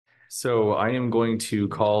So I am going to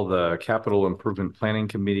call the Capital Improvement Planning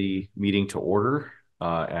Committee meeting to order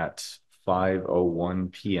at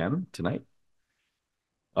 5:01 p.m. tonight.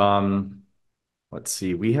 Um, let's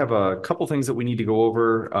see, we have a couple things that we need to go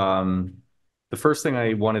over. The first thing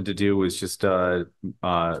I wanted to do was just uh,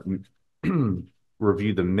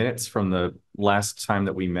 review the minutes from the last time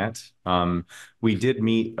that we met. We did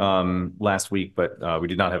meet last week, but we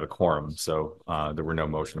did not have a quorum, so there were no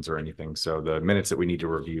motions or anything. So the minutes that we need to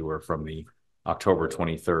review are from the October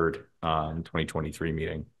 23rd, 2023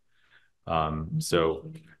 meeting.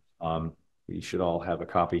 So we should all have a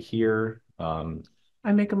copy here.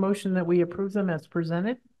 I make a motion that we approve them as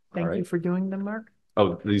presented. Thank you for doing them, Mark.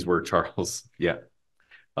 Oh, these were Charles, yeah,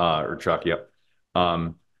 or Chuck, yep.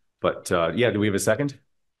 But yeah, do we have a second?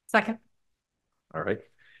 Second. All right.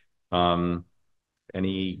 Um,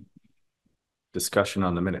 any discussion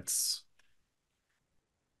on the minutes?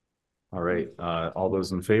 All right. All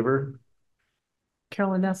those in favor?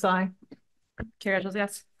 Carolyn, S.I. Carrie Edges,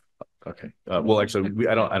 yes. Okay. Well, actually,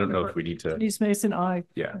 I don't know if we need to. Denise Mason, I.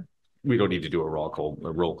 Yeah, we don't need to do a roll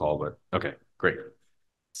call, but okay, great.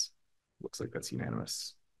 Looks like that's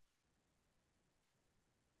unanimous.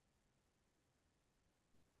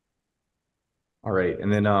 All right,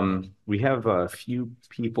 and then we have a few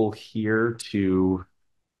people here to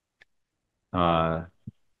help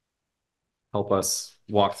us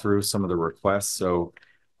walk through some of the requests. So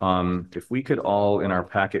if we could all in our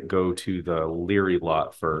packet go to the Leary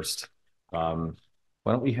lot first. Why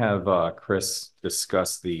don't we have Chris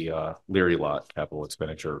discuss the Leary lot capital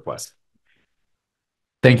expenditure request?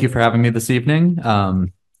 Thank you for having me this evening.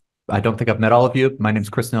 I don't think I've met all of you. My name is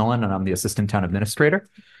Chris Nolan, and I'm the Assistant Town Administrator.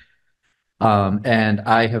 And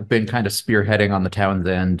I have been kind of spearheading on the town's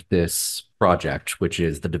end this project, which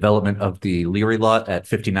is the development of the Leary lot at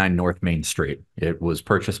 59 North Main Street. It was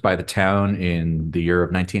purchased by the town in the year of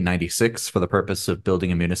 1996 for the purpose of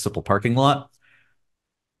building a municipal parking lot.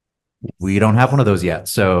 We don't have one of those yet.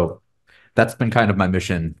 So that's been kind of my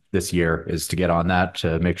mission this year, is to get on that,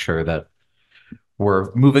 to make sure that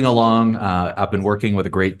we're moving along. I've been working with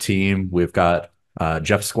a great team. We've got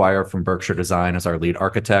Jeff Squire from Berkshire Design as our lead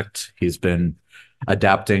architect. He's been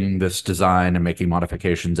adapting this design and making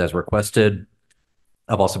modifications as requested.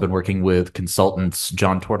 I've also been working with consultants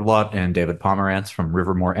John Tortelot and David Pomerantz from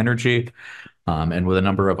Rivermore Energy, and with a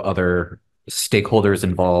number of other stakeholders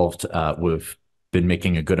involved. We've been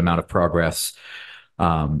making a good amount of progress.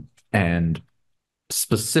 And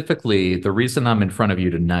specifically, the reason I'm in front of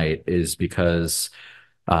you tonight is because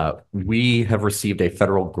we have received a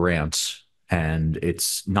federal grant, and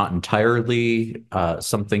it's not entirely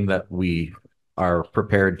something that we are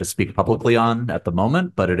prepared to speak publicly on at the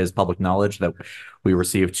moment, but it is public knowledge that we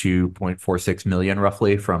received 2.46 million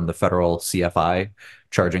roughly from the federal CFI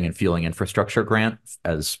charging and fueling infrastructure grant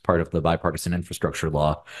as part of the bipartisan infrastructure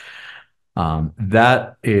law.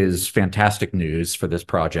 That is fantastic news for this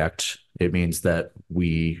project. It means that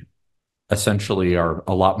we essentially are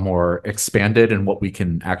a lot more expanded in what we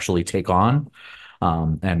can actually take on.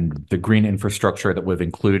 And the green infrastructure that we've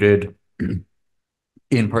included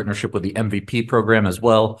in partnership with the MVP program as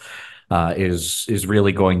well is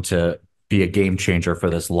really going to be a game changer for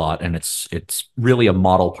this lot. And it's really a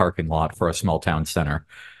model parking lot for a small town center.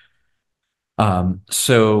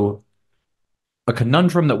 So a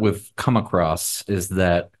conundrum that we've come across is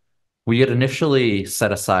that we had initially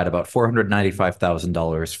set aside about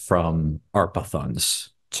 $495,000 from ARPA funds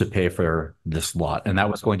to pay for this lot, and that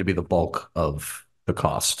was going to be the bulk of the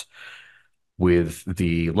cost. With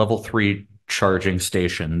the level 3 charging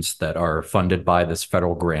stations that are funded by this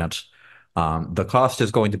federal grant, the cost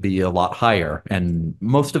is going to be a lot higher, and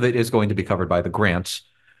most of it is going to be covered by the grant.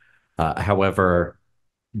 However,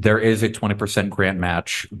 there is a 20% grant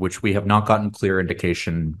match, which we have not gotten clear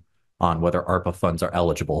indication on whether ARPA funds are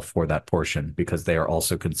eligible for that portion, because they are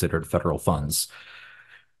also considered federal funds.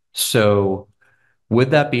 So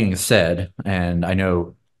with that being said, and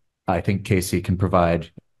I think Casey can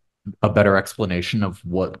provide a better explanation of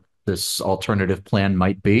what this alternative plan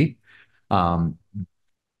might be. There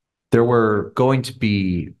was going to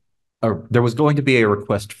be a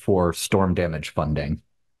request for storm damage funding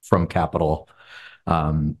from capital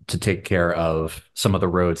to take care of some of the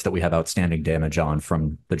roads that we have outstanding damage on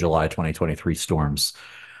from the July 2023 storms.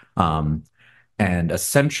 And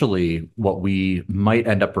essentially, what we might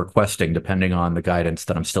end up requesting, depending on the guidance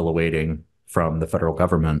that I'm still awaiting from the federal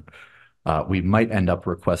government, we might end up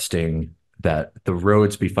requesting that the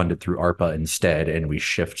roads be funded through ARPA instead, and we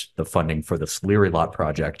shift the funding for the Leary Lot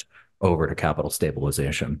project over to capital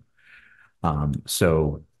stabilization.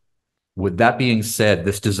 So with that being said,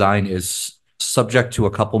 this design is subject to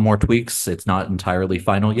a couple more tweaks. It's not entirely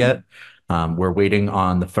final yet. We're waiting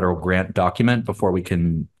on the federal grant document before we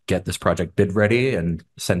can get this project bid ready and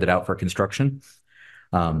send it out for construction.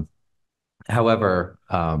 However,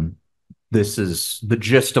 this is the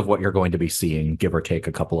gist of what you're going to be seeing, give or take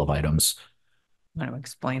a couple of items. I'm going to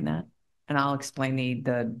explain that. And I'll explain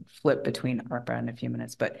the flip between ARPA in a few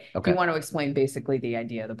minutes. But do Okay. you want to explain basically the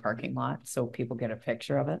idea of the parking lot so people get a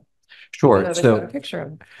picture of it? Sure. They've So got a picture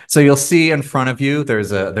of it. So you'll see in front of you,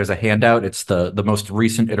 there's a handout. It's the most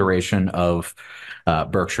recent iteration of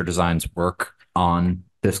Berkshire Design's work on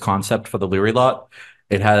this concept for the Leary lot.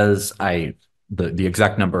 It has the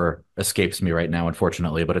exact number escapes me right now,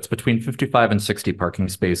 unfortunately, but it's between 55 and 60 parking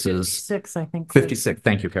spaces. 6, I think. 56.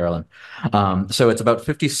 Thank you, Carolyn. So it's about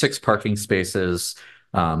 56 parking spaces,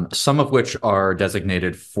 some of which are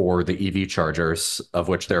designated for the EV chargers, of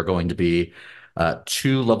which there are going to be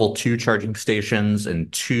 2 level 2 charging stations and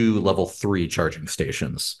 2 level 3 charging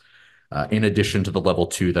stations, in addition to the level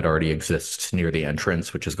 2 that already exists near the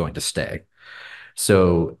entrance, which is going to stay.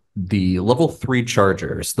 So the level 3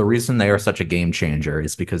 chargers, the reason they are such a game changer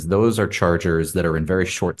is because those are chargers that are in very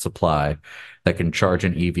short supply that can charge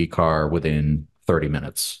an EV car within 30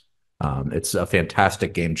 minutes. It's a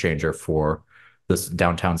fantastic game changer for this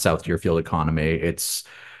downtown South Deerfield economy. It's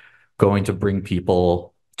going to bring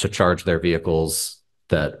people to charge their vehicles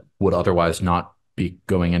that would otherwise not be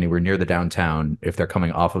going anywhere near the downtown if they're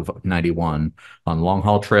coming off of 91 on long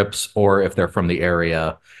haul trips, or if they're from the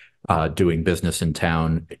area doing business in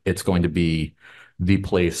town. It's going to be the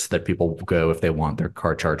place that people go if they want their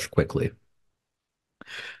car charged quickly.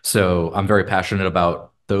 So I'm very passionate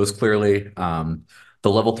about those clearly. The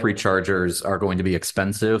level 3 chargers are going to be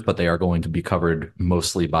expensive, but they are going to be covered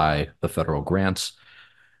mostly by the federal grants.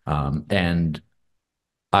 And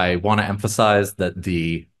I want to emphasize that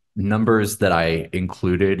the numbers that I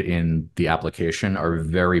included in the application are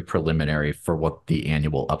very preliminary for what the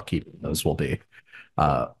annual upkeep of those will be.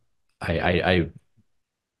 I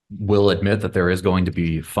will admit that there is going to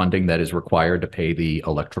be funding that is required to pay the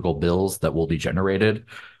electrical bills that will be generated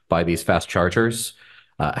by these fast chargers.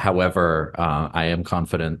 However, I am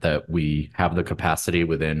confident that we have the capacity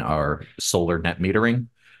within our solar net metering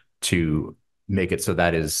to make it so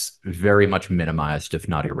that is very much minimized, if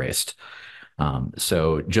not erased.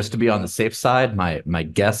 So just to be on the safe side, my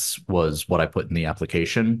guess was what I put in the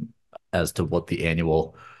application as to what the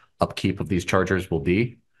annual upkeep of these chargers will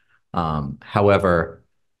be. However,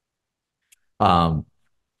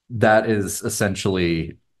 that is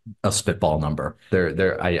essentially a spitball number.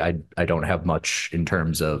 I don't have much in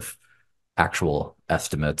terms of actual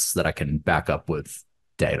estimates that I can back up with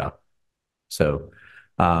data. So,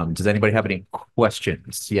 does anybody have any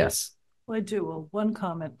questions? Yes. Well, I do. Well, one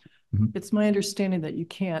comment. Mhm. It's my understanding that you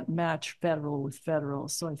can't match federal with federal.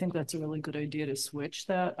 So I think that's a really good idea to switch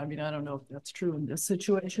that. I mean, I don't know if that's true in this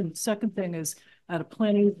situation. The second thing is at a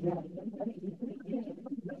planning.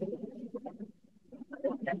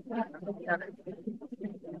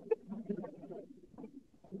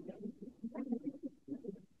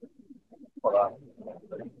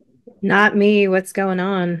 Not me. What's going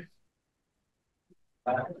on?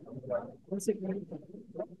 What's it?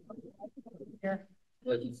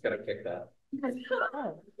 He's gonna kick that.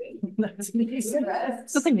 That's nice.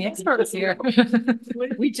 Good thing the expert is here.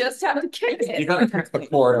 We just have to kick it. You gotta kick the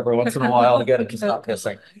cord every once in a while to get it to stop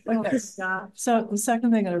kissing. So the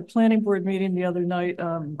second thing at our planning board meeting the other night,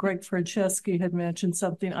 Greg Franceschi had mentioned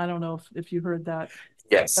something. I don't know if you heard that.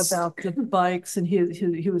 Yes. About the bikes, and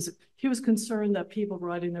he was concerned that people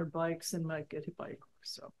riding their bikes and might get hit by a car.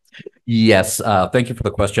 So Yes. Thank you for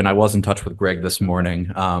the question. I was in touch with Greg this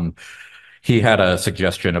morning. He had a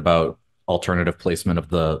suggestion about alternative placement of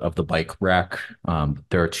the bike rack.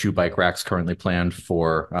 There are 2 bike racks currently planned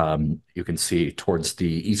for, you can see towards the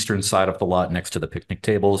eastern side of the lot next to the picnic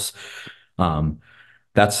tables.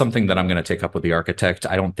 That's something that I'm going to take up with the architect.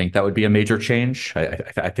 I don't think that would be a major change.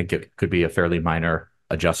 I think it could be a fairly minor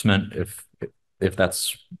adjustment if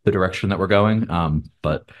that's the direction that we're going.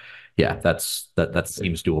 But yeah, that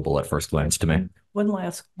seems doable at first glance to me. one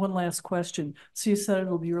last question. So you said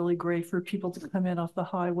it'll be really great for people to come in off the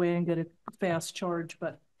highway and get a fast charge,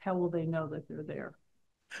 but how will they know that they're there?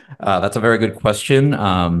 That's a very good question.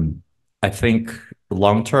 I think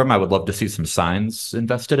long term, I would love to see some signs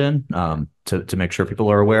invested in to make sure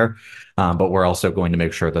people are aware. But we're also going to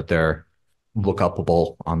make sure that they're look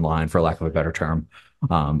upable online, for lack of a better term,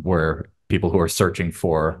 where people who are searching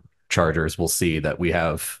for chargers will see that we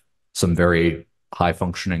have some very high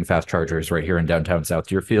functioning fast chargers right here in downtown South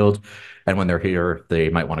Deerfield. And when they're here, they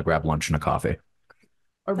might want to grab lunch and a coffee.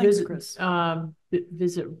 Or Thanks, visit, Chris.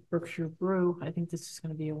 visit Berkshire Brew. I think this is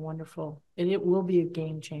going to be a wonderful, and it will be a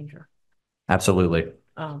game changer, Absolutely.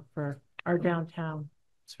 for our downtown.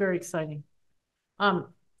 It's very exciting.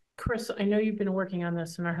 Chris, I know you've been working on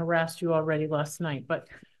this and I harassed you already last night, but,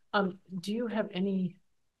 do you have any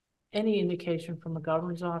indication from the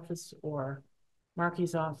governor's office or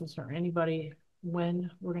Marky's office or anybody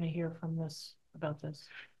when we're going to hear from this, about this?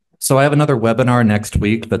 So I have another webinar next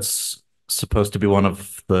week that's supposed to be one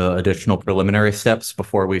of the additional preliminary steps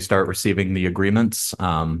before we start receiving the agreements.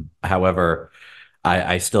 However,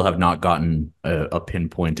 I still have not gotten a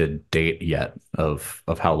pinpointed date yet of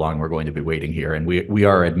how long we're going to be waiting here. And we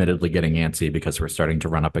are admittedly getting antsy because we're starting to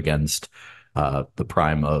run up against the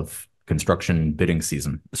prime of construction bidding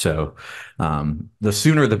season. So the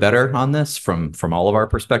sooner the better on this from all of our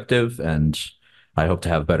perspective. And I hope to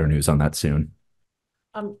have better news on that soon.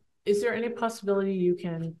 Is there any possibility you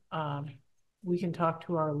can, we can talk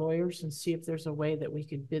to our lawyers and see if there's a way that we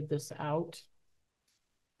could bid this out?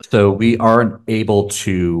 So we aren't able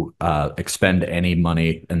to expend any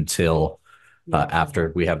money until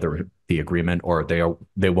after we have the agreement, or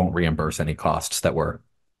they won't reimburse any costs that were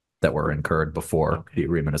incurred before the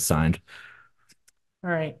agreement is signed. All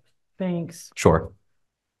right, thanks. Sure.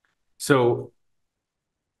 So,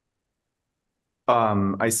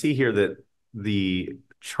 I see here that the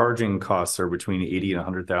charging costs are between 80 and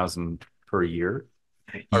 100,000 per year.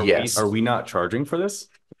 Yes. Are we not charging for this?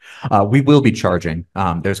 We will be charging.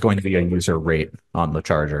 There's going to be a user rate on the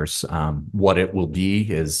chargers. What it will be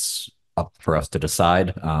is up for us to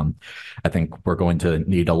decide. I think we're going to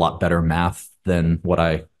need a lot better math than what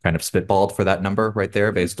I kind of spitballed for that number right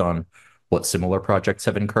there, based on what similar projects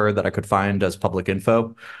have incurred that I could find as public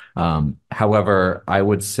info. However, I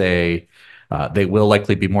would say they will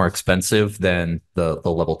likely be more expensive than the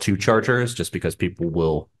level 2 chargers, just because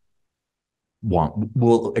people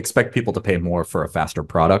we'll expect people to pay more for a faster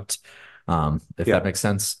product, if that makes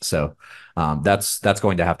sense. So that's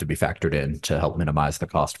going to have to be factored in to help minimize the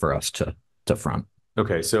cost for us to front.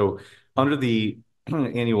 Okay, so under the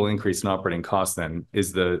annual increase in operating costs, then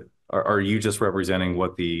are you just representing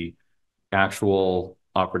what the actual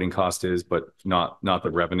operating cost is, but not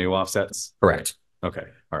the revenue offsets? Correct. Okay,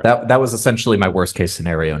 all right. That was essentially my worst case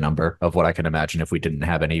scenario number of what I can imagine if we didn't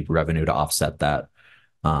have any revenue to offset that.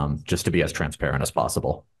 Just to be as transparent as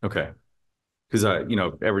possible. Okay, because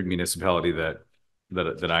every municipality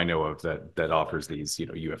that I know of that offers these,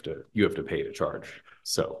 you have to pay to charge.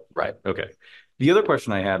 So right. Okay. The other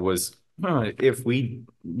question I had was if we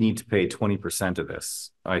need to pay 20% of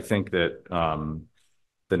this, I think that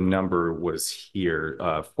the number was here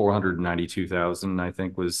 492,000. I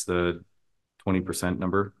think was the 20%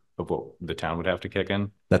 number of what the town would have to kick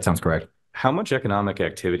in. That sounds correct. How much economic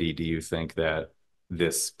activity do you think that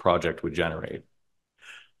this project would generate?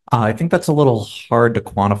 I think that's a little hard to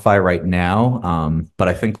quantify right now, but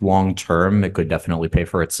I think long term it could definitely pay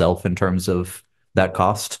for itself in terms of that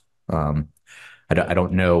cost. I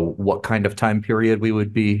don't know what kind of time period we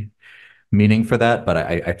would be meaning for that, but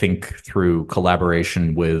I think through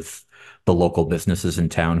collaboration with the local businesses in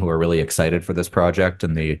town who are really excited for this project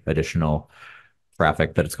and the additional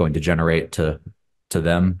traffic that it's going to generate to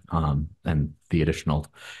them, and the additional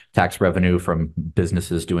tax revenue from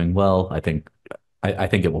businesses doing well, I think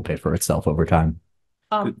it will pay for itself over time.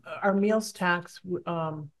 Our meals tax,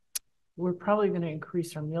 we're probably going to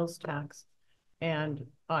increase our meals tax, and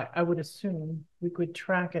I would assume we could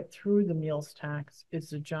track it through the meals tax.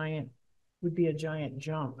 Would be a giant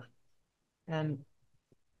jump, and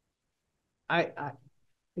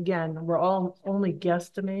again, we're all only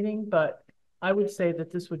guesstimating, but I would say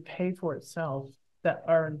that this would pay for itself, that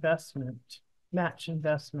our match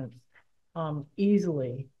investment,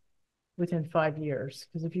 easily within 5 years.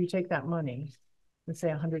 Because if you take that money and say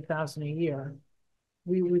 100,000 a year,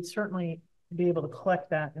 we would certainly be able to collect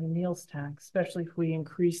that in meals tax, especially if we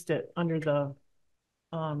increased it under the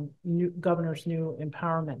new governor's new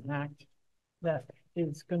empowerment act that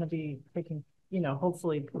is going to be taking,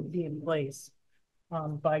 hopefully be in place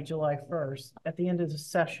by July 1st. At the end of the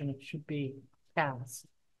session, it should be passed.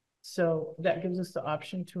 So that gives us the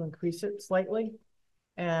option to increase it slightly.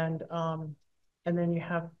 And then you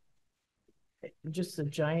have just a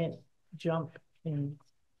giant jump in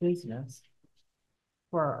business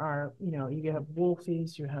for our, you have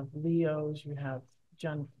Wolfies, you have Leo's, you have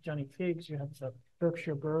Johnny Figs, you have the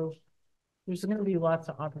Berkshire Brew. There's going to be lots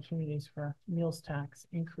of opportunities for meals tax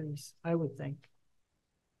increase, I would think.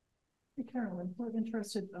 Hey, Carolyn, we're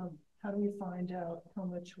interested, how do we find out how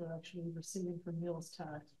much we're actually receiving for meals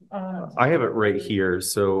tax? I have it right here.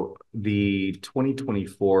 So the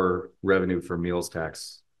 2024 revenue for meals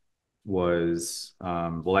tax was,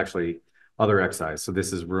 well, actually, other excise. So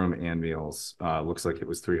this is room and meals. Looks like it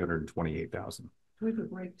was 328,000. We have a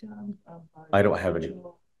breakdown of. I don't have any.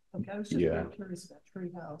 Okay, I was just Yeah. very curious about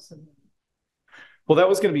Treehouse and. Well, that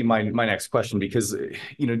was going to be my next question because,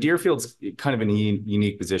 Deerfield's kind of in a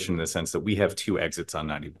unique position in the sense that we have two exits on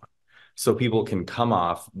 91. So people can come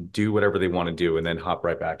off, do whatever they want to do, and then hop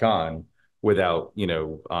right back on without,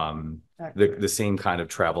 the same kind of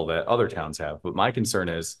travel that other towns have. But my concern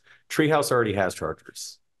is Treehouse already has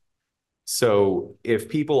chargers. So if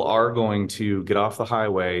people are going to get off the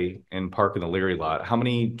highway and park in the Leary lot, how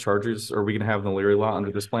many chargers are we going to have in the Leary lot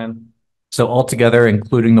under this plan? So altogether,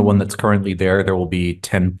 including the one that's currently there will be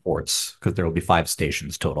 10 ports because there will be 5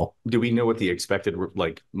 stations total. Do we know what the expected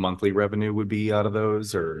monthly revenue would be out of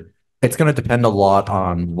those, or? It's going to depend a lot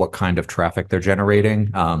on what kind of traffic they're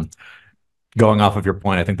generating. Going off of your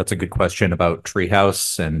point, I think that's a good question about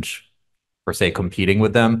Treehouse and per se competing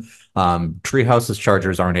with them. Treehouse's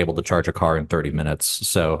chargers aren't able to charge a car in 30 minutes.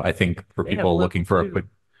 So I think for They have people level looking for a 2. quick,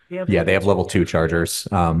 They they have level 2 chargers.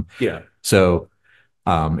 Yeah. So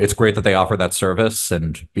it's great that they offer that service,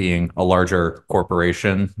 and being a larger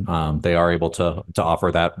corporation, they are able to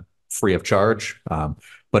offer that free of charge.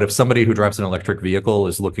 But if somebody who drives an electric vehicle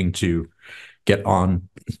is looking to get on,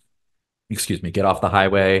 get off the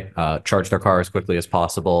highway, charge their car as quickly as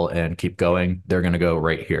possible and keep going, they're going to go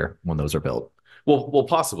right here when those are built. Well,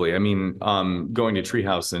 possibly. I mean, going to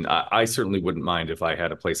Treehouse, and I certainly wouldn't mind if I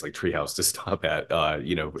had a place like Treehouse to stop at,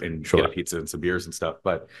 and Sure. get a pizza and some beers and stuff.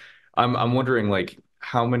 But I'm wondering, like,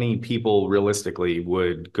 how many people realistically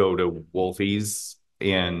would go to Wolfie's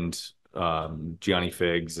and Gianni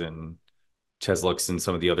Figs and Cheslook's and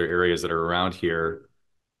some of the other areas that are around here.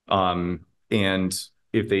 And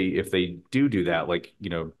if they do that, like,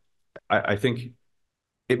 I think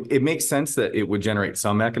it makes sense that it would generate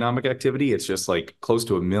some economic activity. It's just like close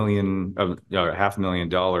to $1 million,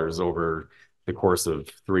 $500,000 over the course of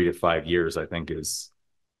 3 to 5 years, I think is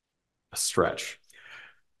a stretch.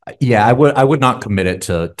 Yeah, I would not commit it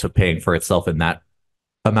to paying for itself in that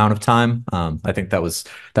amount of time. I think that was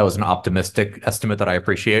an optimistic estimate that I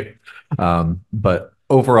appreciate. But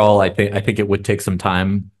overall, I think it would take some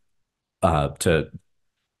time to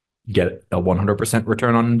get a 100%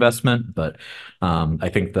 return on investment. But I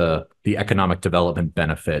think the economic development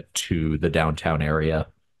benefit to the downtown area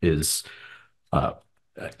is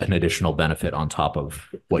an additional benefit on top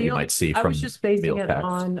of what you might see I from was just basing meal it packs.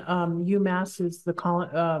 on UMass's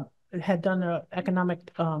had done an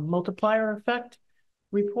economic multiplier effect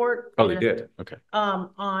report. Oh, they did. Okay.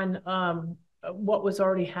 On what was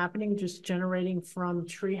already happening, just generating from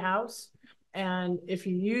Treehouse. And if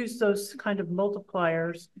you use those kind of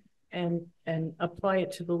multipliers and apply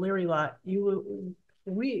it to the Leary lot,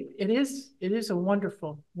 it is a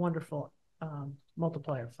wonderful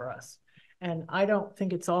multiplier for us. And I don't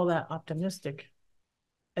think it's all that optimistic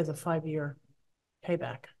as a 5-year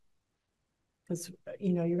payback, because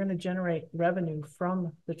you're going to generate revenue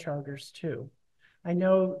from the chargers too. I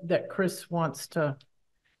know that Chris wants to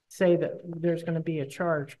say that there's going to be a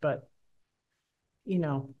charge, but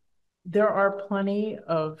there are plenty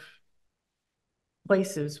of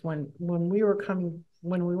places when we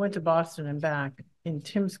went to Boston and back in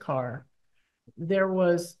Tim's car, there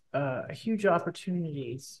was huge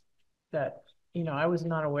opportunities that I was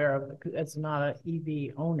not aware of as not an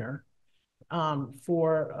EV owner,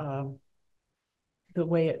 for the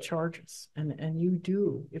way it charges. And you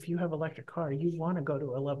do, if you have electric car, you want to go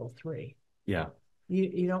to a level 3. Yeah.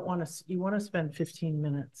 You don't want to, you want to spend 15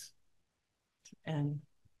 minutes and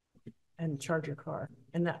charge your car.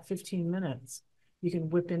 In that 15 minutes, you can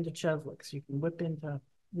whip into Cheslook's, you can whip into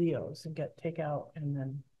Leo's and get takeout, and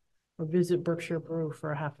then or visit Berkshire Brew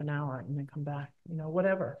for a half an hour and then come back,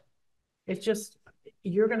 whatever. It's just,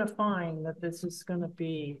 you're going to find that this is going to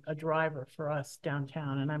be a driver for us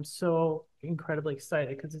downtown. And I'm so incredibly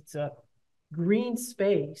excited because it's a green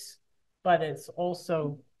space, but it's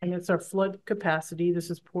also, and it's our flood capacity.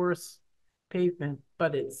 This is porous pavement,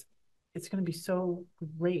 but it's going to be so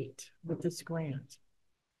great with this grant.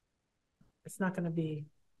 It's not going to be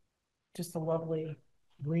just a lovely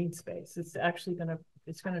green space. It's actually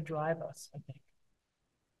it's going to drive us, I think.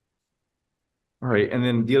 All right. And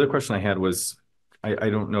then the other question I had was, I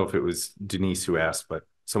don't know if it was Denise who asked, but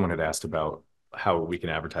someone had asked about how we can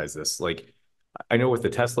advertise this. Like, I know with the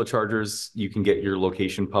Tesla chargers, you can get your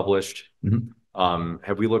location published. Mm-hmm.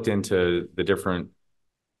 Have we looked into the different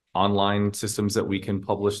online systems that we can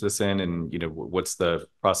publish this in? And, what's the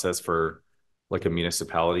process for like a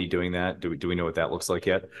municipality doing that? Do we know what that looks like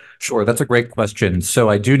yet? Sure, that's a great question. So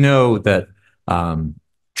I do know that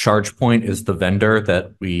ChargePoint is the vendor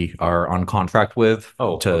that we are on contract with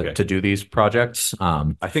Oh, okay. to do these projects.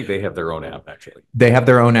 I think they have their own app actually. They have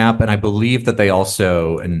their own app, and I believe that they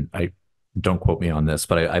also, and I don't quote me on this,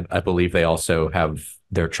 but I believe they also have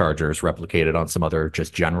their chargers replicated on some other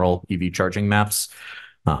just general EV charging maps.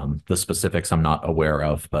 The specifics I'm not aware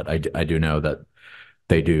of, but I do know that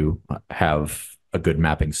they do have a good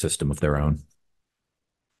mapping system of their own.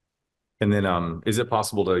 And then, is it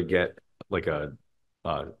possible to get like uh,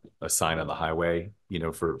 a sign on the highway,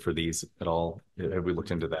 for these at all? Have we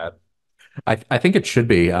looked into that? I think it should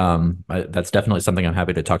be. That's definitely something I'm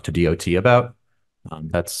happy to talk to DOT about.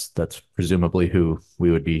 That's presumably who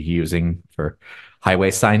we would be using for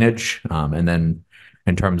highway signage. And then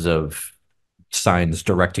in terms of signs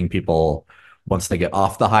directing people once they get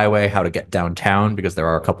off the highway, how to get downtown, because there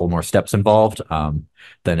are a couple more steps involved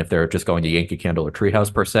than if they're just going to Yankee Candle or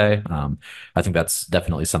Treehouse per se. I think that's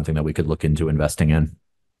definitely something that we could look into investing in.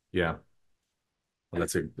 Yeah. Well,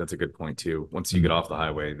 that's a good point too. Once you get off the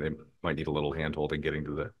highway, they might need a little handhold in getting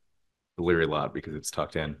to the Leary lot because it's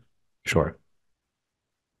tucked in. Sure.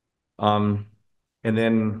 And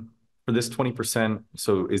then for this 20%,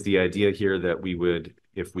 so is the idea here that we would,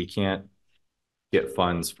 if we can't get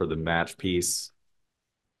funds for the match piece,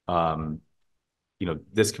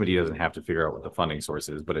 this committee doesn't have to figure out what the funding source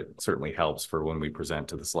is, but it certainly helps for when we present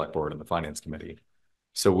to the select board and the finance committee.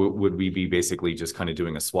 So would we be basically just kind of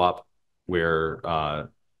doing a swap where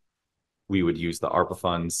we would use the ARPA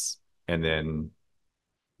funds and then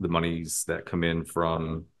the monies that come in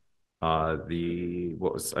from I don't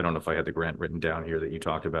know if I had the grant written down here that you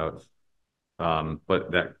talked about.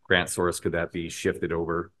 But that grant source, could that be shifted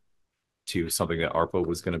over to something that ARPA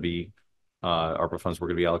funds were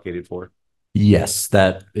going to be allocated for? Yes,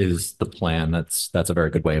 that is the plan. That's a very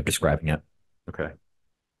good way of describing it. Okay.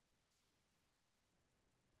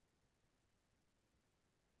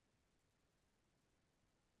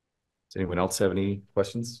 Does anyone else have any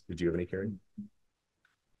questions? Did you have any, Carrie?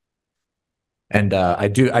 And I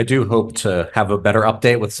do hope to have a better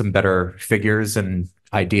update with some better figures and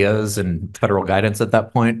ideas and federal guidance at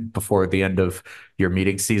that point before the end of your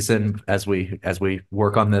meeting season as we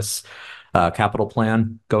work on this capital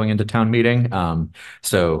plan going into town meeting.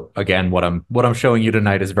 So again, what I'm showing you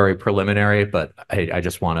tonight is very preliminary, but I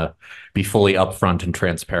just want to be fully upfront and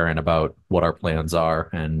transparent about what our plans are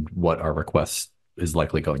and what our request is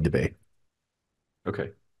likely going to be.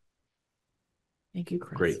 Okay. Thank you,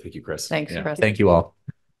 Chris. Great. Thank you, Chris. Thanks, Yeah. Chris. Thank you all.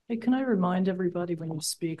 Hey, can I remind everybody when you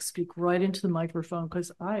speak right into the microphone,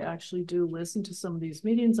 because I actually do listen to some of these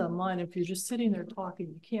meetings online. If you're just sitting there talking,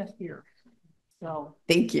 you can't hear. So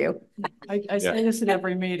Thank you. I say this at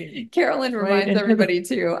every meeting. Carolyn Right, reminds and- everybody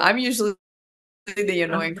too. I'm usually the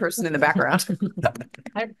annoying person in the background.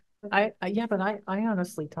 Yeah, but I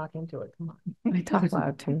honestly talk into it. Come on. I talk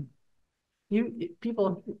loud too.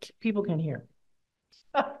 People can hear.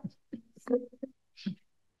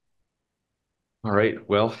 All right.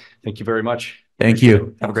 Well, thank you very much. Thank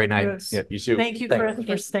you. Have a great night. Chris. Yeah, you too. Thank you, Thanks. Chris,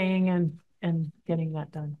 for staying and getting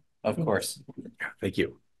that done. Of course. Thank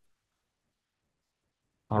you.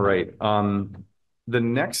 All right. The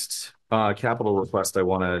next capital request I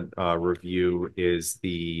want to review is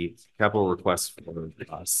the capital request for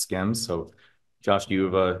SCEMS. So, Josh, do you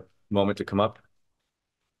have a moment to come up?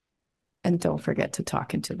 And don't forget to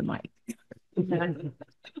talk into the mic.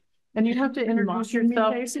 And you have to introduce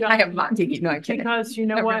yourself. I am mocking you. No, I'm kidding. Because you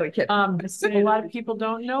know I'm what? really kidding. A lot of people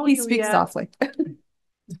don't know He you speaks yet. softly. Am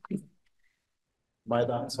I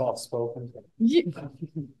that soft spoken?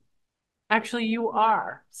 Actually, you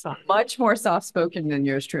are. So, Much more soft spoken than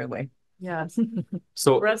yours truly. yes. The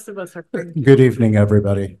So, rest of us are pretty. Good evening,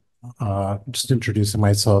 everybody. Just introducing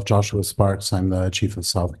myself, Joshua Sparks. I'm the chief of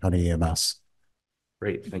South County EMS.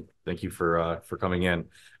 great. Thank you for coming in.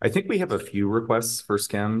 I think we have a few requests for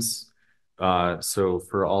SCEMS. So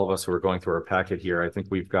for all of us who are going through our packet here, I think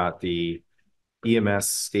we've got the EMS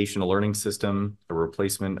station alerting system, a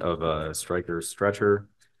replacement of a Stryker stretcher,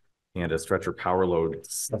 and a stretcher power load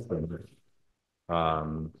system. I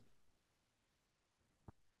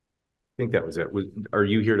think that was it. Are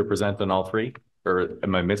you here to present on all three, or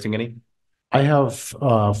am I missing any? I have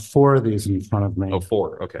 4 of these in front of me. Oh,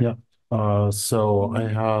 4. Okay. Yeah. So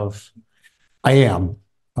I am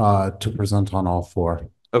to present on all 4.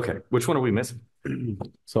 Okay. Which one are we missing?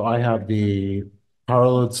 So I have the power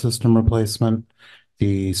load system replacement,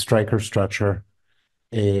 the Stryker stretcher,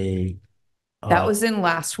 That was in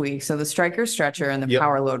last week. So the Stryker stretcher and the Yep.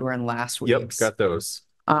 power load were in last week. Yep, got those.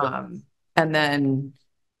 And then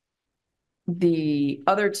The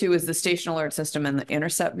other two is the station alert system and the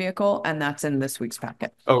intercept vehicle, and that's in this week's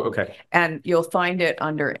packet. Oh, okay. And you'll find it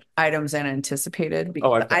under items and anticipated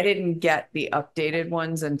because I've got I didn't get the updated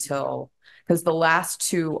ones until, because the last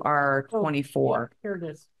two are Oh, 24. Here it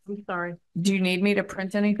is. I'm sorry. Do you need me to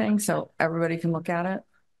print anything so everybody can look at it?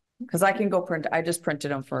 Because I can go print, I just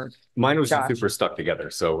printed them for, Mine was just Josh. super stuck together.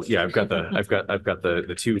 So yeah, I've got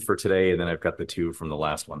the two for today, and then I've got the two from the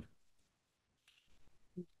last one.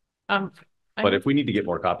 But if we need to get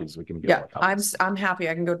more copies, we can get yeah, more copies. I'm happy.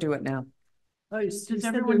 I can go do it now. Oh, you said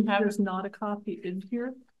everyone have- there's not a copy in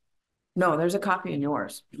here? No, there's a copy in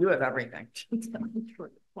yours. You have everything. I'm trying to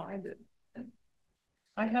find it.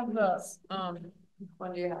 I have the,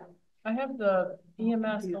 What do you have? I have the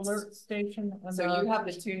EMS alert station. And So you have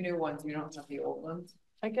the two new ones. You don't have the old ones.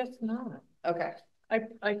 I guess not. Okay.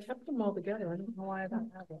 I kept them all together. I don't know why I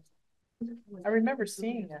don't have it. I remember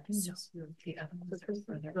seeing it.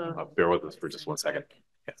 Bear with us for just 1 second.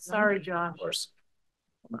 Sorry, Josh. Of course.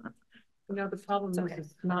 You know, the problem It's is okay.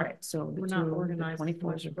 it's All not, right. So we're the not two, organized.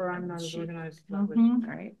 24s are Or I'm not as sheet. organized. as I was Mhm. All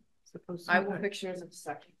right. supposed to. I will fix yours in a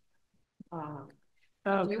second. Do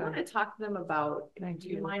you want Okay. to talk to them about, Thank do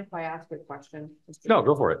you you. mind if I ask a question? No,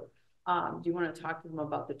 go for it. Do you want to talk to them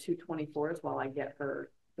about the 224s while I get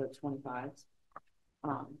her the 25s?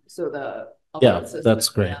 So the. Yeah, alert system that's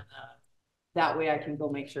great. and that way I can go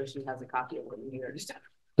make sure she has a copy of what you need her to send.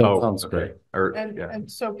 That sounds great. Or And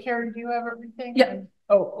so Carrie, do you have everything? Yeah.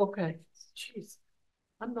 Oh, okay. Jeez.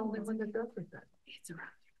 I'm the only one that does that. It's around.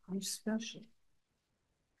 I'm special.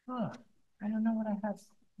 Oh, I don't know what I have.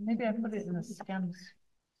 Maybe I put it in the stems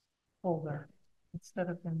folder instead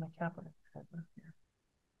of in the capital folder here.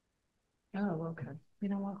 Oh, okay. You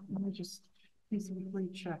know what? Let me just easily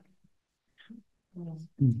recheck.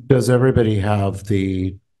 Does everybody have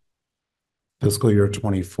the fiscal year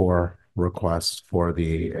 24 request for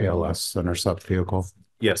the ALS intercept vehicle?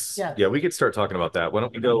 yes, Yes. yeah, we could start talking about that. Why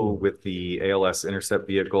don't we go with the ALS intercept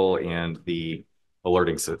vehicle and the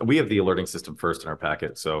alerting system? We have the alerting system first in our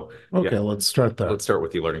packet, so Okay, yeah, let's start there. let's start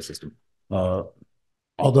with the alerting system.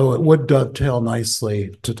 Although it would dovetail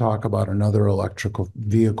nicely to talk about another electrical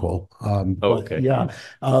vehicle. But okay. yeah,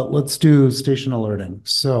 let's do station alerting.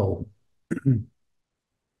 So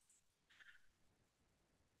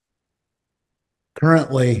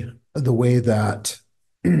currently, the way that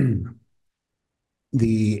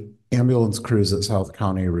the ambulance crews at South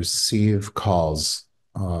County receive calls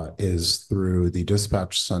is through the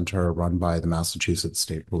dispatch center run by the Massachusetts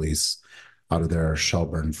State Police out of their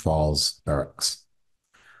Shelburne Falls barracks.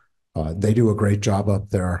 They do a great job up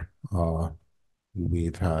there.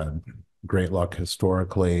 We've had great luck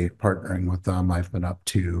historically partnering with them. I've been up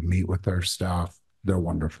to meet with their staff. They're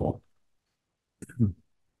wonderful.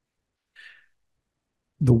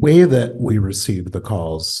 The way that we receive the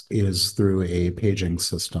calls is through a paging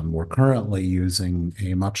system. We're currently using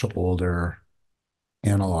a much older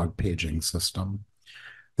analog paging system.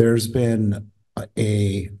 There's been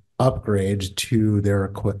a upgrade to their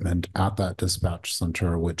equipment at that dispatch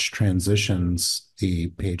center, which transitions the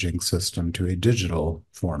paging system to a digital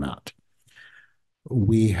format.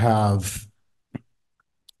 We have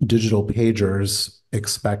digital pagers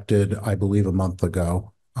expected, I believe, a month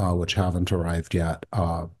ago, which haven't arrived yet,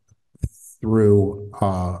 through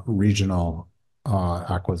regional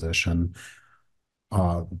acquisition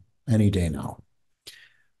any day now.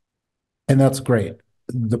 And that's great.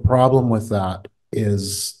 The problem with that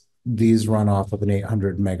is these run off of an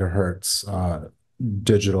 800 megahertz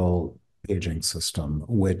digital paging system,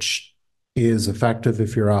 which is effective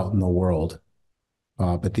if you're out in the world.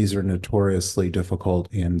 But these are notoriously difficult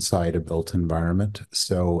inside a built environment.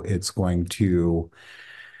 So it's going to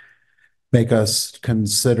make us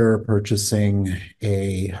consider purchasing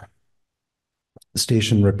a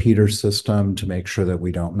station repeater system to make sure that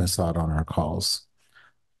we don't miss out on our calls.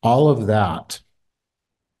 All of that,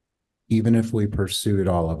 even if we pursued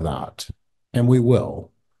all of that, and we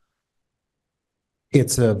will,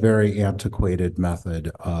 it's a very antiquated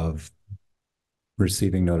method of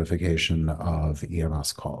receiving notification of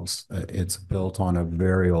EMS calls. It's built on a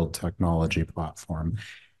very old technology platform.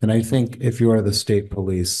 And I think if you are the state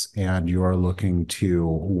police and you are looking to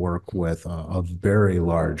work with a very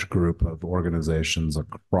large group of organizations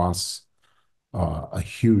across a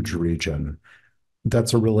huge region,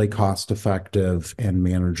 that's a really cost-effective and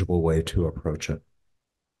manageable way to approach it.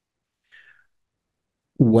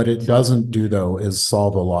 What it doesn't do, though, is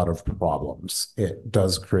solve a lot of problems. It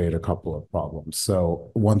does create a couple of problems.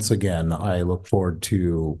 So once again, I look forward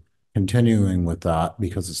to continuing with that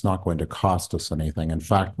because it's not going to cost us anything. In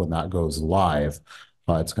fact, when that goes live,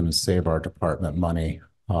 it's going to save our department money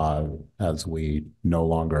as we no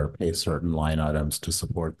longer pay certain line items to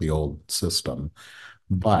support the old system.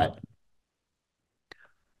 But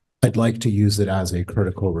I'd like to use it as a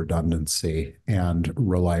critical redundancy and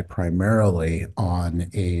rely primarily on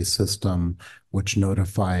a system which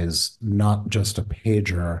notifies not just a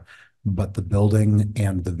pager, but the building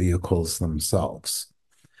and the vehicles themselves.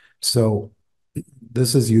 So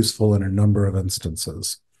this is useful in a number of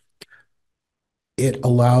instances. It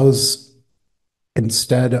allows,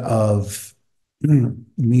 instead of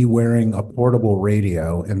me wearing a portable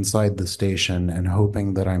radio inside the station and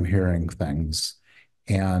hoping that I'm hearing things,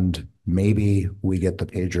 and maybe we get the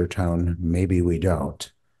pager tone, maybe we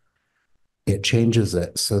don't. It changes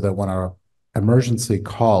it so that when our emergency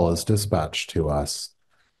call is dispatched to us,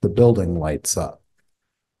 the building lights up.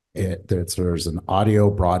 There's an audio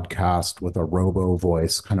broadcast with a robo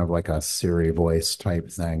voice, kind of like a Siri voice type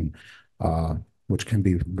thing, which can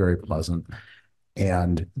be very pleasant.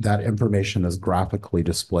 And that information is graphically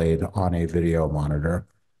displayed on a video monitor,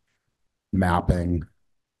 mapping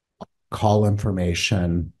call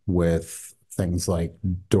information with things like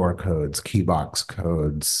door codes, key box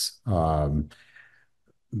codes,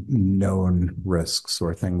 known risks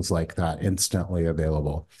or things like that instantly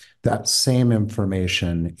available. That same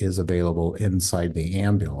information is available inside the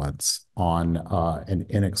ambulance on an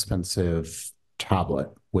inexpensive tablet,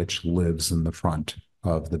 which lives in the front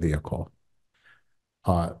of the vehicle.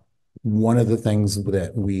 One of the things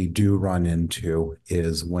that we do run into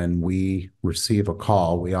is when we receive a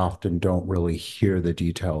call, we often don't really hear the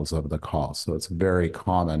details of the call. So it's very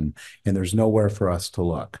common, and there's nowhere for us to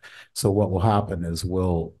look. So what will happen is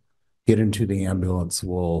we'll get into the ambulance,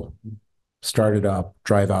 we'll start it up,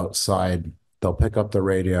 drive outside, they'll pick up the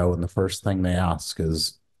radio, and the first thing they ask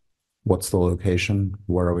is, what's the location?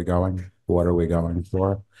 Where are we going? What are we going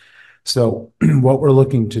for? So what we're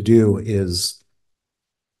looking to do is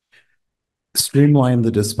streamline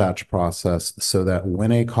the dispatch process so that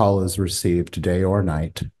when a call is received day or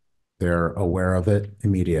night, they're aware of it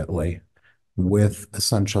immediately with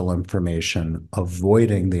essential information,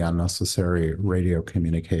 avoiding the unnecessary radio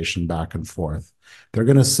communication back and forth. They're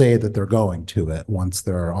going to say that they're going to it once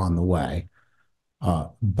they're on the way,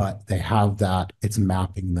 but they have that, it's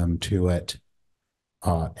mapping them to it,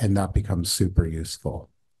 and that becomes super useful.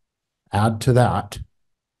 Add to that,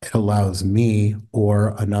 it allows me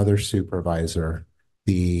or another supervisor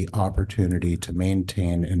the opportunity to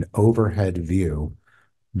maintain an overhead view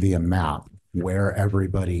via map where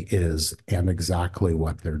everybody is and exactly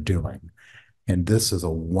what they're doing. And this is a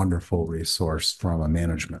wonderful resource from a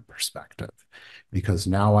management perspective, because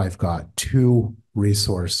now I've got two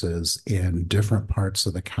resources in different parts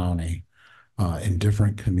of the county, in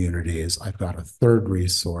different communities. I've got a third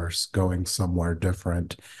resource going somewhere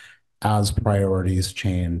different as priorities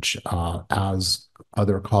change, as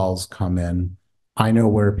other calls come in. I know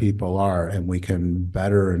where people are, and we can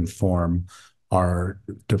better inform our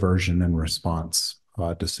diversion and response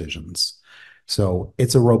decisions. So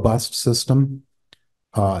it's a robust system.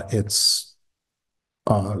 It's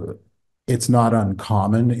not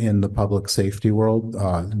uncommon in the public safety world.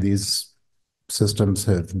 These systems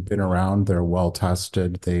have been around. They're well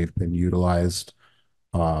tested. They've been utilized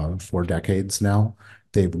for decades now.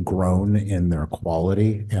 They've grown in their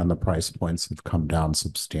quality, and the price points have come down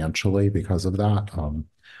substantially because of that.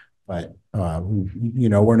 But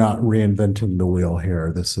we're not reinventing the wheel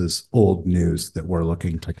here. This is old news that we're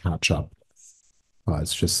looking to catch up.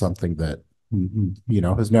 It's just something that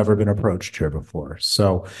has never been approached here before.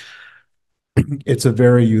 So it's a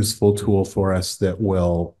very useful tool for us that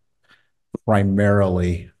will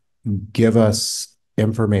primarily give us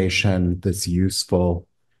information that's useful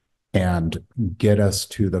and get us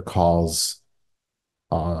to the calls.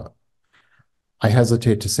 I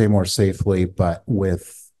hesitate to say more safely, but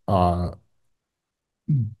with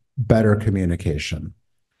better communication.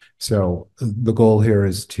 So the goal here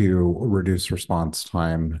is to reduce response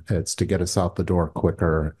time. It's to get us out the door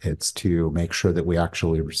quicker. It's to make sure that we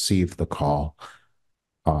actually receive the call,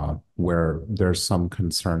 where there's some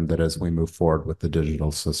concern that as we move forward with the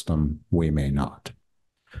digital system, we may not.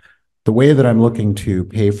 The way that I'm looking to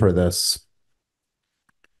pay for this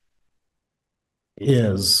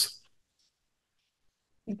is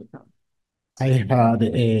I had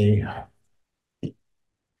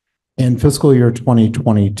in fiscal year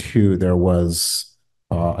 2022, there was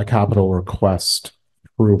a capital request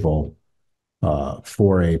approval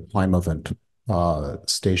for a Plymouth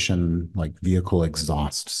station like vehicle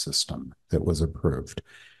exhaust system that was approved.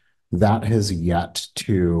 That has yet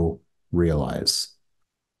to realize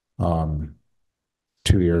 2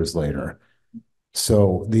 years later.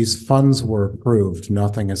 So these funds were approved.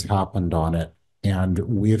 Nothing has happened on it. And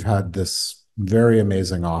we've had this very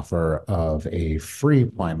amazing offer of a free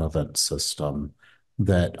climb event system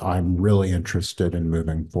that I'm really interested in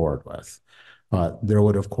moving forward with. There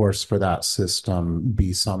would, of course, for that system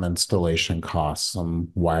be some installation costs, some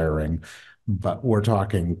wiring, but we're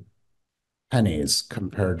talking pennies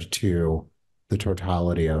compared to the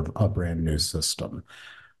totality of a brand new system.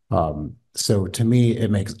 So to me, it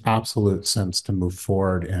makes absolute sense to move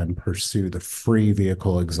forward and pursue the free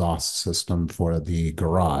vehicle exhaust system for the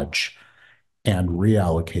garage and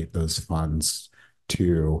reallocate those funds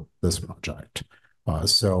to this project.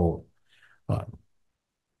 So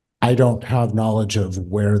I don't have knowledge of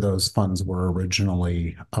where those funds were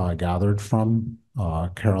originally gathered from.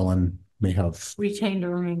 Carolyn may have. Retained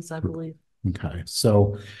earnings, I believe. Okay,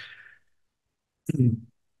 so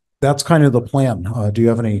that's kind of the plan. Do you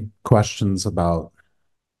have any questions about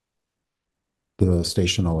the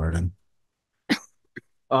station alerting?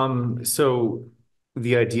 So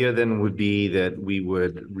the idea then would be that we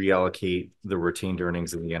would reallocate the retained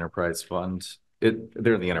earnings in the enterprise fund.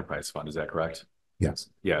 They're in the enterprise fund, is that correct? Yes.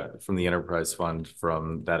 Yeah, from the enterprise fund,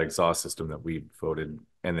 from that exhaust system that we voted,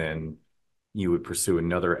 and then you would pursue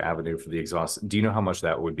another avenue for the exhaust. Do you know how much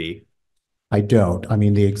that would be? I don't. I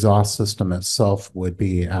mean, the exhaust system itself would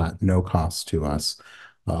be at no cost to us.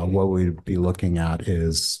 What we'd be looking at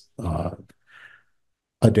is a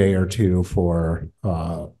day or two for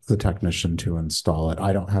the technician to install it.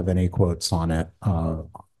 I don't have any quotes on it.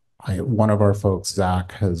 One of our folks,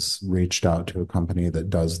 Zach, has reached out to a company that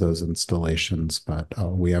does those installations, but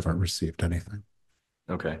we haven't received anything.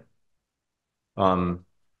 Okay.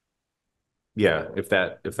 Yeah, if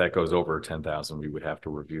that goes over 10,000, we would have to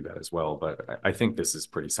review that as well. But I think this is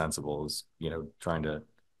pretty sensible, is, trying to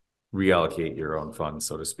reallocate your own funds,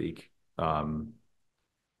 so to speak. Does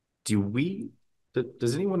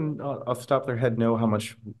anyone off the top of their head know how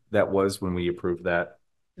much that was when we approved that?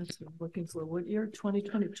 That's what I'm looking for. What year?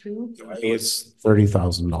 2022? It's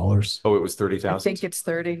 $30,000. Oh, it was I 30,000? think it's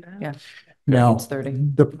 30, yeah. Now, It's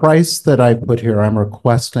 30. the price that I put here, I'm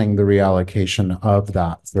requesting the reallocation of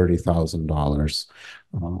that $30,000.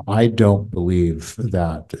 I don't believe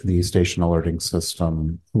that the station alerting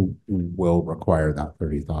system will require that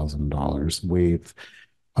 $30,000. We've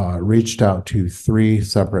reached out to 3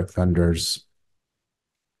 separate vendors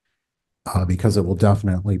because it will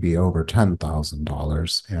definitely be over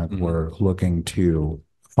 $10,000, and we're looking to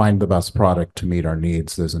find the best product to meet our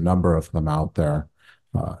needs. There's a number of them out there.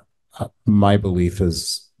 My belief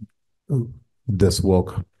is this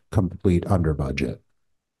will complete under budget,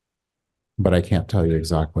 but I can't tell you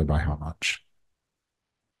exactly by how much.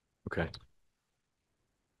 Okay.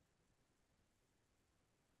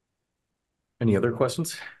 Any other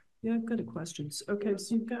questions? Yeah, I've got a questions. Okay,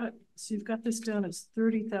 so you've got this down as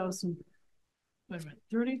 30,000. Wait a minute,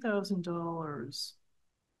 $30,000.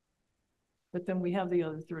 But then we have the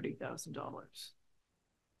other $30,000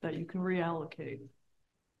 that you can reallocate.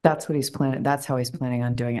 That's what he's planning. That's how he's planning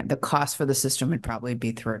on doing it. The cost for the system would probably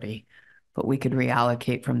be 30, but we could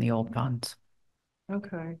reallocate from the old funds.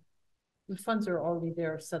 Okay. The funds are already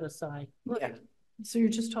there set aside. Yeah. So you're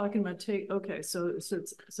just talking about okay, so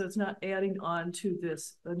it's not adding on to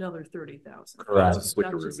this another 30,000. Correct.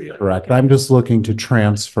 Correct. Correct. I'm just looking to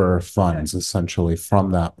transfer funds essentially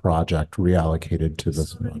from that project reallocated to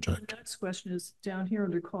this project. The next question is down here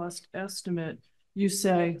under cost estimate. You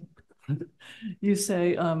say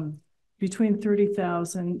between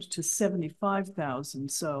 30,000 to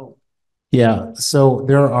 75,000. So yeah, so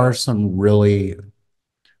there are some really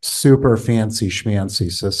super fancy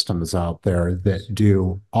schmancy systems out there that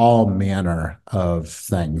do all manner of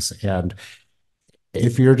things. And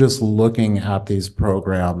if you're just looking at these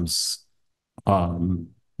programs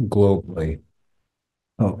globally,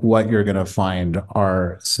 what you're going to find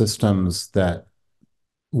are systems that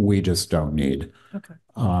we just don't need. okay.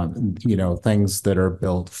 Things that are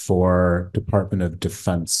built for Department of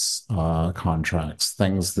Defense contracts,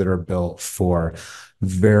 things that are built for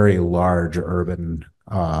very large urban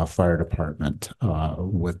fire department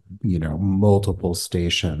with multiple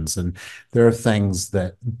stations. And there are things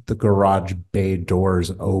that the garage bay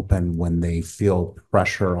doors open when they feel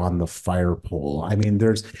pressure on the fire pole. I mean,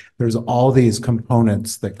 there's all these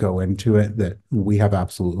components that go into it that we have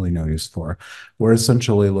absolutely no use for. We're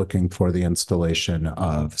essentially looking for the installation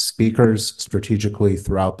of speakers strategically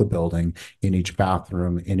throughout the building, in each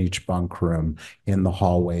bathroom, in each bunk room, in the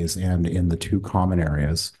hallways, and in the 2 common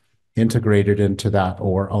areas, integrated into that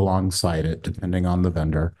or alongside it, depending on the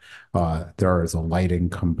vendor. There is a lighting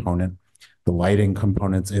component. The lighting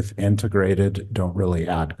components, if integrated, don't really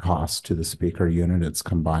add cost to the speaker unit. It's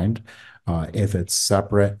combined. If it's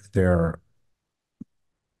separate, they're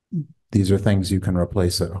These are things you can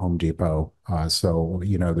replace at Home Depot. So,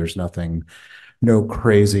 there's nothing, no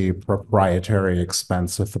crazy proprietary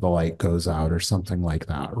expense if the light goes out or something like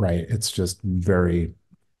that, right? It's just very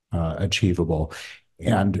achievable.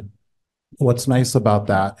 And what's nice about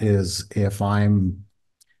that is if I'm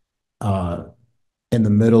uh, in the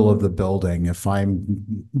middle of the building, if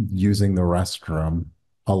I'm using the restroom,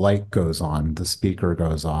 a light goes on, the speaker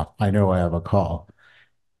goes off. I know I have a call.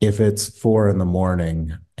 If it's 4 in the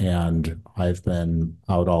morning and I've been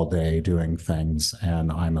out all day doing things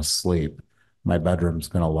and I'm asleep, my bedroom's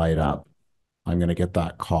going to light up. I'm going to get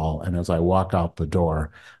that call. And as I walk out the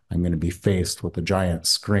door, I'm going to be faced with a giant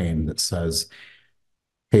screen that says,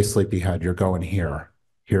 "Hey, sleepyhead, you're going here.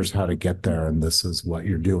 Here's how to get there. And this is what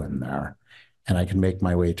you're doing there." And I can make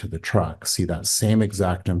my way to the truck, see that same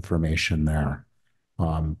exact information there.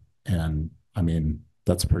 And I mean,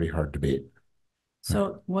 that's pretty hard to beat.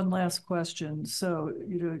 So one last question. So,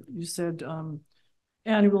 you said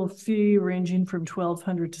annual fee ranging from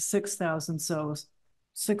 1,200 to 6,000. So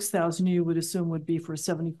 6,000 you would assume would be for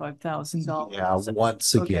 $75,000. Yeah,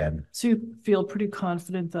 once Okay. again, So you feel pretty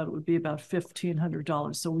confident that it would be about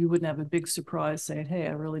 $1,500. So we wouldn't have a big surprise saying, hey,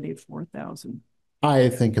 I really need 4,000. I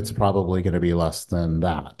think it's probably going to be less than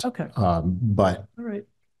that. Okay. But All right.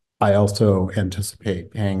 I also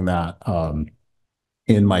anticipate paying that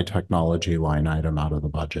in my technology line item out of the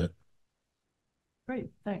budget. Great.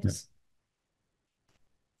 Thanks.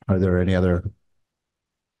 Are there any other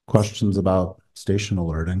questions about station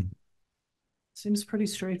alerting? Seems pretty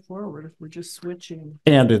straightforward if we're just switching.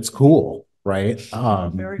 And it's cool, right?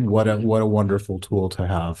 Very cool. What a wonderful tool to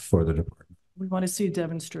have for the department. We want to see a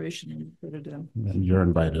demonstration and put it in. You're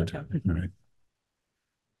invited. Okay. All right.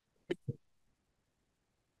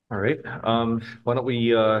 All right. Why don't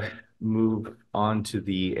we move on to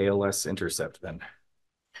the ALS intercept then?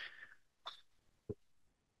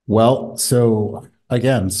 Well, so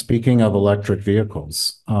again, speaking of electric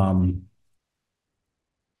vehicles,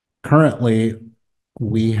 currently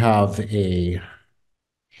we have a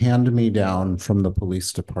hand-me-down from the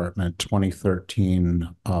police department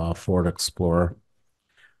 2013 Ford Explorer,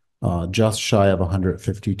 just shy of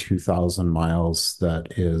 152,000 miles, that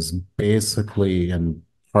is basically in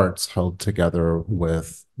parts held together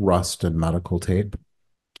with rust and medical tape.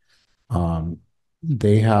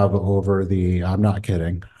 They have I'm not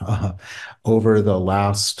kidding, over the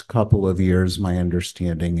last couple of years, my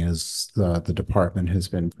understanding is the department has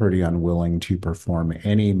been pretty unwilling to perform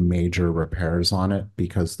any major repairs on it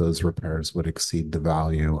because those repairs would exceed the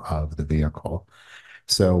value of the vehicle.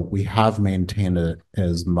 So we have maintained it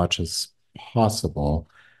as much as possible.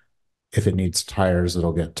 If it needs tires,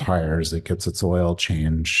 it'll get tires. It gets its oil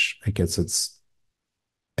change. It gets its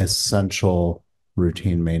essential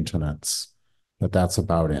routine maintenance, but that's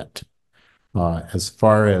about it. As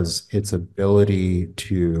far as its ability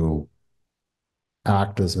to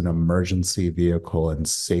act as an emergency vehicle and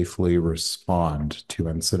safely respond to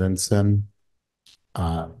incidents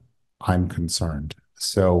I'm concerned.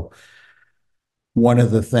 So one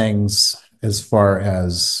of the things, as far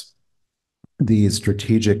as the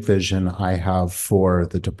strategic vision I have for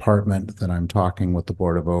the department that I'm talking with the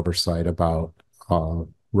Board of Oversight about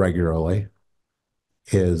regularly,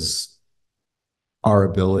 is our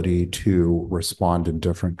ability to respond in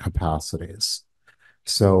different capacities.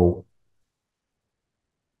 So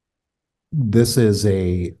this is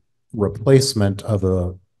a replacement of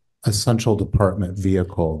a essential department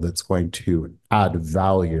vehicle that's going to add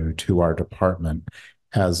value to our department,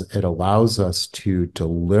 as it allows us to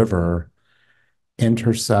deliver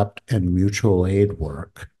intercept and mutual aid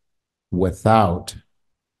work without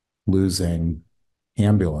losing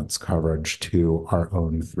ambulance coverage to our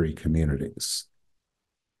own 3 communities.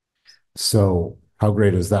 So how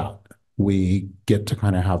great is that? We get to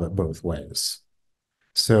kind of have it both ways.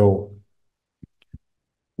 So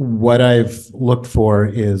what I've looked for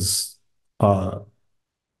is, I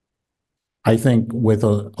think with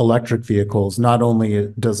electric vehicles, not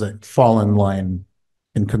only does it fall in line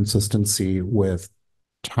in consistency with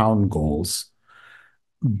town goals,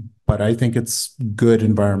 but I think it's good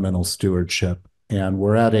environmental stewardship. And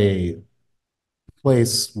we're at a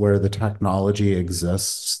place where the technology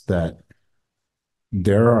exists that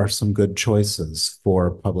there are some good choices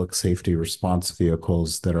for public safety response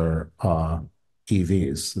vehicles that are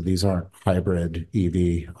EVs. These aren't hybrid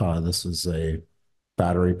EV. This is a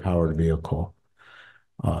battery powered vehicle.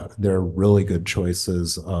 There are really good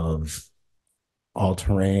choices of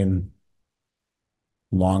all-terrain,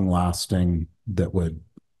 long-lasting, that would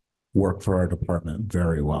work for our department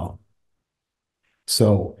very well.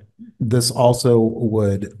 So this also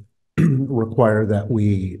would require that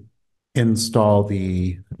we install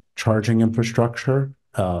the charging infrastructure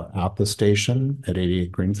at the station at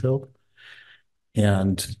 88 Greenfield.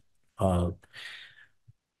 And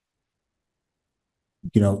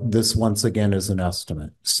this once again is an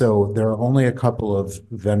estimate. So there are only a couple of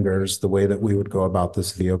vendors. The way that we would go about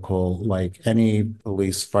this vehicle, like any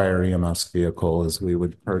police, fire, EMS vehicle, is we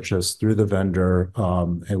would purchase through the vendor.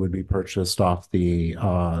 It would be purchased off the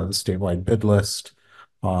statewide bid list,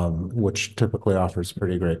 which typically offers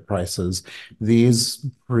pretty great prices. These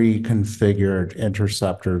pre-configured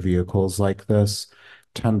interceptor vehicles like this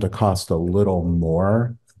tend to cost a little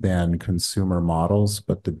more than consumer models,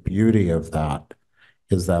 but the beauty of that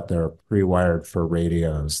is that they're pre-wired for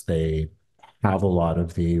radios. They have a lot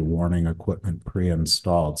of the warning equipment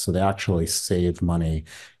pre-installed, so they actually save money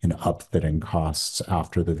in upfitting costs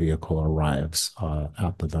after the vehicle arrives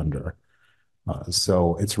at the vendor.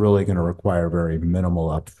 So it's really going to require very minimal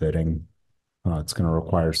upfitting. It's going to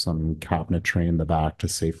require some cabinetry in the back to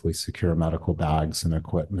safely secure medical bags and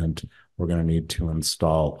equipment. We're going to need to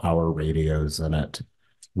install our radios in it.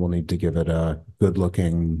 We'll need to give it a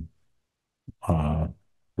good-looking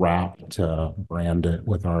wrap to brand it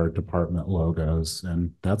with our department logos,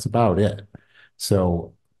 and that's about it.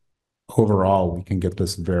 So overall, we can get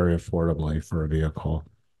this very affordably for a vehicle.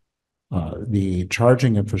 The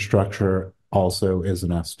charging infrastructure also is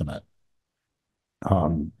an estimate.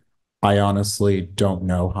 I honestly don't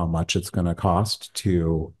know how much it's going to cost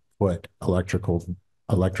to put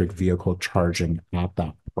electric vehicle charging at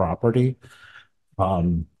that property.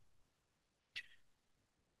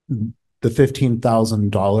 The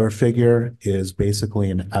 $15,000 figure is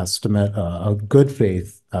basically an estimate, a good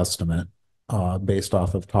faith estimate, based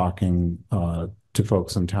off of talking to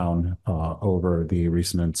folks in town over the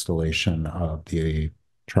recent installation of the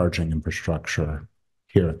charging infrastructure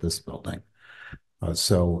here at this building.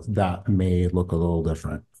 So that may look a little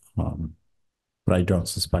different, but I don't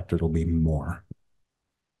suspect it'll be more.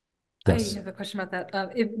 Yes. I have a question about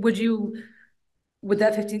that. Would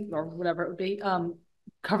that 15 or whatever it would be,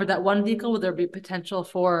 cover that one vehicle? Would there be potential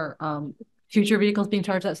for future vehicles being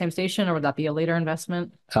charged at the same station, or would that be a later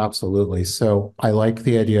investment? Absolutely. So I like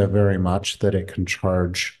the idea very much that it can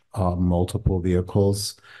charge multiple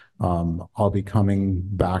vehicles. I'll be coming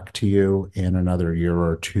back to you in another year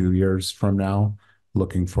or 2 years from now,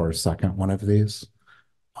 looking for a second one of these.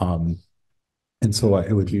 And so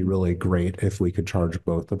it would be really great if we could charge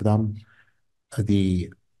both of them.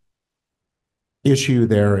 The issue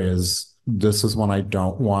there is, this is one I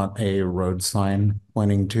don't want a road sign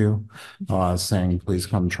pointing to, saying, please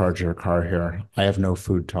come charge your car here. I have no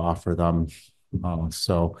food to offer them.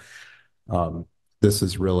 So this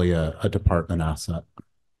is really a department asset.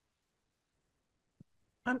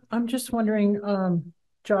 I'm just wondering,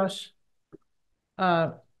 Josh,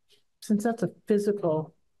 since that's a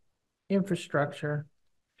physical infrastructure,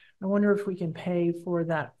 I wonder if we can pay for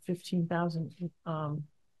that 15,000 out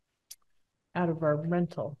of our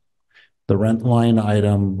rental. The rent line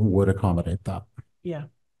item would accommodate that. Yeah.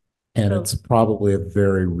 And So- it's probably a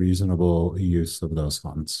very reasonable use of those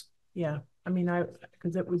funds. Yeah, I mean,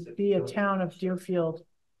 because it would be a town of Deerfield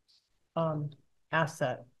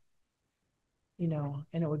asset, and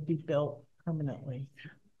it would be built permanently.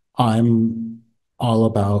 I'm all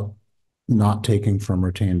about not taking from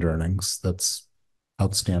retained earnings. That's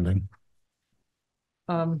outstanding.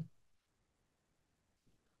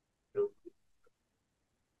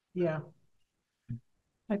 Yeah.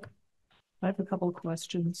 I have a couple of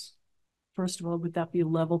questions. First of all, would that be a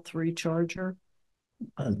level 3 charger?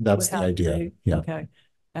 That's the Would have idea. to be? Yeah. Okay.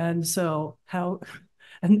 And so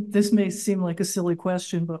and this may seem like a silly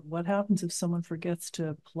question, but what happens if someone forgets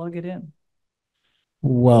to plug it in?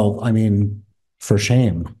 Well, I mean, for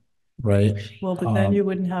shame, right? Well, but then you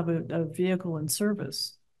wouldn't have a vehicle in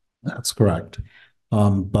service. That's correct.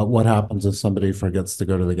 But what happens if somebody forgets to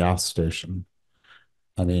go to the gas station?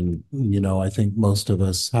 I mean, I think most of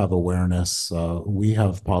us have awareness. We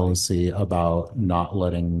have policy about not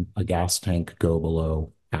letting a gas tank go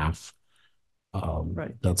below half.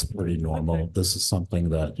 Right. That's pretty normal. Okay. This is something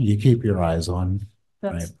that you keep your eyes on.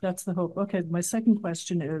 That's the hope. Okay, my second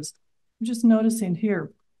question is, I'm just noticing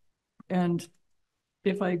here, and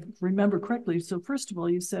if I remember correctly, so first of all,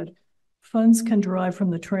 you said funds can derive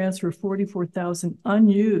from the transfer 44,000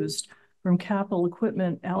 unused from capital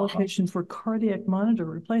equipment allocation for cardiac monitor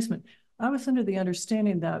replacement. I was under the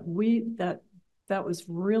understanding that that was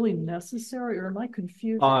really necessary, or am I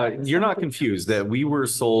confused? You're not confused, that we were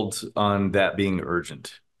sold on that being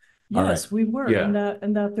urgent. Yes, we were, Yeah.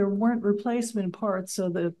 and that there weren't replacement parts, so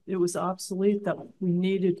that it was obsolete, that we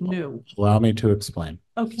needed new. Allow me to explain.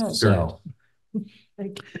 Okay. So,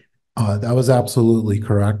 Thank you. That was absolutely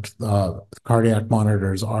correct. Cardiac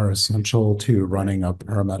monitors are essential to running a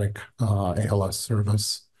paramedic ALS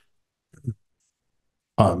service.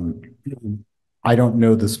 Um, I don't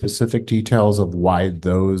know the specific details of why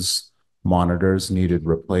those monitors needed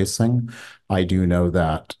replacing. I do know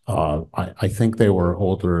that I think they were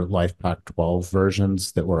older LifePak 12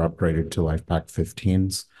 versions that were upgraded to LifePak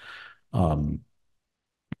 15s, um,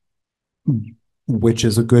 which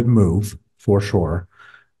is a good move for sure.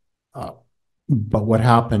 But what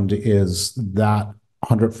happened is that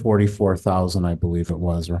 144,000, I believe it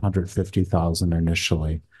was, or 150,000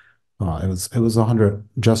 initially. It was 100,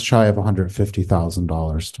 just shy of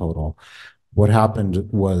 $150,000 total. What happened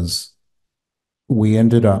was we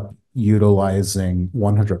ended up utilizing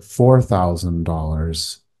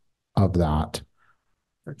 $104,000 of that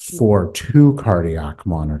for two cardiac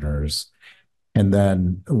monitors. And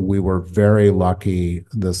then we were very lucky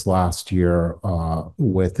this last year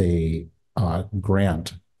with a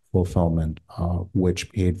grant fulfillment,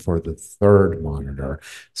 which paid for the third monitor.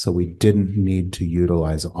 So we didn't need to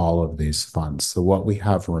utilize all of these funds. So what we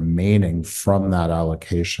have remaining from that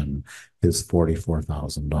allocation is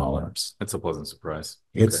 $44,000. It's a pleasant surprise.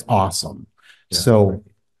 It's Okay. awesome. Yeah. So,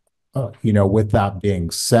 with that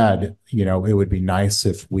being said, it would be nice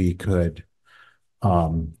if we could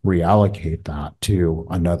reallocate that to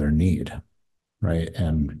another need, right?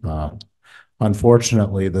 And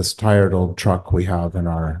unfortunately, this tired old truck we have in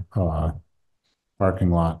our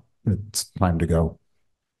parking lot, it's time to go.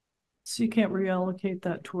 So you can't reallocate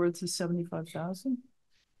that towards the 75,000?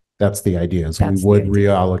 That's the idea, is we That's the would idea.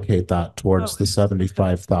 reallocate that towards Oh. the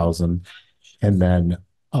 75,000. And then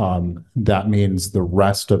that means the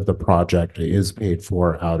rest of the project is paid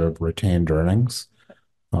for out of retained earnings,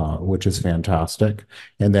 which is fantastic.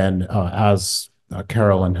 And then as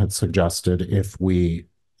Carolyn had suggested, if we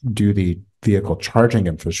do the vehicle charging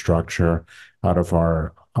infrastructure out of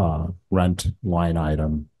our rent line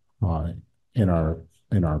item in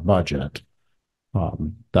our budget,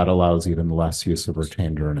 that allows even less use of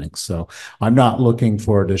retained earnings. So I'm not looking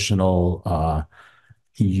for additional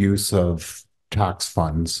use of tax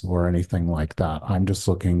funds or anything like that. I'm just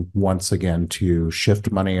looking once again to shift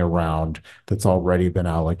money around that's already been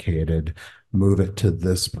allocated, move it to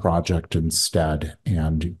this project instead,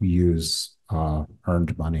 and use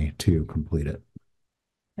earned money to complete it.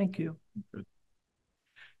 Thank you.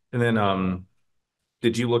 And then,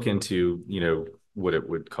 did you look into, what it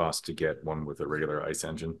would cost to get one with a regular ICE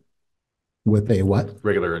engine, With a what?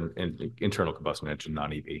 regular and internal combustion engine,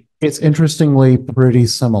 non-EV? It's interestingly pretty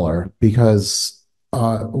similar because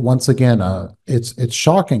once again, it's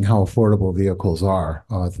shocking how affordable vehicles are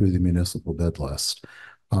through the municipal bid list.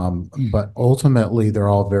 But ultimately, they're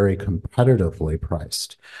all very competitively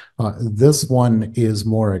priced. This one is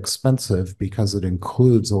more expensive because it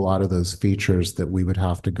includes a lot of those features that we would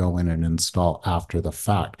have to go in and install after the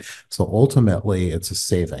fact. So ultimately, it's a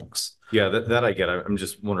savings. Yeah, that I get. I'm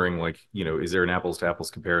just wondering, is there an apples to apples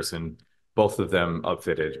comparison? Both of them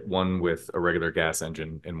upfitted, one with a regular gas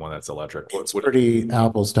engine and one that's electric. It's pretty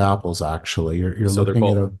apples to apples, actually. You're So looking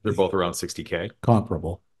at they're both around 60K.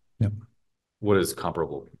 comparable. Yep. What is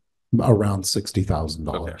comparable? Around $60,000.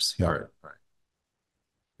 Okay. Yeah. All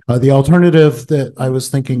right. The alternative that I was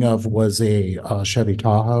thinking of was a Chevy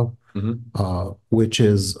Tahoe, which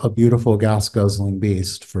is a beautiful gas guzzling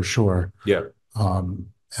beast for sure. Yeah.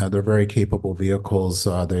 They're very capable vehicles.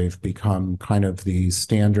 They've become kind of the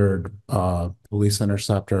standard police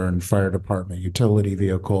interceptor and fire department utility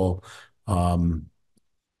vehicle.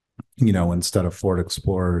 Instead of Ford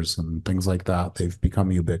Explorers and things like that, they've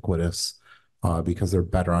become ubiquitous because they're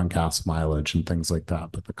better on gas mileage and things like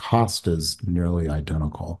that. But the cost is nearly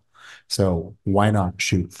identical. So why not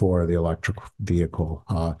shoot for the electric vehicle?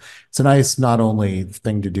 It's a nice, not only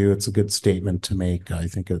thing to do, it's a good statement to make. I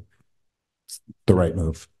think it's the right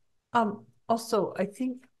move. Also, I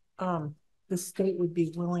think the state would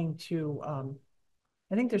be willing to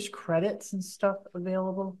I think there's credits and stuff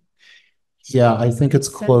available. Yeah, I think it's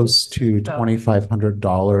close to So-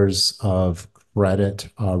 $2,500 of credit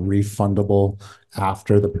refundable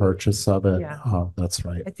after the purchase of it. Yeah. That's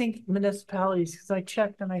right. I think municipalities, because I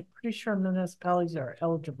checked and I'm pretty sure municipalities are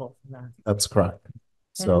eligible for that. That's correct.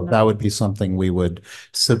 So And, that would be something we would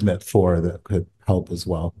submit for that could help as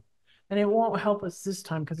well. And it won't help us this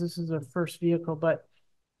time because this is our first vehicle, but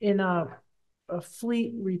in a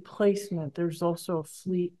fleet replacement, there's also a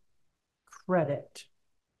fleet credit.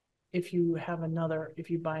 If you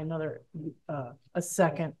buy another, a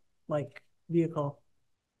second vehicle,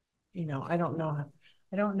 I don't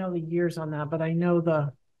know the years on that, but I know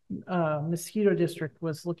the mosquito district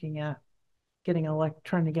was looking at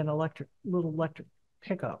trying to get little electric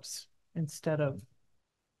pickups. instead of,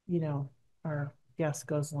 our gas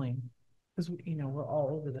guzzling. Because, we're all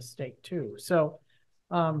over the state too. So,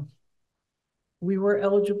 we were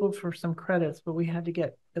eligible for some credits, but we had to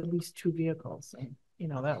get at least 2 vehicles. And,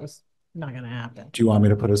 that was not going to happen. Do you want me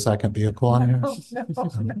to put a second vehicle on here?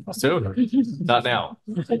 Soon, not now.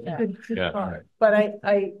 Yeah. But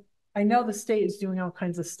I know the state is doing all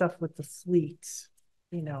kinds of stuff with the fleets,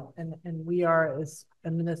 and we are, as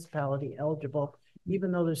a municipality, eligible.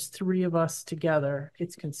 Even though there's 3 of us together,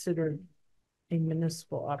 it's considered a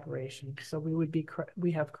municipal operation. So we would be,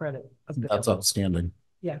 we have credit. That's outstanding.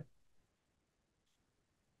 Yeah.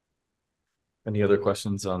 Any other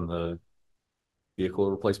questions on the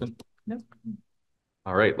vehicle replacement? No.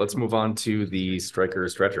 All right, let's move on to the Stryker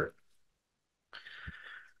stretcher.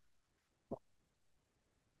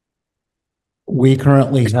 We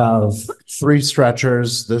currently have 3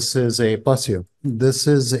 stretchers. This is a, bless you. This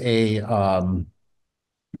is a,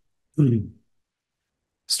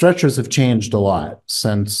 stretchers have changed a lot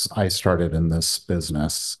since I started in this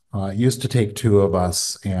business. It used to take 2 of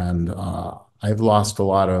us, and I've lost a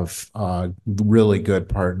lot of really good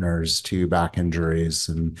partners to back injuries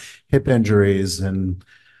and hip injuries and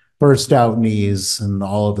burst out knees and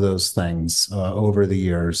all of those things over the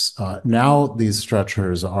years. Now these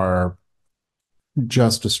stretchers are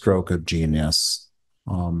just a stroke of genius.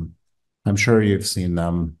 I'm sure you've seen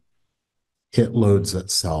them. It loads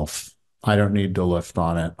itself. I don't need to lift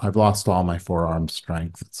on it. I've lost all my forearm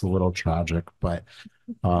strength. It's a little tragic, but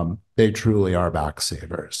they truly are back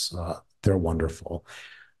savers. They're wonderful.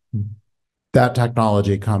 That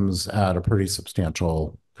technology comes at a pretty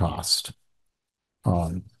substantial cost.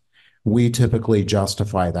 We typically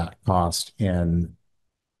justify that cost in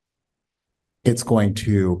it's going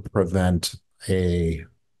to prevent a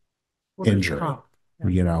injury,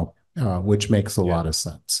 which makes a lot of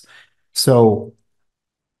sense. So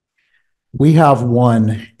we have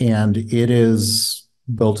one, and it is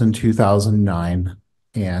built in 2009,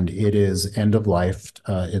 and it is end of life.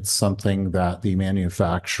 It's something that the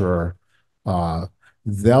manufacturer,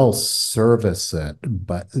 they'll service it,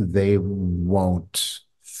 but they won't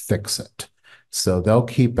fix it. So they'll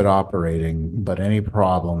keep it operating, but any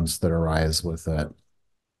problems that arise with it,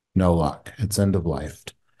 no luck. It's end of life.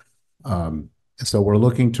 So we're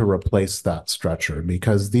looking to replace that stretcher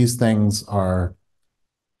because these things are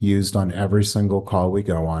used on every single call we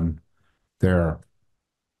go on. They're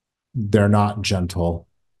not gentle.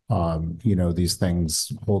 These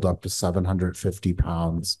things hold up to 750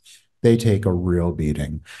 pounds. They take a real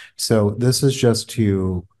beating. So this is just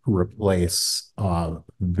to replace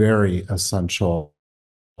very essential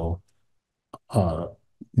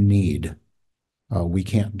need. We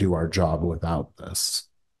can't do our job without this.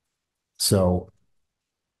 So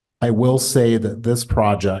I will say that this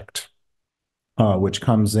project, which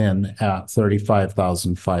comes in at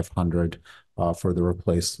 $35,500 for the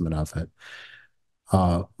replacement of it.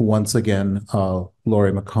 Once again,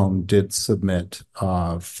 Lori McComb did submit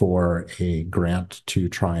for a grant to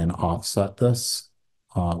try and offset this,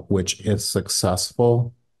 which, if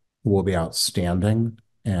successful, will be outstanding.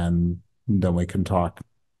 And then we can talk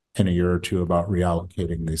in a year or 2 about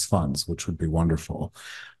reallocating these funds, which would be wonderful.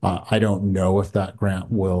 I don't know if that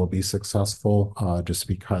grant will be successful just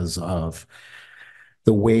because of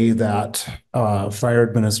the way that fire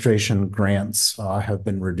administration grants have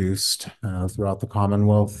been reduced throughout the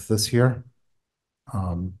Commonwealth this year.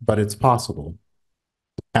 But it's possible.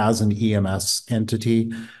 As an EMS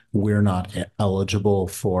entity, we're not eligible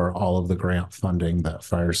for all of the grant funding that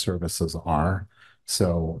fire services are.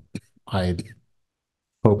 So I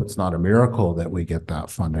hope it's not a miracle that we get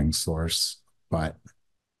that funding source, but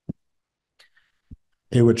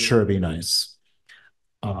it would sure be nice.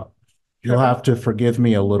 You'll have to forgive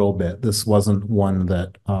me a little bit. This wasn't one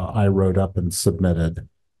that I wrote up and submitted.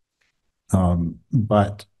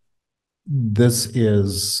 But this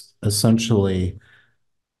is essentially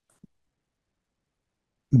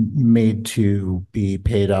made to be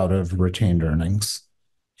paid out of retained earnings.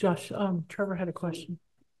 Josh, Trevor had a question.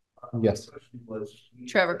 Yes.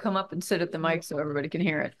 Trevor, come up and sit at the mic so everybody can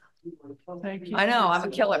hear it. Thank you. I know, I'm a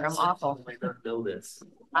killer. I'm awful. I don't know this.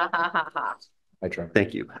 Ha, ha, ha, ha. Hi, Trevor.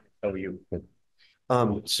 Thank you. How are you?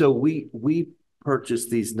 So we purchased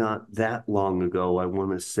these not that long ago. I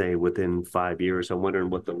want to say within 5 years. I'm wondering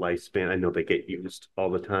what the lifespan. I know they get used all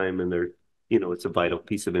the time, and they're, it's a vital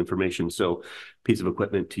piece of information. So, piece of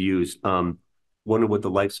equipment to use. Wonder what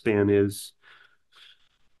the lifespan is.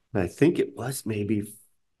 I think it was maybe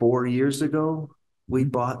 4 years ago. We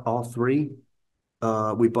bought all 3.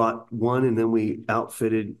 We bought one, and then we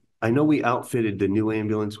outfitted I know we outfitted the new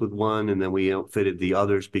ambulance with one and then we outfitted the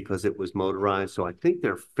others because it was motorized. So I think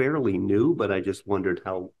they're fairly new, but I just wondered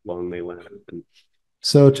how long they lasted.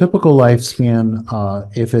 So typical lifespan,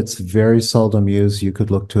 if it's very seldom used, you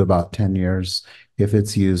could look to about 10 years. If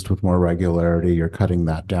it's used with more regularity, you're cutting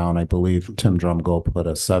that down. I believe Tim Drumgold put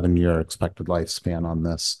a 7-year expected lifespan on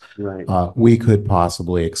this. Right. We could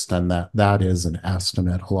possibly extend that. That is an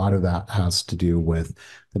estimate. A lot of that has to do with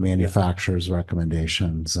the manufacturer's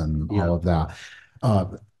recommendations and all of that.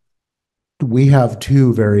 We have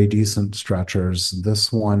 2 very decent stretchers.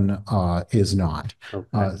 This one is not.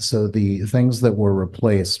 Okay. So the things that were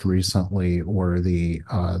replaced recently were the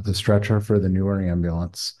stretcher for the newer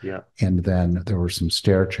ambulance. Yeah. And then there were some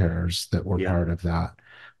stair chairs that were part of that.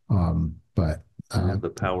 But And the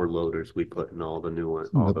power loaders we put in all the new ones,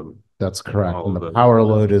 all the that's correct. all And of the the- power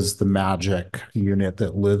load is the magic unit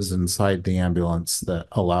that lives inside the ambulance that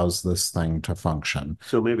allows this thing to function.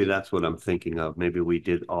 So maybe that's what I'm thinking of. Maybe we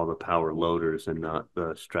did all the power loaders and not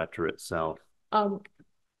the stretcher itself. I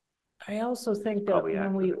also think that Probably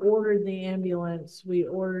when we ordered the ambulance, we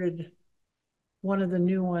ordered one of the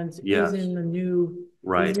new ones Yes. is in the new,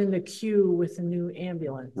 Right. is in the queue with the new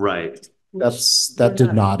ambulance. Right. which That we're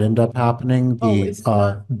did not end up happening. Oh, it's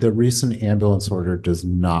not? The recent ambulance order does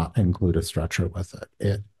not include a stretcher with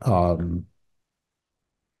it.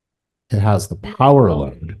 It has the power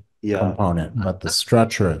load Yeah. component, but the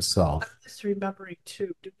stretcher itself. I'm just remembering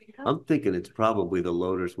too. Did we have? I'm thinking it's probably the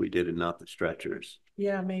loaders we did and not the stretchers.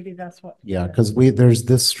 Yeah, maybe that's what. Yeah, because there's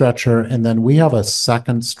this stretcher, and then we have a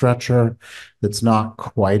second stretcher that's not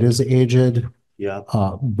quite as aged, Yeah.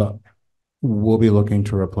 but we'll be looking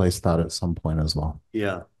to replace that at some point as well.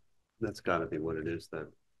 Yeah. That's gotta be what it is then.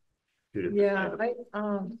 Two different Yeah,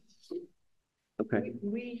 items. Okay.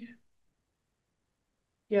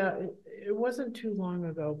 Yeah, it wasn't too long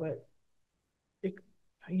ago, but it,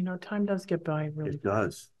 time does get by really. It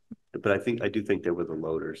does. But I do think they were the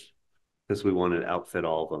loaders because we wanted to outfit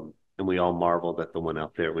all of them. And we all marveled at the one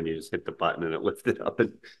out there when you just hit the button and it lifted up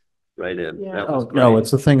and right in. Yeah. That was No, great.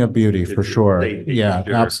 it's a thing of beauty for It's a sure. safety Yeah, for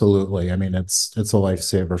sure. absolutely. I mean, it's a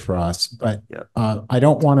lifesaver for us, but Yeah. I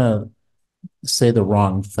don't want to say the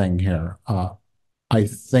wrong thing here. I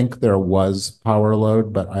think there was power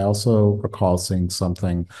load, but I also recall seeing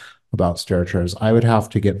something about stair chairs. I would have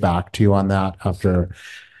to get back to you on that after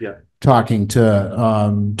talking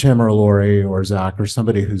to Tim or Lori or Zach or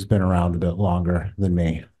somebody who's been around a bit longer than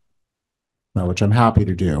me, which I'm happy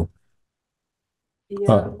to do.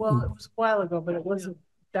 Yeah, well, it was a while ago, but it wasn't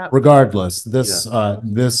that. Regardless, this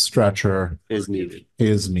stretcher Is needed.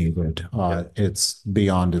 is needed. It's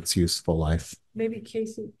beyond its useful life. Maybe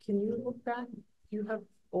Casey, can you look back? Do you have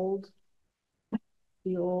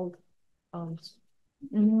the old,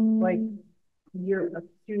 like a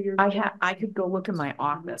few years? I could go look in my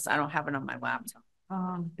office. I don't have it on my laptop.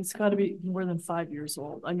 It's gotta be more than 5 years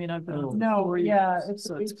old. I mean, I've been. on No, 4 yeah, years,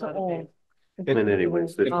 so it's gotta be. old. And then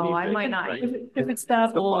anyways. Oh, I might not. If it's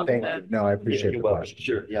that old, Thank you. then. No, I appreciate the question.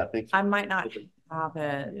 Sure. Yeah. Thanks. I might not have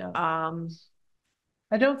it. Yeah.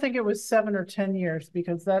 I don't think it was 7 or 10 years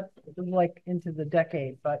because that was like into the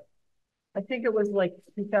decade, but I think it was like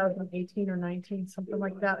 2018 or 19, something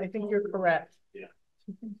like that. I think you're correct.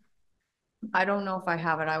 I don't know if I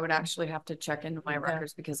have it. I would actually have to check into my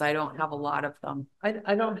records because I don't have a lot of them. I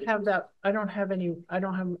don't have that. I don't have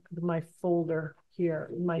my folder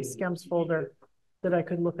here, my SCEMS folder that I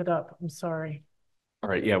could look it up. I'm sorry. All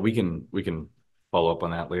right, yeah, we can follow up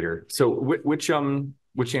on that later. So which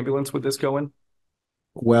ambulance would this go in?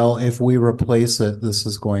 Well, if we replace it, this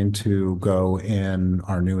is going to go in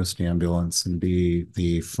our newest ambulance and be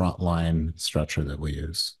the frontline stretcher that we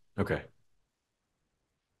use. Okay.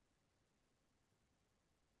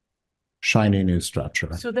 Shiny new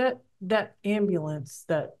stretcher. So that ambulance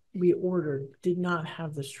that we ordered did not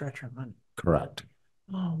have the stretcher on it. Correct.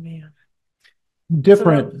 Oh, man.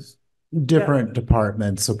 Different Yeah.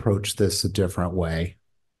 departments approach this a different way.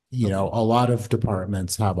 You know, a lot of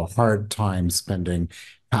departments have a hard time spending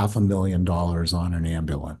 $500,000 on an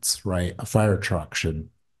ambulance, right? A fire truck should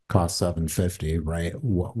cost $750, right?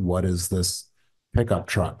 What is this pickup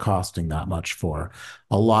truck costing that much for?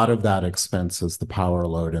 A lot of that expense is the power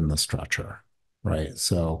load in the stretcher, right?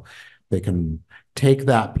 So they can take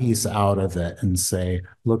that piece out of it and say,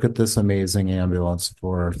 look at this amazing ambulance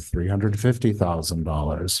for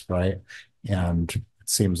 $350,000, right? And it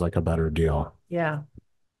seems like a better deal. Yeah.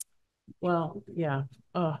 Well, yeah.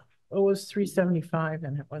 It was 375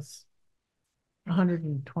 and it was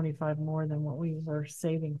 125 more than what we were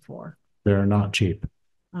saving for. They're not cheap.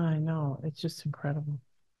 I know. It's just incredible.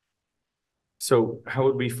 So how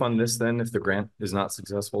would we fund this then if the grant is not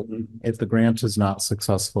successful? If the grant is not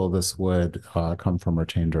successful, this would come from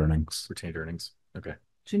retained earnings. Retained earnings. Okay.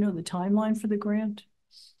 Do you know the timeline for the grant?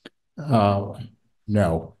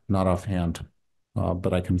 No, not offhand,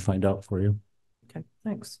 but I can find out for you. Okay,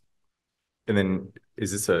 thanks. And then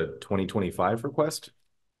is this a 2025 request?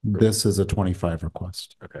 This is a 25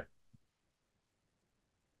 request. Okay.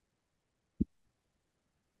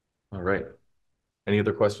 All right. Any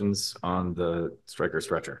other questions on the striker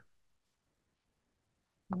stretcher?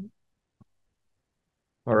 All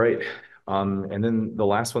right. And then the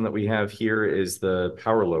last one that we have here is the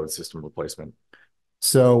power load system replacement.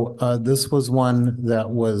 So this was one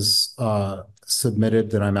that was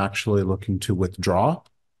submitted that I'm actually looking to withdraw.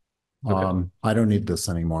 Okay. I don't need this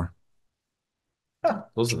anymore.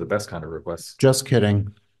 Those are the best kind of requests. Just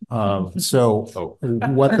kidding. So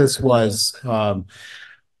what this was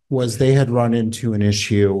they had run into an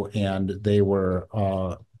issue and they were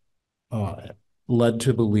led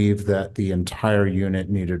to believe that the entire unit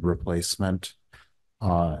needed replacement.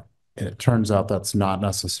 It turns out that's not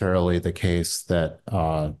necessarily the case, that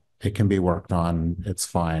it can be worked on. It's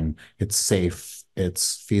fine. It's safe.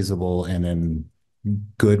 It's feasible and in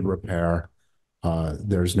good repair.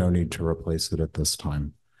 There's no need to replace it at this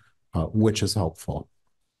time, which is helpful.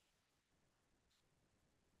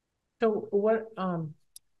 So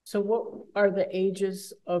what are the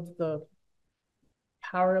ages of the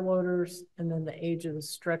power loaders and then the age of the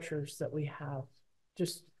stretchers that we have?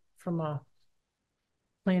 Just from a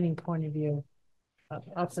planning point of view,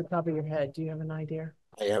 off the top of your head, do you have an idea?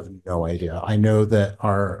 I have no idea. I know that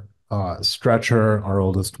our stretcher, our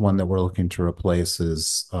oldest one that we're looking to replace,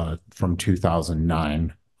 is from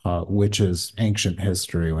 2009, which is ancient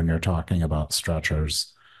history when you're talking about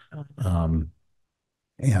stretchers.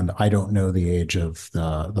 And I don't know the age of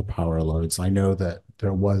the power loads. I know that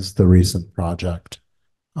there was the recent project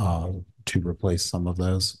to replace some of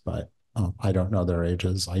those, but I don't know their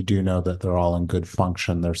ages. I do know that they're all in good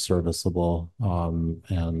function. They're serviceable,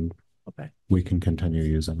 and Okay. we can continue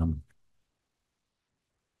using them.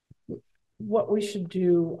 What we should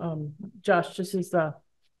do, Josh, just as a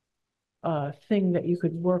thing that you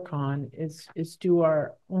could work on is do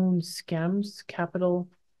our own SCEMS capital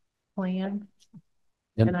plan.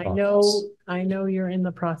 And I know you're in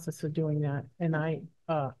the process of doing that, and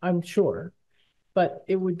I'm sure, but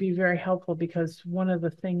it would be very helpful because one of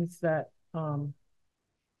the things that, for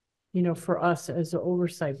us as an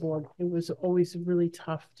oversight board, it was always really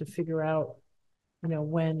tough to figure out,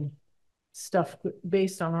 when stuff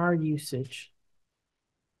based on our usage,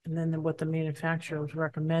 and then what the manufacturers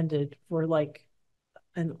recommended for like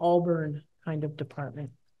an Auburn kind of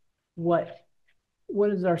department. What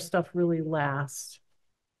does our stuff really last?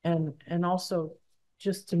 And also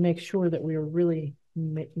just to make sure that we are really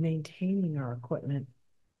maintaining our equipment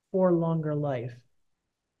for longer life.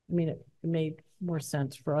 I mean, it made more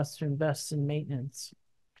sense for us to invest in maintenance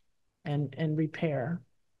and repair.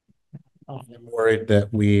 I'm worried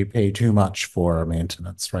that we pay too much for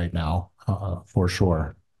maintenance right now, for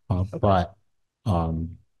sure. Okay. But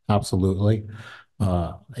absolutely,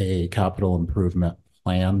 a capital improvement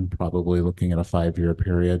plan, probably looking at a 5-year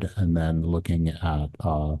period, and then looking at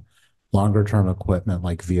longer term equipment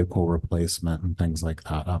like vehicle replacement and things like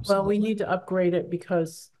that. Absolutely. Well, we need to upgrade it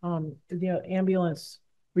because the ambulance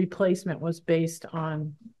replacement was based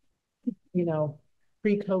on,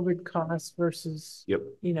 pre-COVID costs versus,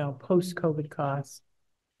 post-COVID costs.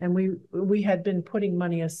 And we had been putting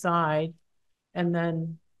money aside, and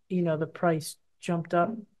then, the price jumped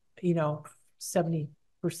up,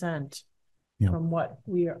 70% from what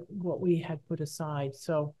we had put aside.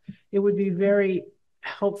 So it would be very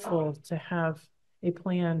helpful to have a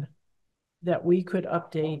plan that we could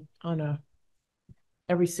update on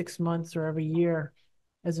every 6 months or every year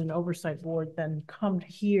as an oversight board, then come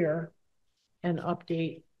here and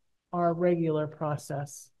update our regular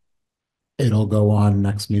process. It'll go on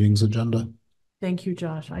next meeting's agenda. Thank you,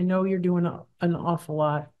 Josh. I know you're doing an awful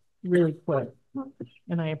lot really quick,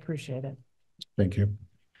 and I appreciate it. Thank you.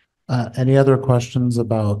 Any other questions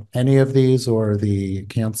about any of these or the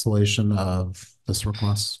cancellation of this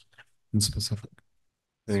request in specific?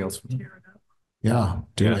 Anything else? Yeah,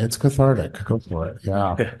 it's cathartic. Go for it.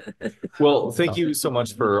 Yeah. Well, thank you so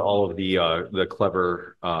much for all of the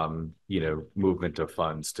clever movement of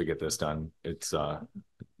funds to get this done. It's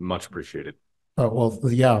much appreciated. Oh,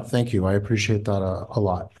 well, yeah, thank you. I appreciate that a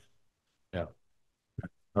lot. Yeah.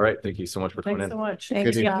 All right. Thank you so much for coming in. Thanks so much.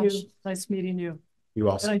 Thanks, Thank Josh. you. Nice meeting you. You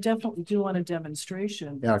also. And I definitely do want a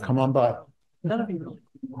demonstration. Yeah, come on by. That'd be really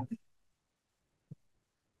cool.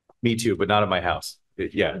 Me too, but not at my house.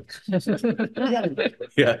 Yeah.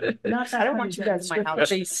 Yeah. Not that I don't kind want of you guys in my debt. house.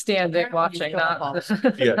 They stand it watching, not,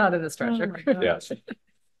 Yeah. not in the Oh stretcher. my God. Yeah.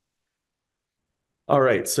 All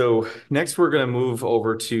right, so next we're gonna move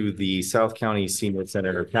over to the South County Senior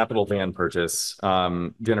Center capital van purchase.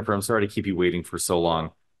 Jennifer, I'm sorry to keep you waiting for so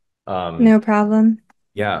long. No problem.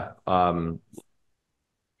 Yeah,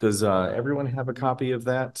 does everyone have a copy of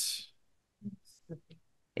that?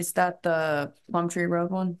 Is that the Plum Tree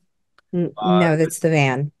Road one? No, that's the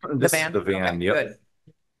van. This is van? the van, Okay, yep. good.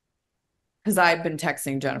 Because I've been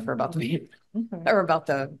texting Jennifer about the van, Okay. or about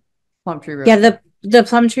the Plum Tree Road. Yeah, the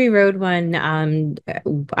Plum Tree Road one,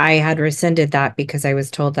 I had rescinded that because I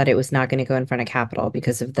was told that it was not going to go in front of Capitol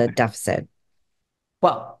because of the deficit.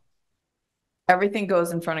 Well, everything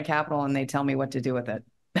goes in front of Capitol and they tell me what to do with it.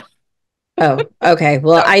 Oh, okay.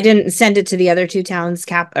 Well, So- I didn't send it to the other two towns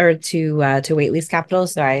to Whately's Capital,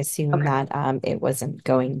 so I assume Okay. that it wasn't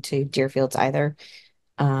going to Deerfields either.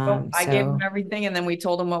 So I gave So them everything and then we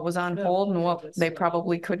told them what was on hold and what they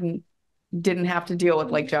probably didn't have to deal with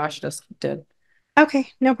like Josh just did. okay,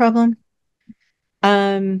 no problem.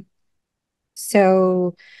 Um,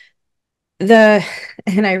 so the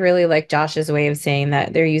and I really like Josh's way of saying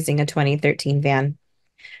that they're using a 2013 van.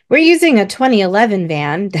 We're using a 2011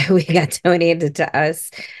 van that we got donated to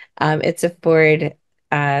us. It's a Ford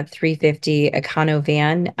 350 Econo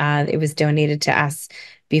van. It was donated to us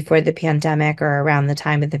before the pandemic or around the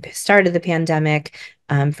time of the start of the pandemic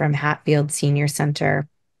from Hatfield Senior Center.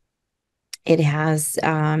 It has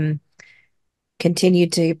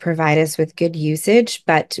continued to provide us with good usage,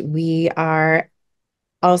 but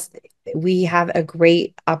also we have a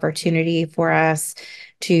great opportunity for us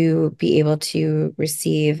to be able to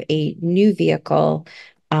receive a new vehicle.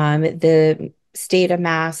 The state of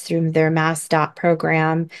Mass, through their Mass Dot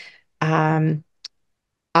program, um,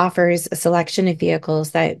 offers a selection of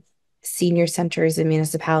vehicles that senior centers and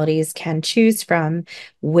municipalities can choose from,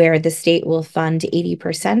 where the state will fund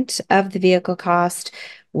 80% of the vehicle cost,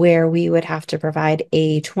 where we would have to provide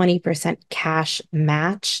a 20% cash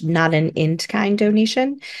match, not an in-kind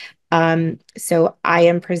donation. So I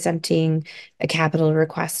am presenting a capital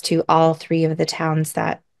request to all three of the towns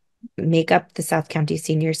that make up the South County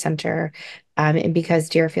Senior Center. And because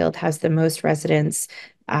Deerfield has the most residents,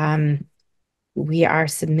 we are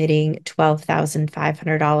submitting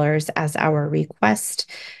 $12,500 as our request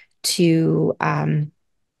to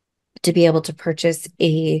be able to purchase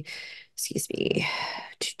excuse me,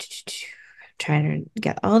 trying to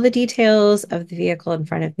get all the details of the vehicle in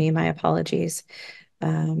front of me. My apologies.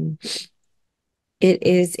 It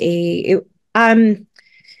is I'm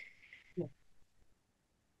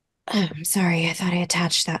sorry, I thought I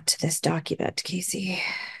attached that to this document, Casey.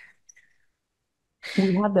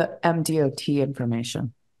 We had the MDOT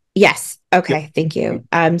information. Yes. Okay. Thank you.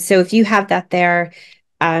 So if you have that there,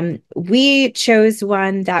 we chose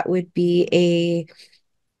one that would be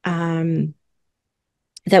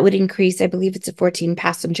that would increase, I believe it's a 14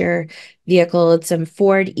 passenger vehicle. It's a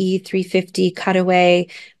Ford E350 Cutaway.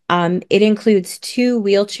 It includes 2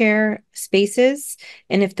 wheelchair spaces.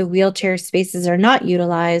 And if the wheelchair spaces are not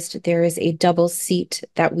utilized, there is a double seat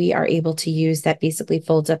that we are able to use that basically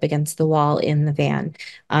folds up against the wall in the van.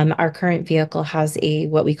 Our current vehicle has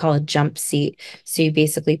what we call a jump seat. So you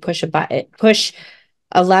basically push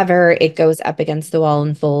a lever, it goes up against the wall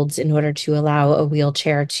and folds in order to allow a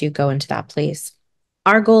wheelchair to go into that place.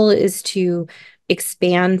 Our goal is to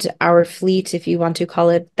expand our fleet, if you want to call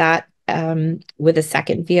it that, with a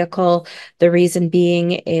second vehicle. The reason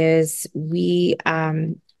being is we've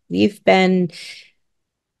been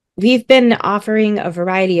offering a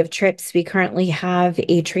variety of trips. We currently have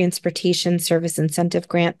a transportation service incentive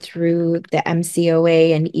grant through the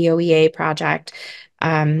MCOA and EOEA project,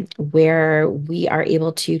 where we are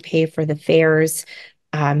able to pay for the fares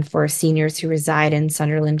for seniors who reside in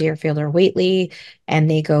Sunderland, Deerfield, or Whately, and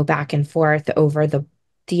they go back and forth over the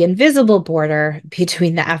invisible border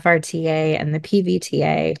between the FRTA and the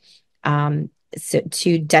PVTA, so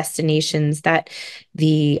to destinations that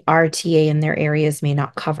the RTA in their areas may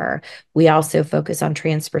not cover. We also focus on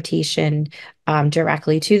transportation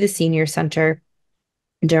directly to the senior center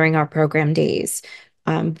during our program days.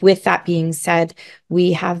 With that being said,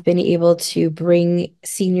 we have been able to bring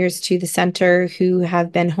seniors to the center who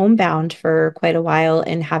have been homebound for quite a while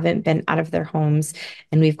and haven't been out of their homes.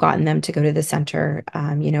 And we've gotten them to go to the center,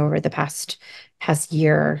 over the past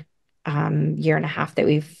year and a half that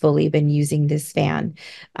we've fully been using this van.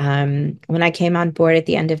 When I came on board at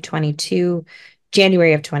the end of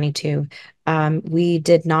January of 22,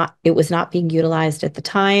 It was not being utilized at the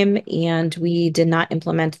time, and we did not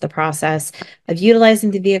implement the process of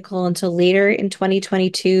utilizing the vehicle until later in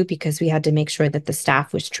 2022 because we had to make sure that the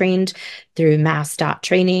staff was trained through Mass dot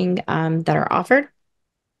training that are offered.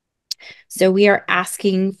 So we are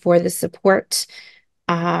asking for the support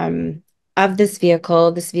of this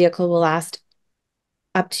vehicle. This vehicle will last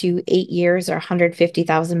up to 8 years or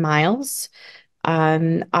 150,000 miles.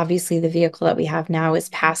 Obviously, the vehicle that we have now is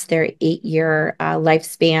past their 8-year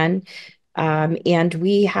lifespan. And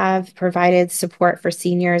we have provided support for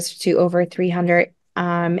seniors to over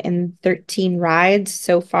 313 rides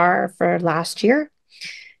so far for last year.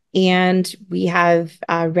 And we have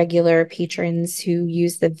regular patrons who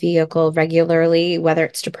use the vehicle regularly, whether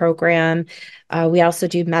it's to program. We also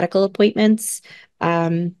do medical appointments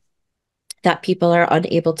that people are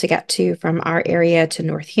unable to get to from our area to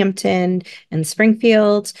Northampton and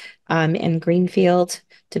Springfield and Greenfield,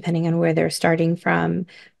 depending on where they're starting from.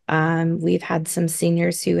 We've had some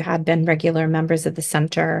seniors who had been regular members of the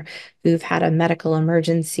center who've had a medical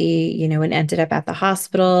emergency, and ended up at the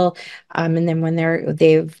hospital. And then when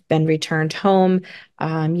they've been returned home,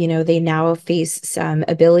 they now face some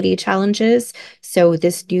ability challenges. So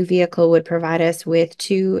this new vehicle would provide us with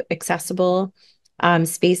 2 accessible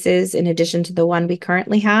spaces in addition to the one we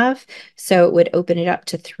currently have. So it would open it up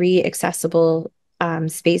to 3 accessible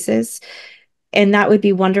spaces. And that would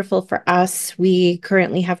be wonderful for us. We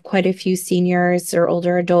currently have quite a few seniors or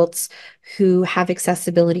older adults who have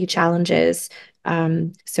accessibility challenges.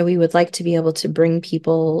 So we would like to be able to bring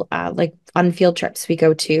people like on field trips we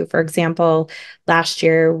go to. For example, last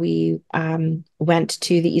year we went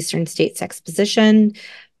to the Eastern States Exposition.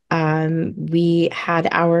 We had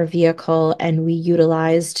our vehicle and we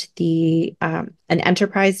utilized an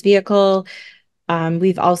enterprise vehicle.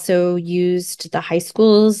 We've also used the high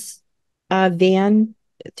school's van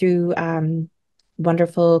through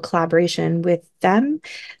wonderful collaboration with them.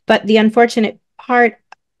 But the unfortunate part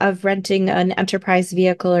of renting an enterprise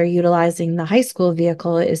vehicle or utilizing the high school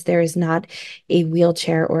vehicle is there is not a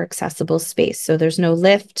wheelchair or accessible space. So there's no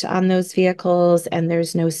lift on those vehicles and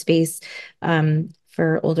there's no space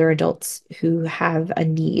for older adults who have a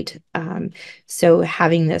need. So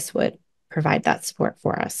having this would provide that support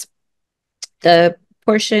for us. The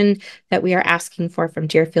portion that we are asking for from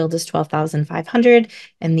Deerfield is 12,500,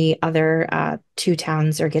 and the other 2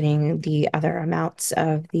 towns are getting the other amounts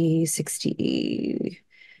of the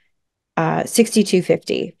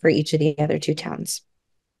 6,250 for each of the other 2 towns.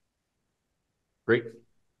 Great.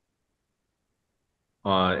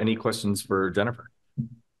 Any questions for Jennifer?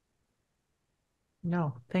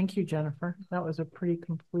 No, thank you, Jennifer. That was a pretty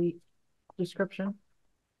complete description.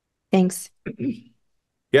 Thanks.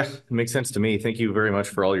 Yeah, it makes sense to me. Thank you very much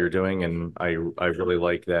for all you're doing. And I really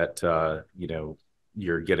like that,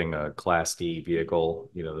 you're getting a Class D vehicle.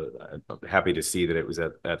 I'm happy to see that it was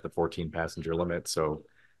at the 14 passenger limit. So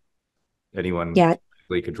anyone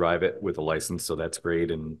could drive it with a license. So that's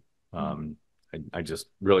great. And I just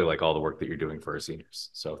really like all the work that you're doing for our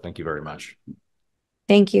seniors. So thank you very much.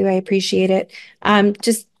 Thank you. I appreciate it.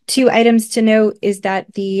 Just 2 items to note is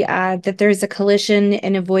that that there's a collision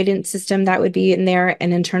and avoidance system that would be in there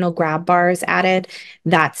and internal grab bars added.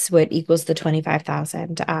 That's what equals the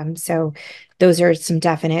 25,000. So those are some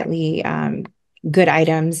definitely good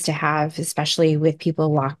items to have, especially with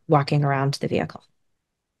people walking around the vehicle.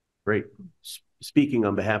 Great. Speaking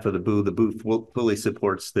on behalf of the booth fully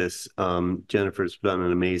supports this. Jennifer's done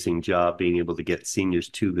an amazing job being able to get seniors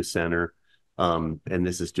to the center. And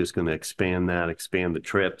this is just going to expand the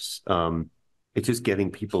trips. It's just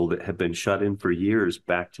getting people that have been shut in for years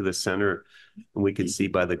back to the center. And we can see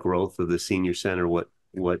by the growth of the senior center what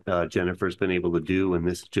Jennifer's been able to do. And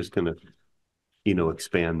this is just going to,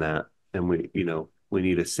 expand that. And we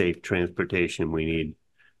need a safe transportation. We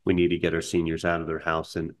need to get our seniors out of their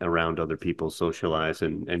house and around other people, socialize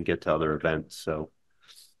and get to other events. So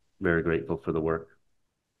very grateful for the work.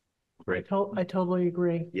 Great. I totally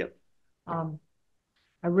agree. Yep.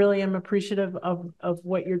 I really am appreciative of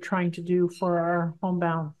what you're trying to do for our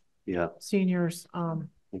homebound seniors.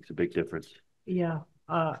 Makes a big difference. Yeah.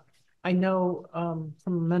 I know from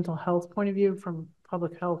a mental health point of view, from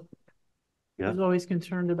public health, I was always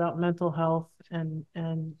concerned about mental health and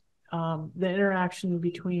the interaction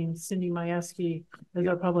between Cindy Majewski as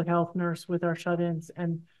our public health nurse with our shut-ins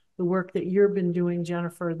and the work that you've been doing,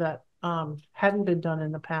 Jennifer, that hadn't been done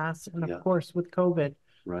in the past. And of course, with COVID,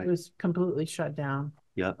 it was completely shut down.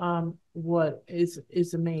 Yeah. What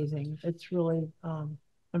is amazing. It's really, I'm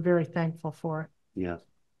very thankful for it. Yeah.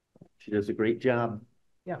 She does a great job.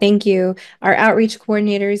 Yeah. Thank you. Our outreach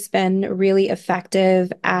coordinator has been really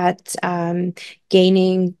effective at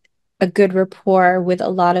gaining a good rapport with a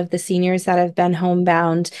lot of the seniors that have been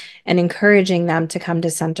homebound and encouraging them to come to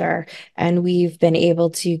center. And we've been able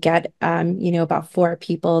to get, about 4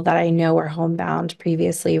 people that I know are homebound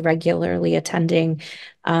previously, regularly attending.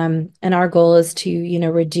 And our goal is to,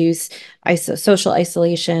 reduce social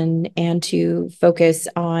isolation and to focus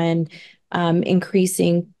on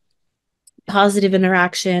increasing positive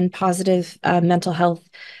interaction, positive mental health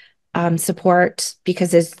support,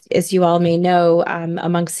 because as you all may know,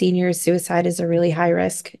 among seniors, suicide is a really high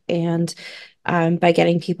risk. And by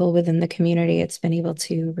getting people within the community, it's been able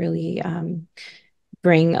to really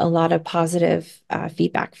bring a lot of positive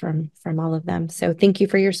feedback from all of them. So thank you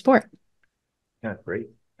for your support. Yeah, great.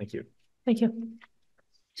 Thank you. Thank you.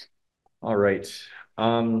 All right.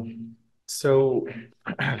 So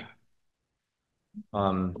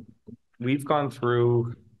we've gone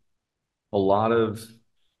through a lot of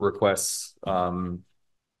requests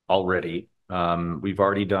already. We've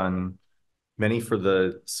already done many for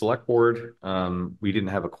the select board. We didn't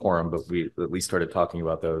have a quorum, but we at least started talking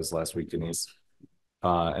about those last week, Denise.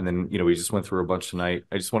 And then, we just went through a bunch tonight.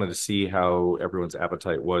 I just wanted to see how everyone's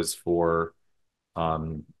appetite was for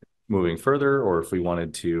moving further, or if we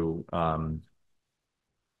wanted to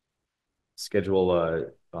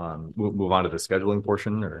schedule move on to the scheduling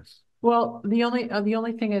portion, or. Well, the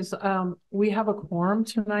only thing is, we have a quorum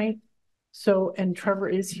tonight. So, and Trevor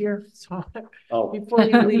is here, so before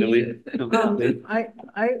you leave,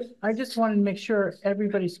 I just wanted to make sure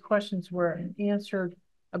everybody's questions were answered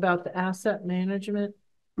about the asset management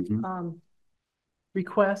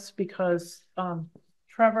requests, because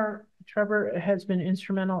Trevor has been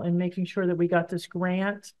instrumental in making sure that we got this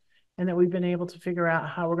grant and that we've been able to figure out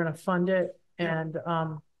how we're going to fund it.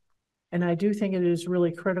 And I do think it is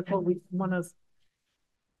really critical.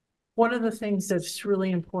 One of the things that's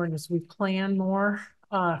really important is we plan more.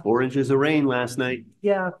 4 inches of rain last night.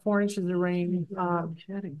 Yeah, 4 inches of rain.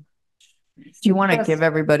 Do you want to give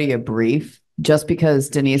everybody a brief, just because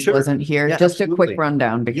Denise wasn't here? Yeah, just absolutely. a quick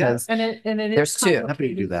rundown, because there's 2. Happy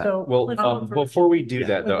to do that. So, Well, before we do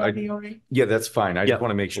that though, yeah, that's fine. I Yeah, just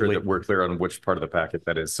want to make sure that we're clear on which part of the packet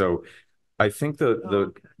that is. So I think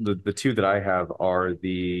the 2 that I have are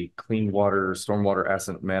the clean water, stormwater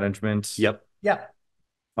asset management. Yep. Yeah.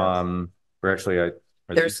 Or actually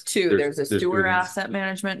There's 2. There's a sewer 2 asset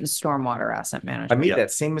management and stormwater asset I management. made that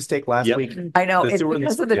same mistake last week. I know, The it's sewer and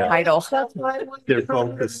because of the yeah. title. They're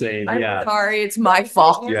both the same. I'm Yeah. sorry, it's my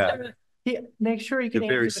fault. Yeah. Make sure you can They're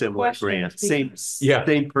very answer the similar grants. questions.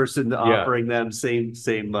 Same person offering them, same,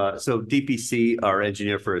 so DPC, our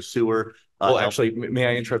engineer for a sewer. Well, actually, may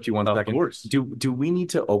I interrupt you one second? Of course. Do we need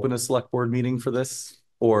to open a select board meeting for this?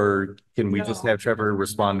 Or can we just have Trevor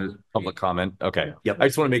respond to public comment? Okay. Yep. I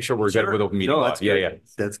just want to make sure we're good with open meeting. No, law. that's Yeah, good. yeah.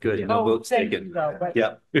 That's good. No Oh, votes thank taken. you though, but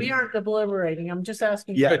Yeah. we aren't deliberating. I'm just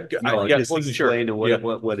asking. Yeah. No, Just wasn't sure. explain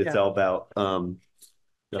what it's Yeah. all about.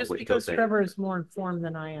 Just because Trevor is more informed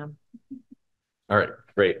than I am. All right,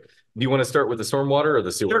 great. Do you want to start with the stormwater or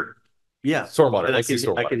the sewer? Sure. Yeah. Stormwater. And Let's do I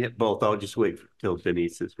stormwater. can hit both. I'll just wait till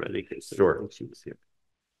Denise is ready. Sure. She was here.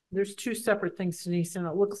 There's 2 separate things, Denise, and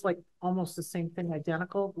it looks like almost the same thing,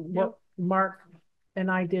 identical. What Mark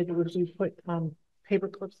and I did was we put paper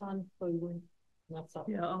clips on, so you wouldn't mess up.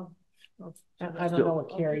 Yeah. I don't know what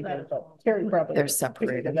Carrie did, but Carrie probably. They're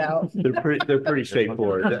separated. figured it out. They're pretty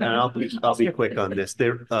straightforward, and I'll be quick on this.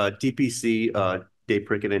 They're DPC, Dave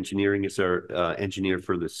Prickett Engineering is our engineer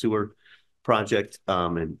for the sewer project,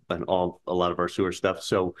 and a lot of our sewer stuff.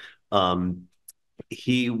 So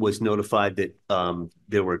he was notified that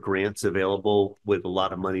there were grants available with a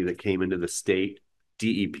lot of money that came into the state.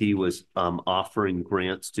 DEP was offering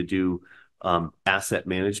grants to do asset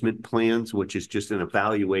management plans, which is just an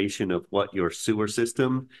evaluation of what your sewer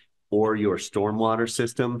system or your stormwater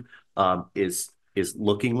system is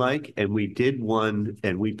looking like. And we did one,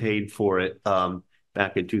 and we paid for it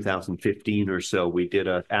back in 2015 or so. We did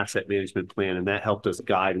an asset management plan, and that helped us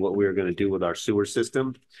guide what we were going to do with our sewer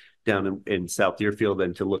system down in South Deerfield,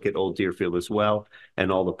 and to look at Old Deerfield as well,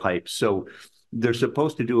 and all the pipes. So they're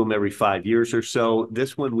supposed to do them every 5 years or so.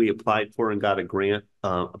 This one we applied for and got a grant,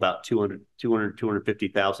 about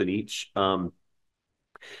 250,000 each. And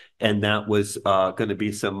that was going to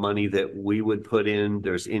be some money that we would put in.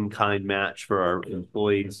 There's in-kind match for our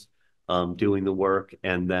employees doing the work.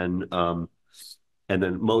 And then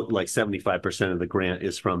like 75% of the grant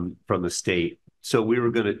is from the state. So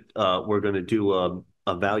we're going to do a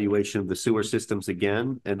evaluation of the sewer systems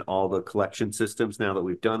again, and all the collection systems now that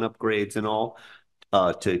we've done upgrades and all,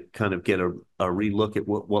 to kind of get a relook at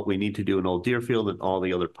what we need to do in Old Deerfield and all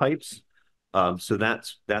the other pipes. So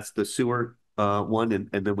that's the sewer one,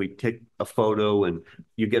 and then we take a photo, and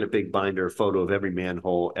you get a big binder, a photo of every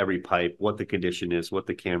manhole, every pipe, what the condition is, what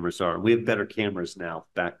the cameras are. We have better cameras now,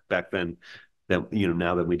 back then, that, you know,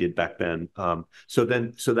 now than we did back then. So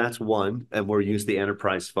that's one, and we'll use the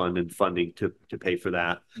enterprise fund and funding to pay for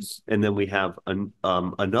that. And then we have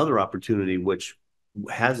another opportunity which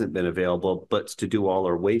hasn't been available, but it's to do all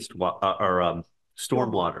our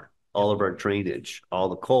stormwater, all of our drainage, all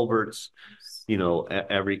the culverts, you know,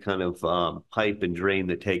 every kind of pipe and drain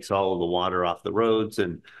that takes all of the water off the roads.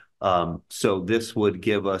 And so this would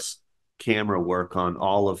give us camera work on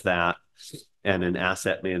all of that, and an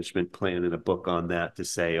asset management plan and a book on that to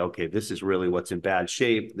say, okay, this is really what's in bad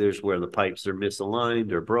shape. There's where the pipes are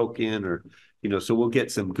misaligned or broken, or, you know, so we'll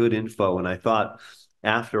get some good info. And I thought,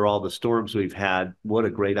 after all the storms we've had, what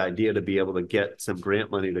a great idea to be able to get some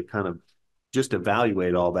grant money to kind of just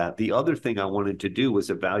evaluate all that. The other thing I wanted to do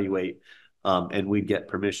was evaluate, and we'd get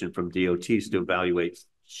permission from DOTs to evaluate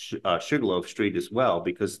Sugarloaf Street as well,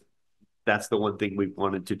 because that's the one thing we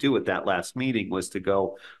wanted to do at that last meeting, was to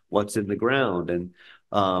go, what's in the ground. And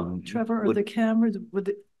Trevor, are the cameras,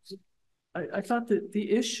 I thought that the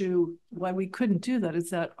issue why we couldn't do that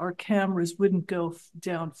is that our cameras wouldn't go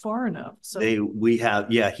down far enough. So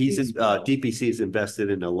DPC has invested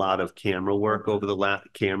in a lot of camera work over the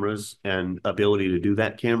last cameras and ability to do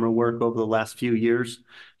that camera work over the last few years.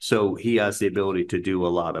 So he has the ability to do a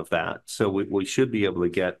lot of that. So we should be able to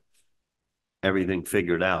get everything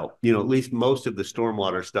figured out, you know, at least most of the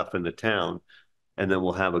stormwater stuff in the town. And then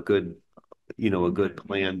we'll have a good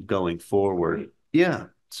plan going forward. Right. Yeah.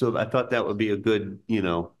 So I thought that would be a good, you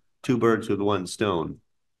know, two birds with one stone.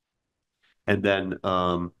 And then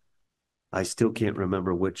I still can't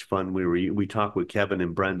remember which fund we talked with Kevin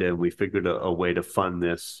and Brenda, and we figured a way to fund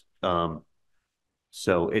this.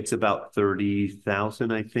 So it's about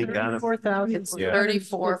 30,000, I think. 34,000. It's Yeah.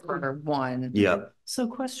 34 for one. Yeah. So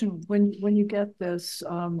question, when you get this,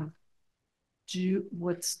 do you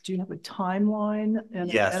have a timeline?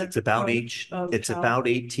 Yes, it's about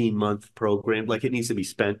 18-month program. Like, it needs to be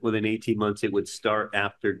spent within 18 months. It would start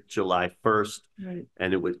after July 1st. Right.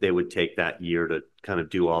 And they would take that year to kind of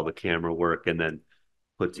do all the camera work and then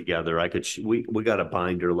put together. We got a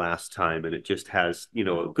binder last time, and it just has, you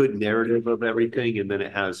know, a good narrative of everything. And then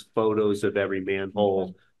it has photos of every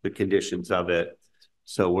manhole, the conditions of it.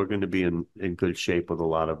 So we're going to be in good shape with a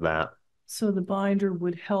lot of that. So the binder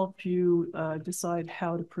would help you decide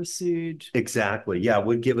how to proceed. Exactly. Yeah,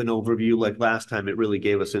 we'd give an overview. Like last time, it really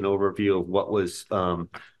gave us an overview of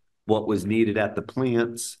what was needed at the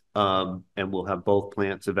plants. And we'll have both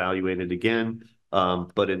plants evaluated again.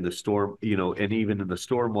 But in the storm, you know, and even in the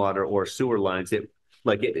stormwater or sewer lines, it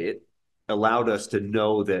allowed us to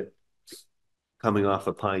know that coming off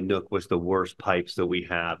of Pine Nook was the worst pipes that we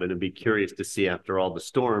have. And I'd be curious to see, after all the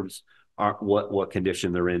storms, what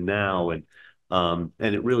condition they're in now. And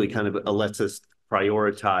it really kind of lets us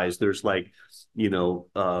prioritize. There's like, you know,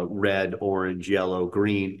 red, orange, yellow,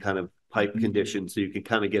 green kind of pipe conditions. So you can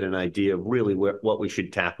kind of get an idea of really what we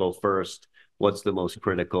should tackle first, what's the most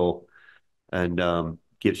critical, and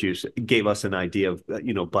gave us an idea of,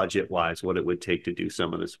 you know, budget wise, what it would take to do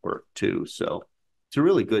some of this work too. So it's a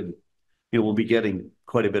really good, you know, we'll be getting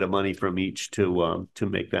quite a bit of money from each to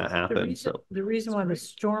make that happen. The reason why the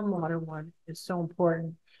stormwater one is so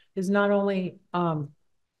important is not only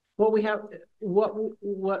what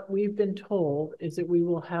we've been told is that we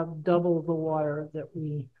will have double the water that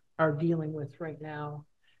we are dealing with right now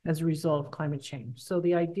as a result of climate change. So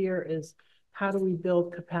the idea is, how do we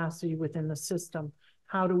build capacity within the system?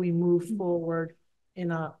 How do we move forward in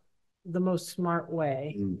the most smart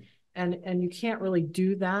way? And you can't really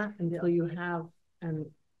do that until you have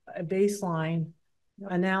a baseline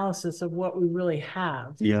analysis of what we really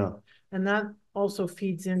have. Yeah. And that also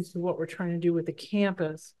feeds into what we're trying to do with the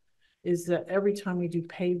campus, is that every time we do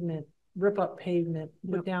pavement, rip up pavement,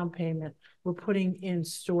 put down pavement, we're putting in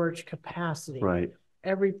storage capacity. Right.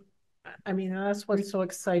 I mean, that's what's so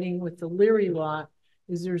exciting with the Leary lot,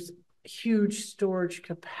 is there's huge storage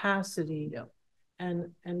capacity. Yeah.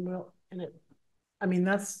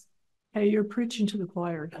 That's, hey, you're preaching to the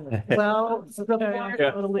choir. well,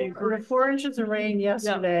 the 4 inches of rain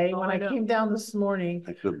yesterday, when I came down this morning,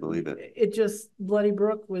 I couldn't believe it. it just, Bloody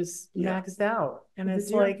Brook was maxed out. And it's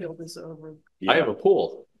like, Deerfield is over. I have a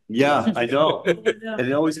pool. Yeah, I know. And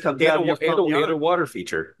it always comes out of your front And yard. a water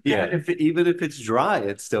feature. Even if it's dry,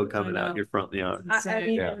 it's still coming out your front yard.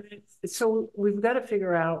 So we've got to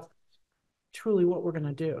figure out truly what we're going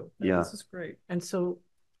to do. Yeah. This is great. And so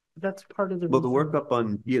that's part of the Well, the reason. work up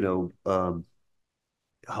on, you know,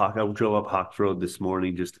 I drove up Hawks Road this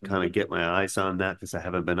morning just to kind of get my eyes on that because I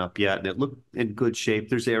haven't been up yet, and it looked in good shape.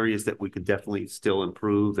 There's areas that we could definitely still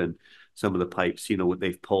improve, and some of the pipes, what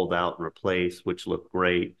they've pulled out and replaced, which look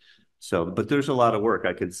great. So, but there's a lot of work.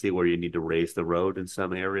 I can see where you need to raise the road in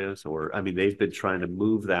some areas, or I mean, they've been trying to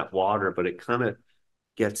move that water, but it kind of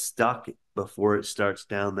gets stuck before it starts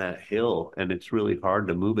down that hill, and it's really hard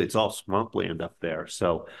to move it. It's all swampland up there.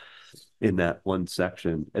 So in that one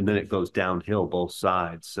section, and then it goes downhill both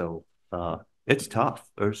sides. So it's tough.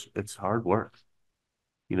 It's hard work.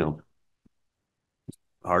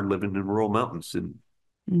 Hard living in rural mountains and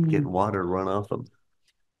getting water run off them.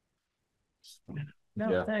 No,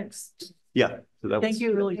 Yeah. thanks. Yeah. So that Thank was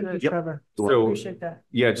you, really good, Yep. Trevor. So- Appreciate that.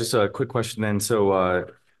 Yeah, just a quick question then. So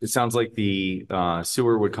it sounds like the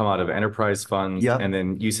sewer would come out of enterprise funds. Yep. And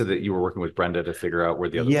then you said that you were working with Brenda to figure out where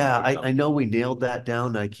the other. Yeah, money would come. I know we nailed that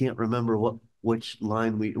down. I can't remember which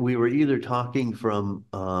line we were either talking from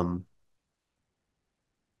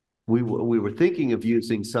we were thinking of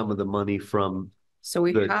using some of the money from So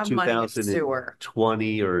we the have money in sewer,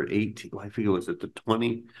 2020 or 18. I think it was at the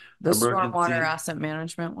 20 the stormwater emergency, asset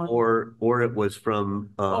management one. or it was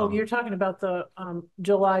from Oh, you're talking about the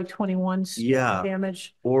July 21 Yeah.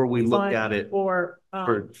 damage or we looked fund, at it or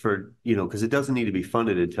for because it doesn't need to be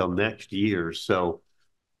funded until next year. So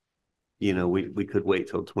we could wait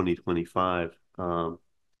till 2025.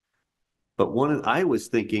 But I was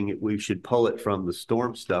thinking we should pull it from the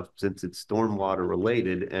storm stuff since it's stormwater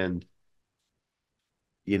related, and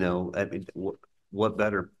I mean, what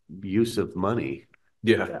better use of money?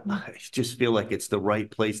 Yeah. I just feel like it's the right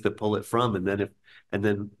place to pull it from, and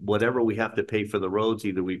then whatever we have to pay for the roads,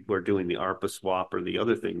 either we're doing the ARPA swap or the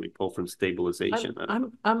other thing we pull from stabilization.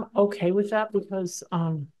 I'm okay with that because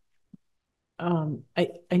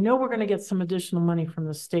I know we're gonna get some additional money from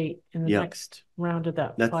the state in the Yeah. next round of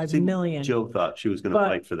that That's 5 million. Joe thought she was going to But-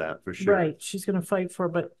 fight for that for sure. Right, she's gonna fight for,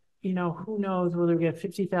 but who knows whether we get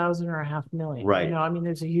 50,000 or a 500,000. Right. I mean,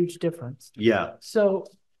 there's a huge difference. Yeah, So,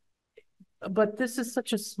 but this is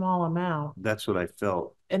such a small amount, that's what I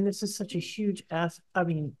felt. and this is such a huge asset. I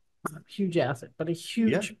mean, huge asset, but a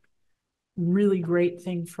huge, really great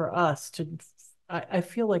thing for us to. I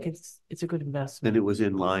feel like it's a good And investment. it was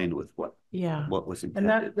in line with what Yeah, was and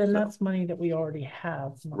intended. then so- that's money that we already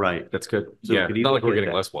have. right, That's good. So Yeah, could not either like we're get getting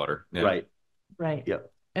that- less water. Yeah. right. Right.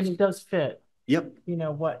 Yep. And it does fit, Yep.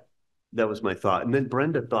 what. That was my thought. And then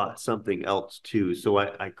Brenda thought something else too. So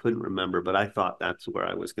I couldn't remember, but I thought that's where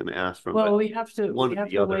I was going to ask from. Well, but we have to one or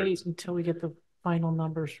the other. wait until we get the final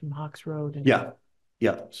numbers from Hawks Road. And yeah.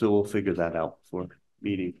 Yeah. So we'll figure that out for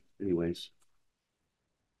meeting anyways.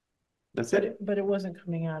 That's it. But it wasn't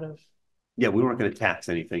coming out of. Yeah. We weren't going to tax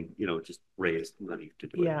anything, just raise money to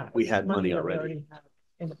do it. Yeah. We had money that we already.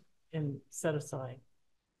 had in set aside.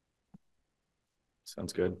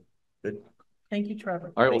 Sounds good. Good. Thank you,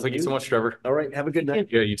 Trevor. All right. Well, thank you so much, Trevor. All right. Have a good night.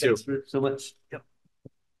 Yeah, you too. Thanks so much. Yep.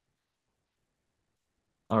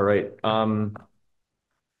 All right. Let's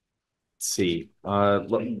see.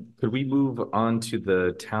 Could we move on to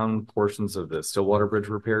the town portions of the Stillwater Bridge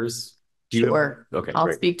repairs? Do you have- Sure. Okay, I'll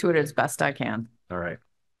great. speak to it as best I can. All right.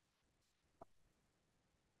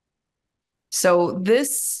 So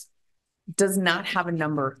this does not have a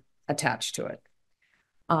number attached to it.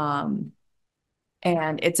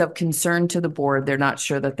 And it's of concern to the board. They're not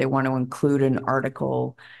sure that they want to include an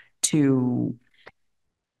article to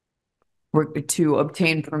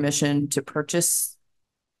obtain permission to purchase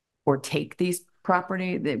or take these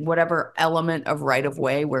property, whatever element of right of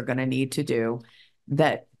way we're going to need to do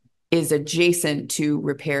that is adjacent to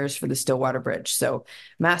repairs for the Stillwater Bridge. So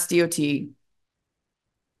Mass DOT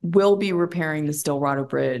will be repairing the Stillwater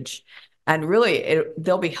Bridge, and really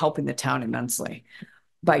they'll be helping the town immensely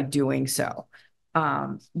by doing so.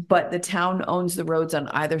 But the town owns the roads on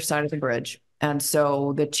either side of the bridge. And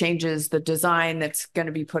so the design that's going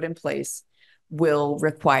to be put in place will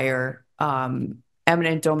require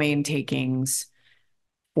eminent domain takings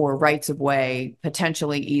for rights of way,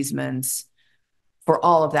 potentially easements for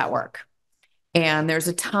all of that work. And there's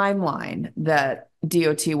a timeline that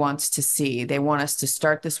DOT wants to see. They want us to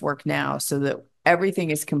start this work now so that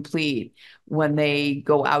everything is complete when they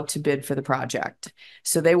go out to bid for the project.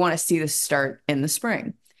 So they want to see this start in the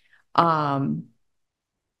spring. And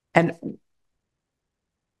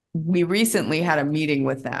we recently had a meeting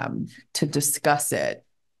with them to discuss it.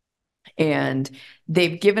 And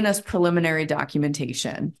they've given us preliminary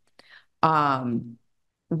documentation,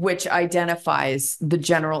 which identifies the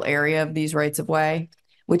general area of these rights of way,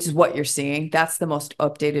 which is what you're seeing. That's the most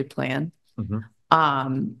updated plan.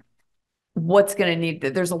 Mhm. What's going to need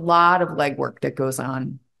that? There's a lot of legwork that goes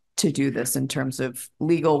on to do this in terms of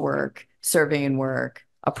legal work, surveying work,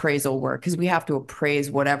 appraisal work, because we have to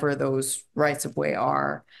appraise whatever those rights of way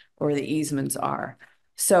are or the easements are.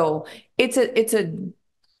 So it's a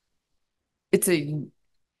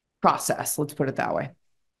process, let's put it that way.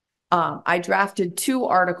 I drafted 2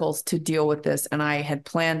 articles to deal with this, and I had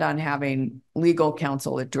planned on having legal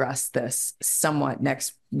counsel address this somewhat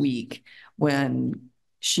next week when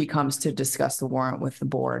she comes to discuss the warrant with the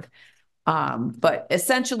board. But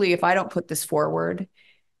essentially, if I don't put this forward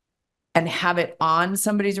and have it on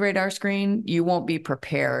somebody's radar screen, you won't be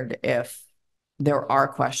prepared if there are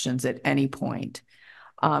questions at any point.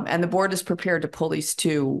 And the board is prepared to pull these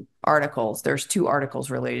 2 articles. There's 2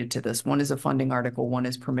 articles related to this. One is a funding article, one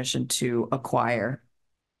is permission to acquire.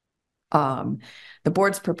 The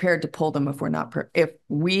board's prepared to pull them if we're not, if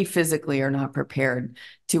we physically are not prepared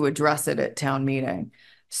to address it at town meeting.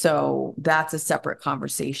 So that's a separate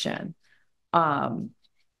conversation. I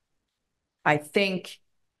think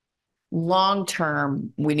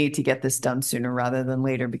long-term, we need to get this done sooner rather than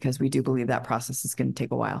later, because we do believe that process is going to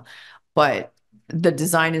take a while. But the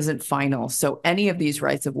design isn't final. So any of these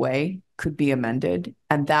rights of way could be amended.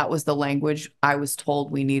 And that was the language I was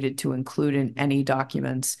told we needed to include in any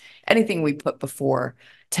documents, anything we put before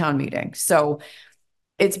town meeting. So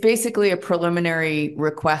it's basically a preliminary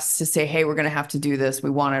request to say, hey, we're going to have to do this. We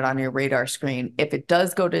want it on your radar screen. If it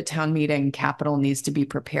does go to town meeting, capital needs to be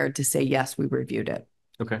prepared to say, yes, we reviewed it.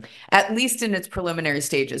 Okay. At least in its preliminary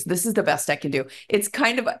stages. This is the best I can do. It's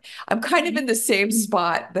kind of, I'm kind of in the same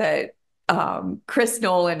spot that Chris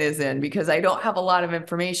Nolan is in, because I don't have a lot of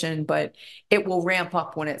information, but it will ramp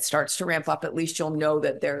up when it starts to ramp up. At least you'll know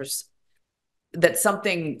that that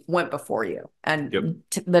something went before you, and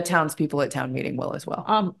the townspeople at town meeting will as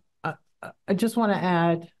well. I just want to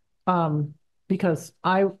add, because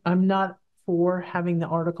I'm not for having the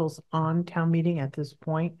articles on town meeting at this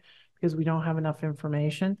point, because we don't have enough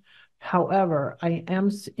information. However, I am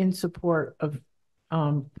in support of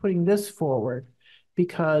putting this forward,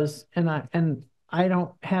 because and I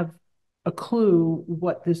don't have a clue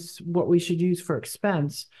what we should use for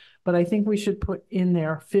expense, but I think we should put in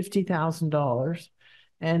there $50,000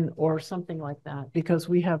 or something like that, because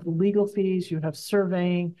we have legal fees, you have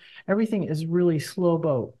surveying, everything is really slow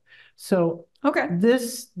boat. So okay,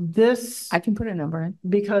 this I can put a number in,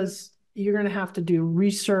 because you're going to have to do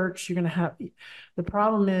research. You're going to have, the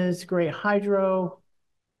problem is Great Hydro.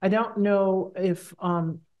 I don't know if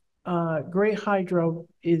Great Hydro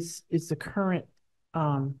is the current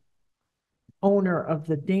owner of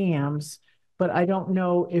the dams, but I don't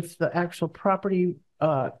know if the actual property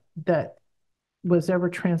that was ever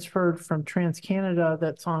transferred from TransCanada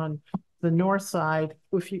that's on the north side.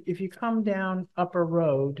 If you come down Upper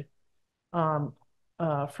Road from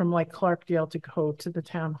like Clarkdale to go to the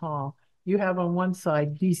town hall, you have on one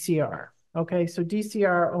side DCR. Okay, so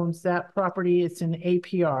DCR owns that property. It's an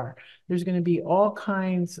APR. There's going to be all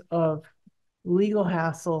kinds of legal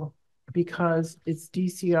hassle because it's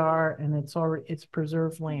DCR and it's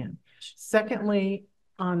preserved land. Secondly,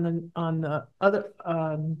 on the other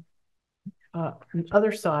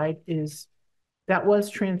side is that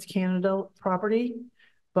was TransCanada property,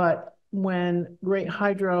 but when Great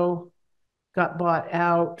Hydro got bought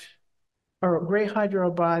out, or Great Hydro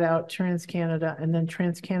bought out TransCanada, and then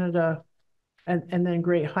TransCanada and then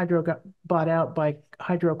Great Hydro got bought out by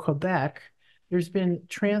Hydro-Quebec. There's been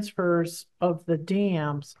transfers of the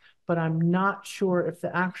dams, but I'm not sure if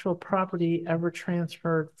the actual property ever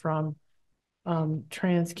transferred from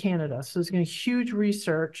TransCanada. So there's going to be huge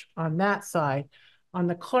research on that side. On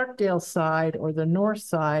the Clarkdale side, or the north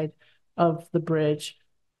side of the bridge,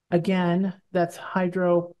 again, that's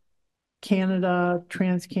Hydro Canada,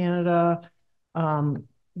 TransCanada,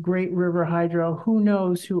 Great River Hydro. Who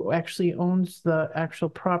knows who actually owns the actual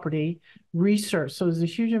property? Research. So there's a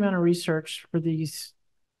huge amount of research for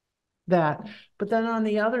that. But then on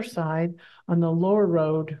the other side, on the lower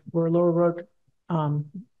road, where lower road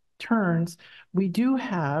turns, we do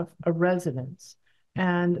have a residence,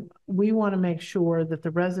 and we want to make sure that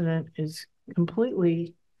the resident is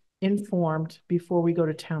completely informed before we go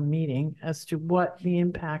to town meeting as to what the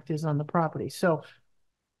impact is on the property. So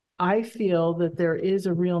I feel that there is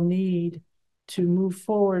a real need to move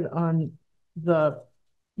forward on the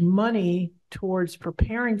money towards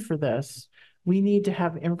preparing for this. We need to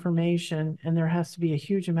have information, and there has to be a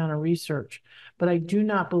huge amount of research. But I do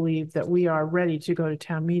not believe that we are ready to go to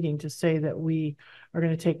town meeting to say that we are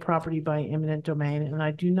going to take property by eminent domain. And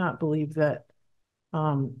I do not believe that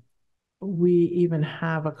we even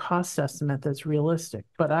have a cost estimate that's realistic.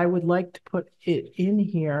 But I would like to put it in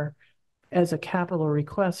here as a capital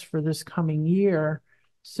request for this coming year,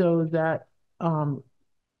 so that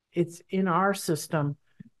it's in our system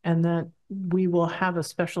and then we will have a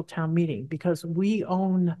special town meeting because we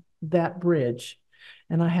own that bridge.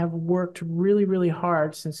 And I have worked really, really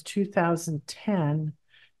hard since 2010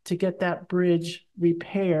 to get that bridge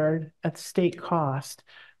repaired at state cost.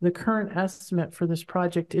 The current estimate for this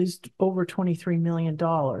project is over $23 million.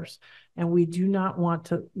 And we do not want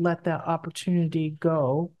to let that opportunity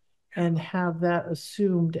go and have that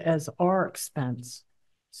assumed as our expense.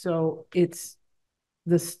 So it's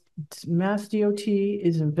this Mass DOT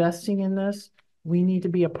is investing in this. We need to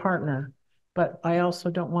be a partner, but I also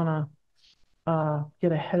don't want to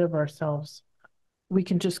get ahead of ourselves. We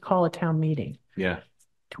can just call a town meeting. Yeah.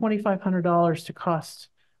 $2,500 to cost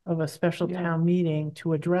of a special town meeting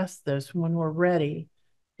to address this when we're ready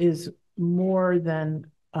is more than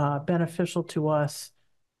beneficial to us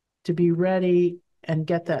to be ready and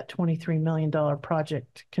get that $23 million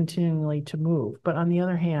project continually to move. But on the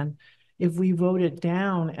other hand, if we vote it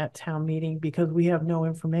down at town meeting because we have no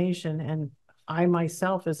information, and I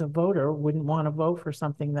myself as a voter wouldn't want to vote for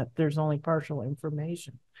something that there's only partial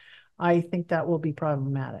information, I think that will be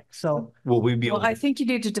problematic. So Will we be able Well, I to, think you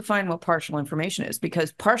need to define what partial information is,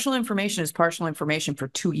 because partial information is partial information for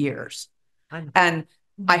 2 years. I know. And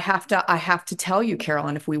I have to tell you,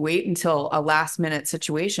 Carolyn, if we wait until a last minute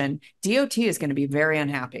situation, DOT is going to be very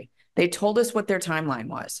unhappy. They told us what their timeline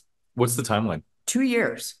was. what's the timeline? 2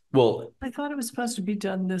 years. Well, I thought it was supposed to be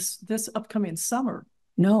done this upcoming summer.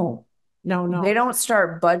 No, no. they don't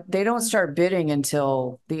start bidding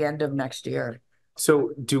until the end of next year.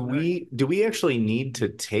 so do we actually need to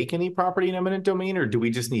take any property in eminent domain, or do we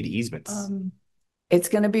just need easements? It's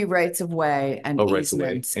going to be rights of way and Rights of way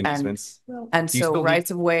easements, and easements. and Do you so still need- rights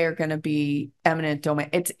of way are going to be eminent domain.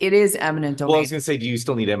 It is eminent Well, I domain. was gonna say, do you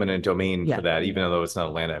still need eminent domain Yeah. for that, even though it's not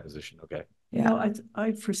a land acquisition? Okay. You know,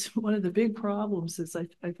 one of the big problems is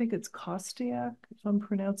I think it's Kostiak, if I'm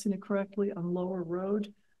pronouncing it correctly, on Lower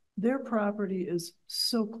Road. Their property is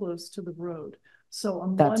so close to the road. So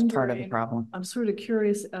I'm That's part of the wondering, problem. I'm sort of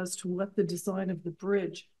curious as to what the design of the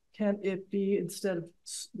bridge, can it be, instead of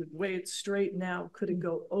the way it's straight now, could it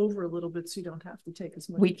go over a little bit so you don't have to take as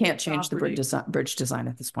much? We can't change the property? bridge design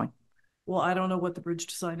at this point. Well, I don't know what the bridge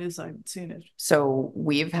design is. I haven't seen it. So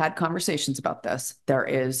we've had conversations about this. There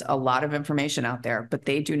is a lot of information out there, but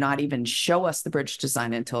they do not even show us the bridge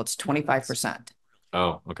design until it's 25%.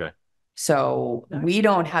 Oh, okay. So we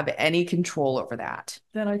don't have any control over that.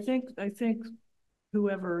 Then I think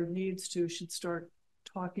whoever needs to should start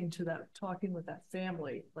talking with that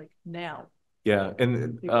family, like now. Yeah,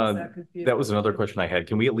 and Because that could be a that was good another thing. question I had.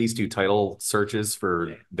 Can we at least do title searches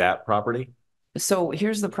for that property? So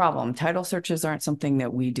here's the problem. Title searches aren't something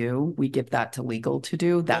that we do. We give that to legal to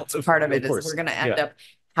do. That's of- part of of it, is course. we're going to end Yeah. up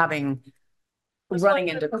having It's running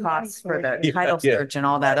like into the costs for the Yeah, title yeah. search and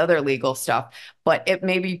all that other legal stuff, but it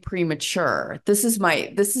may be premature. This is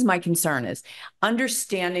my concern, is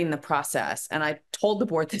understanding the process. And I told the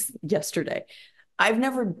board this yesterday. I've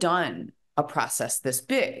never done a process this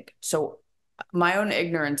big. So my own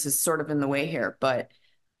ignorance is sort of in the way here, but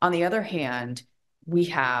on the other hand, we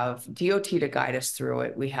have DOT to guide us through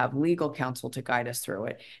it. We have legal counsel to guide us through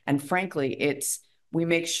it. And frankly, we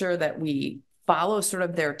make sure that we follow sort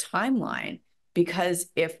of their timeline, because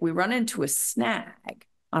if we run into a snag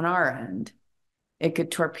on our end, it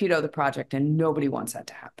could torpedo the project, and nobody wants that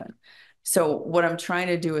to happen. So what I'm trying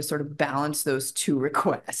to do is sort of balance those two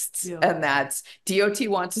requests. Yeah. And that's DOT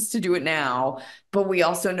wants us to do it now, but we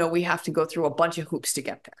also know we have to go through a bunch of hoops to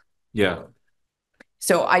get there. Yeah.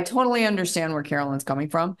 So I totally understand where Carolyn's coming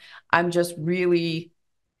from.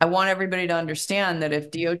 I want everybody to understand that if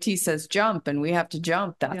DOT says jump and we have to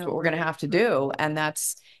jump, that's Yeah, what we're going to have to do. And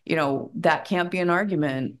that's, that can't be an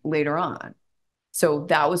argument later on. So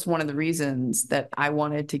that was one of the reasons that I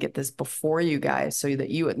wanted to get this before you guys, so that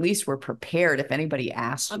you at least were prepared if anybody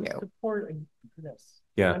asked I'm you. supporting this.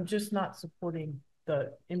 Yeah. I'm just not supporting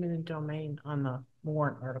the eminent domain on the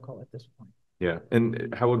warrant article at this point. Yeah.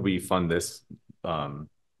 And how would we fund this?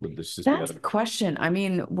 Would this just be That's the question. I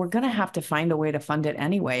mean, we're going to have to find a way to fund it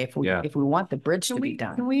anyway if we want the bridge to be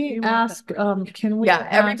done. Can we You want ask, can we? Yeah,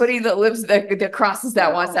 ask- everybody that lives that crosses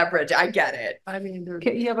that wants that bridge. I get it. I mean,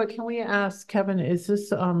 Yeah, but can we ask Kevin, is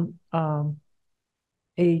this a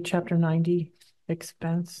chapter 90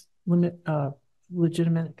 expense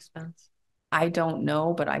legitimate expense? I don't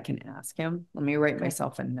know, but I can ask him. Let me write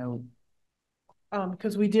myself a note.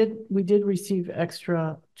 Because we did receive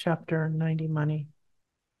extra chapter 90 money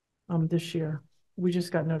this year. We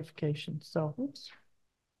just got notification, so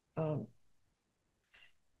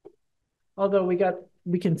although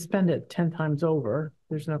we can spend it 10 times over,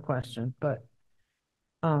 there's no question, but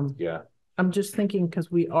Yeah. I'm just thinking, because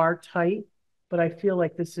we are tight but I feel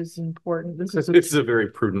like this is important. This is, It's a very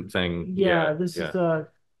prudent thing. yeah, this yeah. is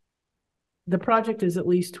the project is at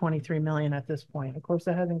least 23 million at this point. Of course,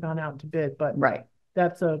 it hasn't gone out to bid, but Right.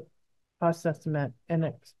 that's a cost estimate,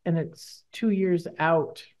 and it's 2 years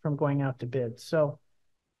out from going out to bid. So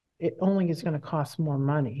it only is going to cost more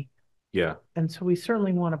money. Yeah. And so we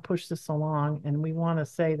certainly want to push this along, and we want to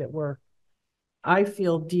say that I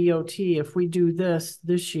feel DOT, if we do this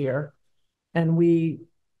year and we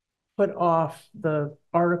put off the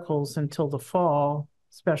articles until the fall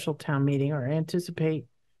special town meeting, or anticipate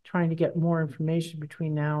trying to get more information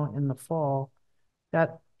between now and the fall,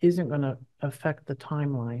 that isn't going to affect the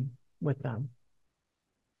timeline with them.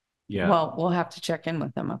 Yeah. Well, we'll have to check in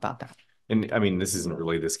with them about that. And I mean, this isn't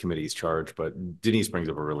really this committee's charge, but Denise brings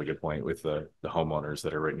up a really good point with the homeowners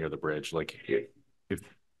that are right near the bridge. Like if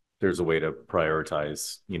there's a way to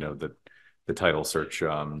prioritize, the title search,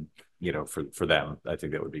 for them, I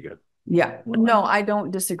think that would be good. Yeah, no, I don't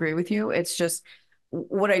disagree with you. It's just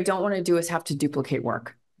what I don't want to do is have to duplicate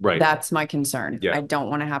work. Right. That's my concern. Yeah. I don't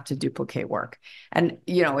want to have to duplicate work. And,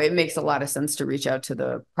 it makes a lot of sense to reach out to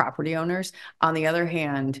the property owners. On the other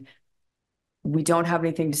hand, we don't have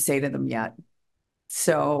anything to say to them yet.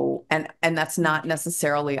 So, and that's not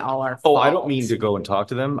necessarily all our fault. Oh, I don't mean to go and talk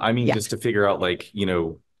to them. I mean, Yeah. just to figure out, like,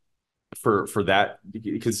 for that,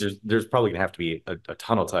 because there's probably gonna have to be a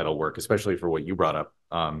ton of title work, especially for what you brought up,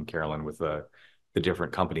 Carolyn, with the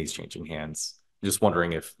different companies changing hands. Just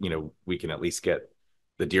wondering if, we can at least get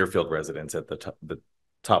the Deerfield residents at the top of the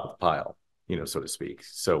pile, so to speak.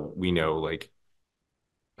 So we know, like,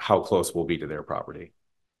 how close we'll be to their property.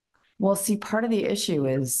 Well, see, part of the issue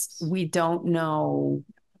is we don't know,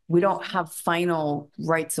 we don't have final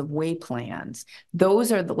rights of way plans.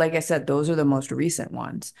 Those are, like I said, those are the most recent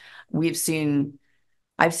ones. I've seen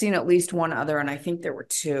at least one other, and I think there were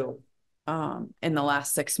two in the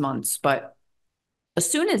last 6 months. But as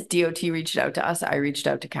soon as DOT reached out to us, I reached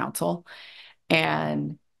out to council,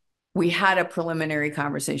 and we had a preliminary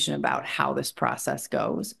conversation about how this process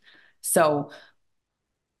goes. So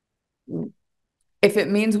if it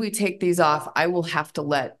means we take these off, I will have to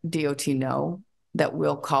let DOT know that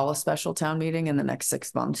we'll call a special town meeting in the next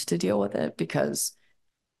 6 months to deal with it, because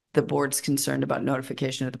the board's concerned about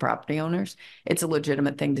notification of the property owners. It's a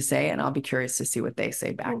legitimate thing to say, and I'll be curious to see what they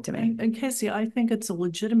say back to me. And Casey, I think it's a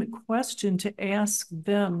legitimate question to ask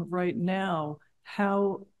them right now,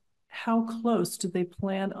 how close do they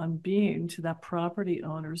plan on being to that property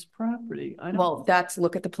owner's property? Well,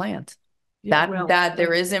 look at the plans. Yeah, That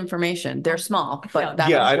there is information. They're small, but that's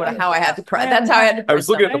Yeah, how I had to. That's how I had to. I was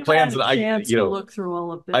looking at the plans, and look through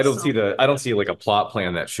all of this. I don't see like a plot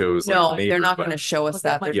plan that shows. No, like, they're not but- going to show us Look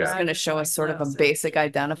at that. my They're just drive going to show us sort of a glasses. basic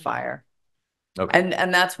identifier. Okay.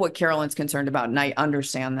 And that's what Carolyn's concerned about, and I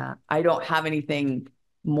understand that. I don't have anything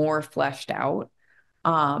more fleshed out.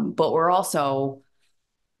 But we're also,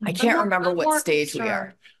 I can't remember what stage we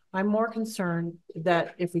are. I'm more concerned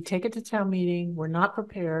that if we take it to town meeting, we're not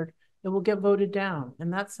prepared, it will get voted down,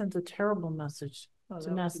 and that sends a terrible message to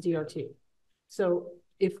Mass DOT. So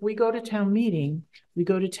if we go to town meeting, we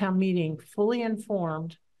go to town meeting fully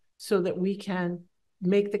informed so that we can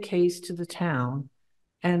make the case to the town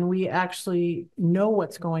and we actually know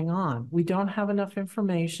what's going on. We don't have enough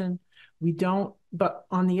information. But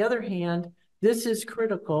on the other hand, this is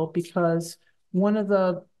critical because one of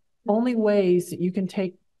the only ways that you can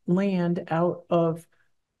take land out of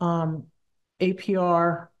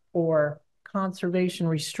APR or conservation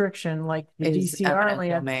restriction like the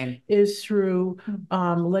DCR land is through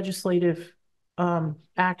legislative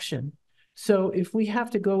action. So if we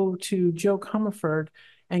have to go to Joe Comerford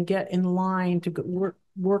and get in line to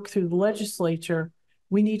work through the legislature,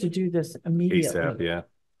 we need to do this immediately. ASAP, yeah.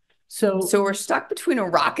 So we're stuck between a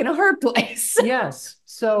rock and a hard place. yes.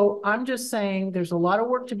 So I'm just saying there's a lot of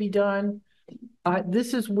work to be done.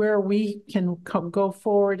 This is where we can go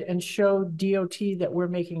forward and show DOT that we're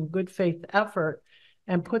making good faith effort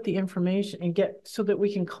and put the information and get so that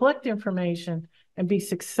we can collect information and be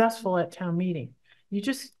successful at town meeting.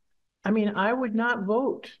 I would not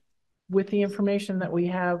vote with the information that we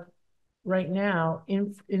have right now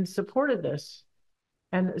in support of this.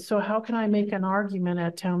 And so how can I make an argument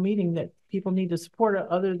at town meeting that people need to support it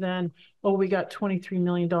other than, oh, we got $23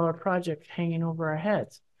 million project hanging over our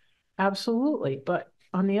heads? Absolutely. But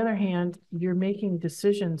on the other hand, you're making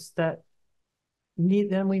decisions that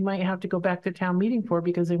then we might have to go back to town meeting for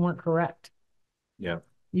because they weren't correct. Yeah.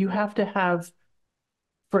 You have to have,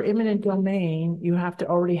 for eminent domain, you have to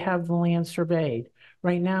already have the land surveyed.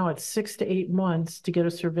 Right now, it's 6 to 8 months to get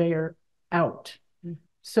a surveyor out.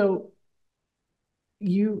 So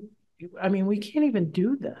we can't even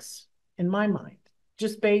do this in my mind,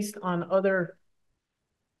 just based on other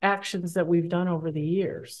actions that we've done over the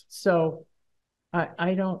years. So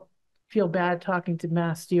I don't feel bad talking to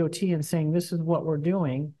Mass DOT and saying, this is what we're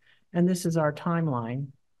doing, and this is our timeline.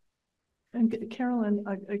 And Carolyn,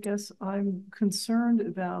 I guess I'm concerned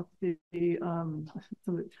about the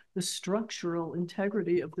structural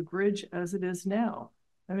integrity of the bridge as it is now.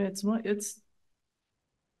 I mean, it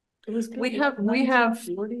was. We have,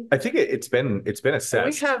 I think it's been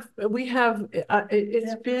assessed.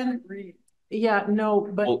 it's been, yeah, no,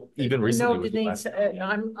 but. Well, even recently No, with the Denise,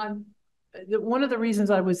 last- one of the reasons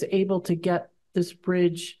I was able to get this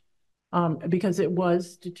bridge, because it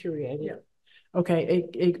was deteriorated. Yeah. Okay,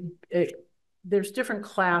 there's different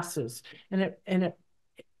classes, and it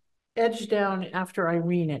edged down after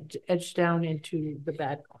Irene, it edged down into the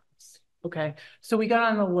bad class. Okay, so we got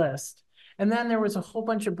on the list, and then there was a whole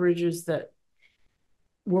bunch of bridges that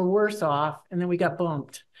were worse off, and then we got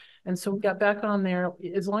bumped. And so we got back on there.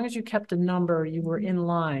 As long as you kept a number, you were in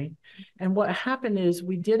line. And what happened is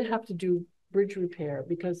we did have to do bridge repair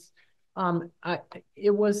because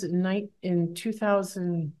it was in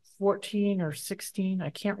 2014 or 16.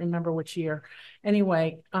 I can't remember which year.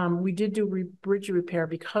 Anyway, we did do bridge repair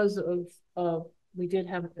because of we did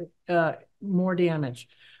have more damage.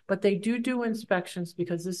 But they do inspections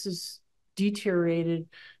because this is deteriorated.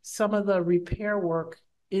 Some of the repair work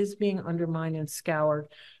is being undermined and scoured,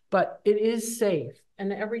 but it is safe.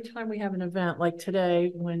 And every time we have an event like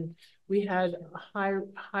today, when we had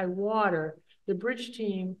high water, the bridge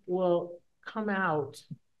team will come out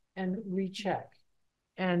and recheck.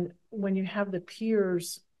 And when you have the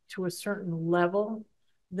piers to a certain level,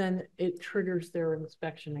 then it triggers their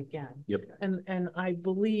inspection again. Yep. And I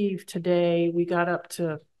believe today we got up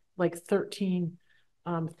to like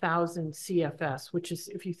 13,000 CFS, which is,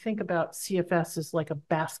 if you think about CFS is like a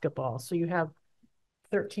basketball. So you have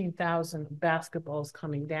 13,000 basketballs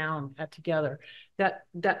coming down together. That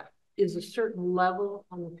is a certain level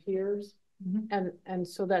on the piers. Mm-hmm. And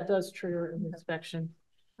so that does trigger an inspection.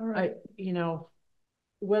 All right.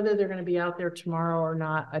 Whether they're going to be out there tomorrow or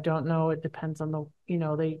not, I don't know. It depends on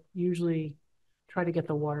they usually try to get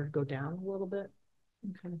the water to go down a little bit.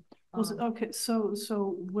 Okay. Okay.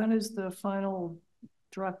 So when is the final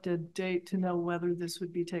directed date to know whether this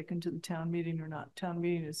would be taken to the town meeting or not? Town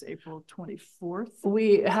meeting is April 24th.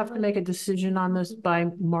 We have to make a decision on this by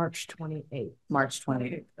March 28th. March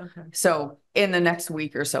 28th. Okay. So in the next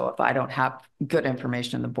week or so, if I don't have good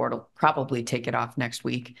information, the board will probably take it off next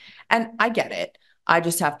week. And I get it. I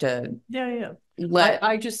just have to let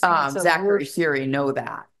I just Zachary Fury know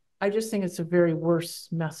that. I just think it's a very worse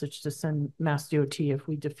message to send Mass DOT if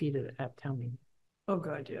we defeat it at town meeting. Oh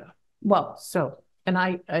God, yeah. Well,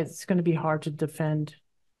 and it's going to be hard to defend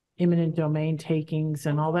eminent domain takings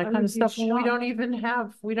and all that kind of stuff. And we don't even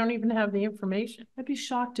have the information. I'd be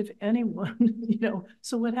shocked if anyone,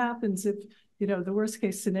 so what happens if, the worst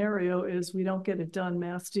case scenario is we don't get it done.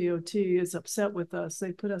 Mass DOT is upset with us.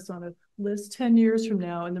 They put us on a list 10 years from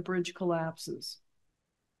now and the bridge collapses.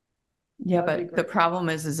 Yeah, but the problem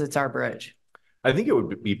is it's our bridge. I think it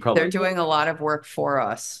would be probably. They're doing a lot of work for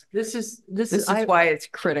us. This is why it's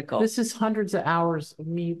critical. This is hundreds of hours of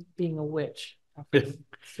me being a witch.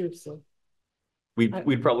 Seriously.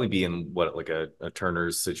 We'd probably be in like a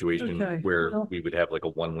Turner's situation where we would have like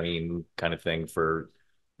a 1-lane kind of thing for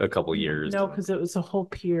a couple of years. No, because it was a whole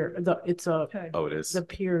pier. Oh, it is. The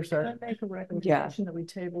piers are. Can I make a recommendation that we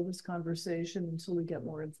table this conversation until we get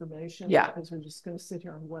more information? Yeah. Because we're just going to sit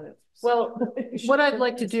here and what if. Well, what I'd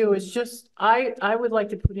like to do is I would like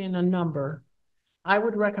to put in a number. I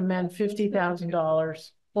would recommend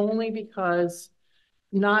 $50,000 only because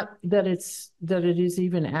not that it is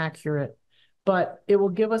even accurate, but it will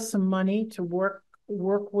give us some money to work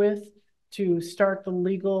with to start the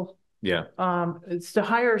legal. Yeah. It's to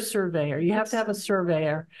hire a surveyor. You have to have a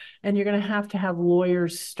surveyor, and you're going to have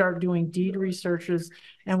lawyers start doing deed researches.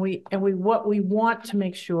 And what we want to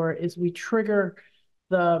make sure is we trigger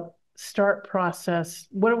the start process.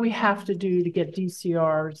 What do we have to do to get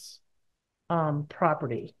DCR's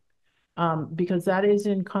property? Because that is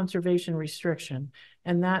in conservation restriction,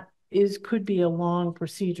 and that could be a long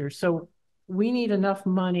procedure. So we need enough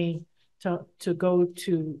money to go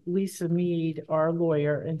to Lisa Mead, our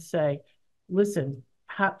lawyer, and say, listen,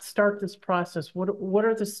 start this process. What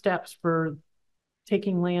are the steps for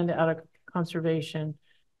taking land out of conservation?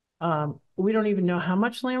 We don't even know how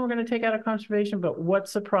much land we're going to take out of conservation, but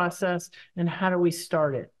what's the process and how do we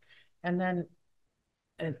start it? And then,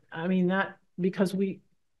 because we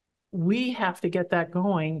have to get that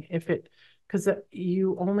going because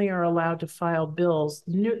you only are allowed to file bills.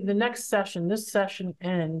 The next session, this session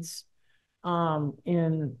ends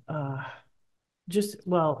in just,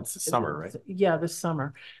 well. It's the summer, right? Yeah, this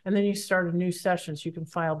summer. And then you start a new session, so you can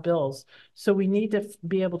file bills. So we need to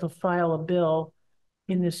be able to file a bill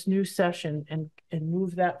in this new session and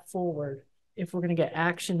move that forward if we're gonna get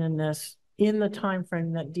action in this in the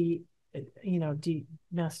timeframe that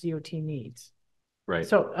Mass DOT needs. Right.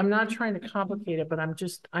 So I'm not trying to complicate it, but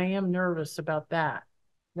I am nervous about that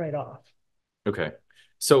right off. Okay.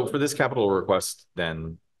 So for this capital request,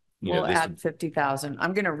 then, We'll this add 50,000.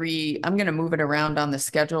 I'm gonna move it around on the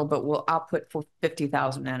schedule, but I'll put for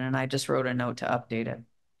 50,000 in, and I just wrote a note to update it.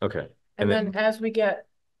 okay. And then as we get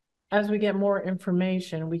more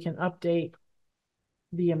information, we can update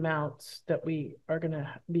the amounts that we are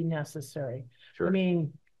gonna be necessary. Sure. I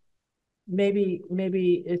mean,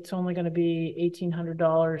 maybe it's only gonna be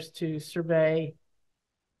 $1,800 to survey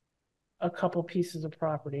a couple pieces of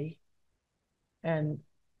property. And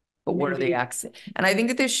But what are maybe- the and I think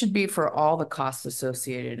that this should be for all the costs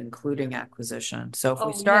associated, including acquisition. So if we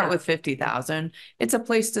Oh, start yeah. with 50,000, it's a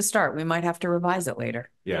place to start. We might have to revise it later.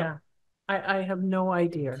 Yeah. I have no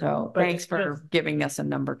idea. So But thanks it's for just- giving us a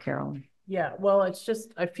number, Carolyn. Yeah, well, it's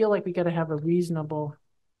just, I feel like we gotta have a reasonable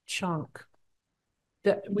chunk.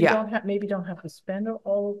 That we Yeah. maybe don't have to spend it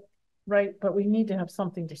all right, but we need to have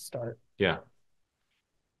something to start. Yeah.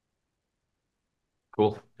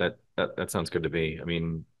 Cool. That sounds good to me. I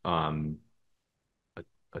mean,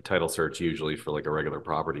 a title search usually for like a regular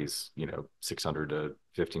property's, $600 to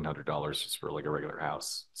 $1,500 just for like a regular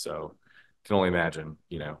house. So can only imagine,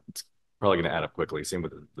 it's probably going to add up quickly. Same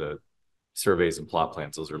with the surveys and plot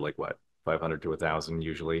plans. Those are like what, 500 to 1,000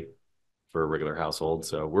 usually for a regular household.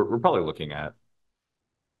 So we're probably looking at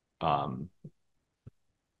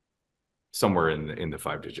somewhere in the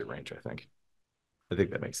 5-digit range, I think. I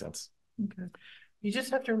think that makes sense. Okay. You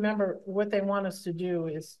just have to remember what they want us to do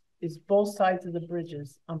is both sides of the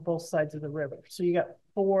bridges on both sides of the river. So you got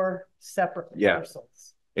 4 separate Yeah.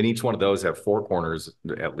 parcels. And each one of those have 4 corners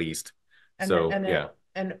at least. So yeah.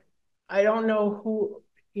 And I don't know who,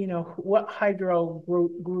 what hydro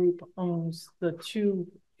group owns the 2.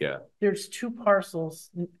 Yeah. There's 2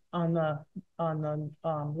 parcels on the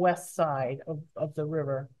west side of the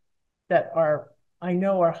river that I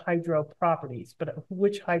know are hydro properties, but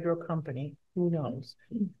which hydro company, who knows?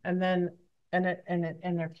 And then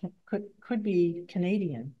there could be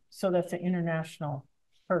Canadian, so that's an international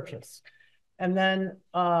purchase. And then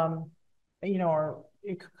or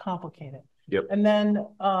it could complicate it. Yep. And then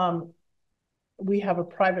we have a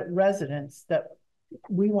private residence that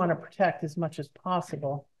we want to protect as much as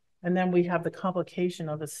possible. And then we have the complication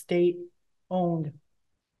of a state-owned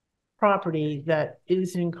property that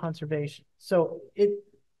is in conservation. So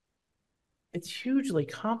it's hugely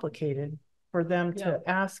complicated for them to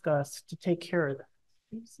ask us to take care of that.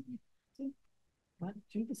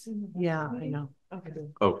 Yeah, I know. Okay.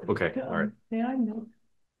 Oh, okay. All right. May I make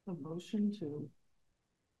a motion to?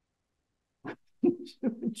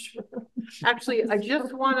 Actually, I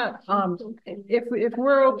just wanna, if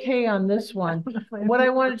we're okay on this one, what I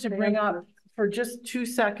wanted to bring up for just 2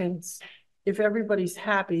 seconds, if everybody's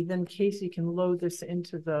happy, then Casey can load this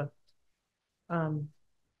into the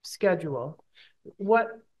schedule. What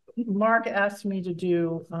Mark asked me to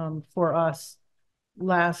do for us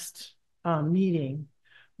last meeting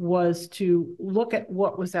was to look at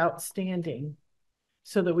what was outstanding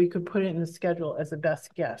so that we could put it in the schedule as a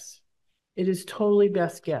best guess. It is totally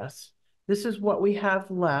best guess. This is what we have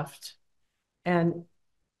left. And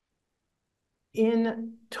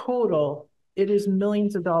in total, it is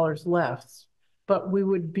millions of dollars left, but we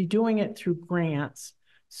would be doing it through grants.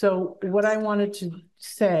 So what I wanted to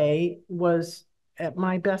say was, at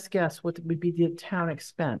my best guess, what would be the town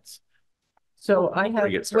expense. So I Before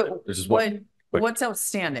have, you get started, there's just one. quick- What's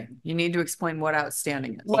outstanding? You need to explain what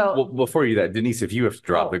outstanding is. Well, before you that, Denise, if you have to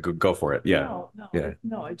drop it, go for it. Yeah. Yeah.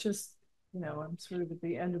 No, I just, I'm sort of at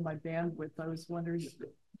the end of my bandwidth. I was wondering,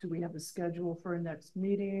 do we have a schedule for our next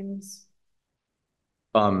meetings?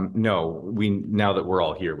 No, now that we're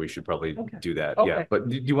all here, we should probably Okay. do that. Okay. Yeah. But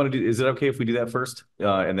do you want to is it okay if we do that first?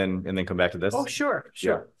 And then come back to this? oh, sure.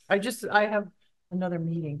 I have another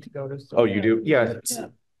meeting to go to. So. Oh, you do? Yeah. Yeah.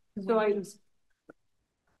 So I just.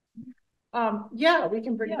 Yeah, we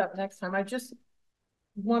can bring it up next time. I just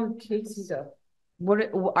wanted Casey to. What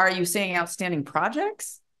are you saying? Outstanding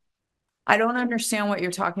projects? I don't understand what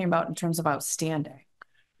you're talking about in terms of outstanding.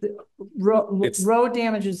 Road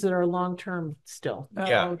damages that are long-term still.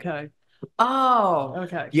 Yeah. Okay. Oh,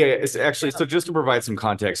 Okay. Yeah, it's actually, so just to provide some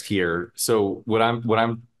context here. So what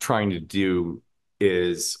I'm trying to do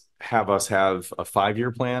is have us have a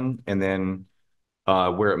 5-year plan and then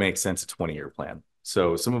where it makes sense, a 20-year plan.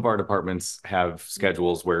 So some of our departments have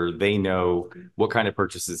schedules where they know what kind of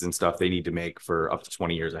purchases and stuff they need to make for up to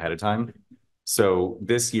 20 years ahead of time. So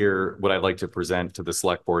this year, what I'd like to present to the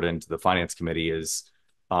select board and to the finance committee is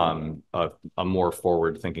a more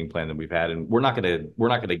forward thinking plan than we've had. And we're not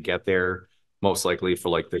gonna get there most likely for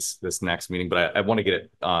like this next meeting, but I want to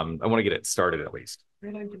get it started at least.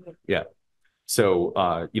 Yeah. So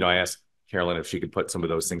I asked Carolyn if she could put some of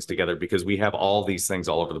those things together because we have all these things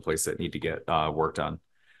all over the place that need to get worked on.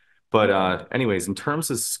 But anyways, in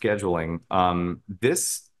terms of scheduling,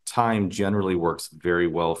 this time generally works very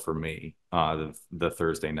well for me, the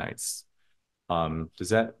Thursday nights. Does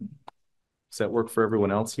that work for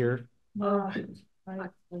everyone else here?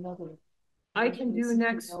 I can do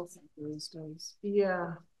next.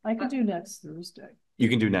 Yeah, I could do next Thursday. You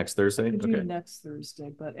can do next Thursday? I could do Okay. next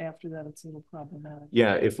Thursday, but after that, it's a little problematic.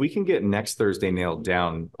 Yeah, if we can get next Thursday nailed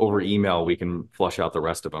down over email, we can flush out the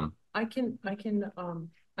rest of them. I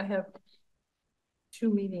have 2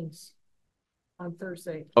 meetings on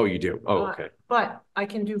Thursday. Oh, you do? Oh, okay. But I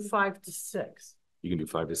can do 5 to 6. You can do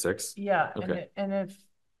 5 to 6? Yeah, Okay. and if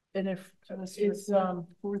it's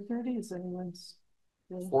 4:30 is anyone's?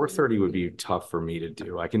 4:30 would be tough for me to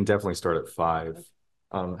do. I can definitely start at 5.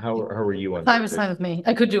 How are you on 5 is Thursday? fine with me.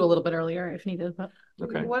 I could do a little bit earlier if needed, but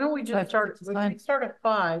Okay. why don't we just 5 start, is if fine. we start at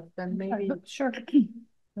 5, then maybe, sure.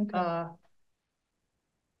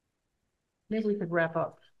 Maybe we could wrap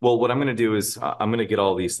up. Well, what I'm going to do is I'm going to get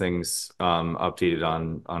all these things updated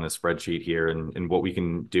on a spreadsheet here, and what we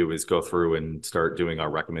can do is go through and start doing our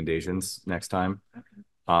recommendations next time. Okay.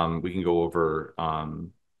 We can go over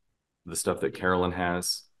the stuff that Carolyn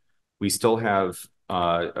has. We still have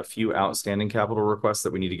a few outstanding capital requests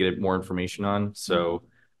that we need to get more information on. So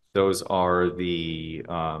those are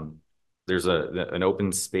there's an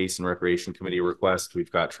open space and recreation committee request.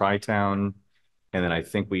 We've got Tri-Town. And then I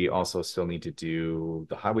think we also still need to do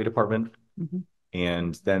the highway department.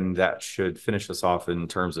 And then that should finish us off in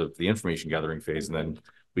terms of the information gathering phase. And then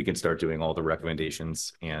we can start doing all the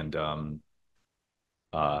recommendations and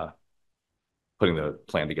putting the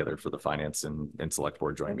plan together for the finance and select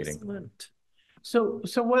board joint meeting. So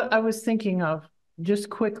what I was thinking of, just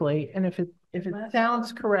quickly, and if it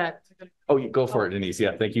sounds correct. Oh, you go for it, Denise.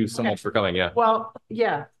 Yeah, thank you so much for coming. Yeah. Well,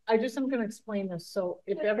 yeah, I'm gonna explain this. So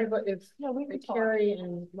if everybody, if Carrie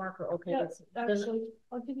and Mark are okay, Yeah, that's actually,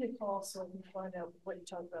 I'll give you a call so I can find out what you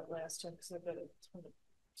talked about last time, because I bet it's.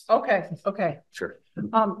 okay. Sure.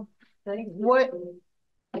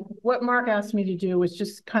 What Mark asked me to do was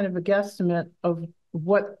just kind of a guesstimate of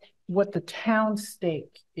what the town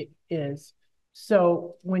stake is.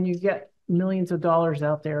 So when you get millions of dollars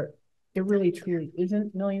out there, it really truly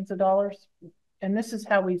isn't millions of dollars. And this is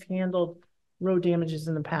how we've handled road damages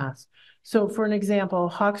in the past. So for an example,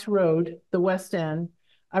 Hawks Road, the West End,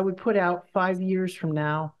 I would put out 5 years from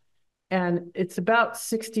now, and it's about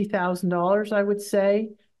 $60,000, I would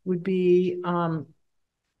say, would be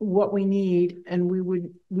what we need. And we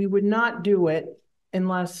would not do it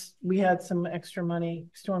unless we had some extra money,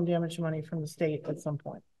 storm damage money from the state at some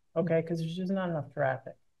point. Okay, because there's just not enough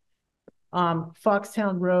traffic.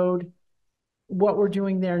 Foxtown Road, what we're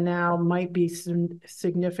doing there now might be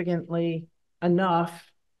significantly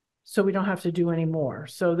enough so we don't have to do any more.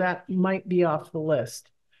 So that might be off the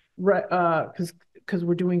list, right? Because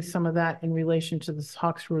we're doing some of that in relation to this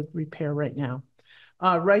Hawks Road repair right now.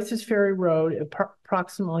 Rice's Ferry Road,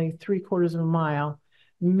 approximately 3/4 of a mile,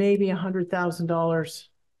 maybe $100,000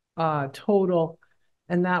 total,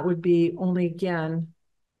 and that would be only again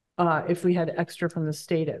if we had extra from the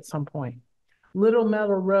state at some point. Little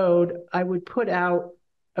Meadow Road, I would put out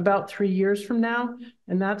about 3 years from now,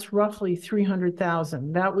 and that's roughly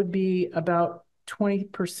 300,000. That would be about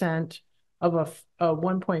 20% of a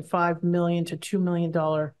 $1.5 million to $2 million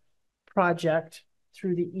project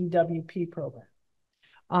through the EWP program.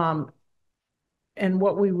 And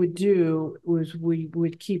what we would do was we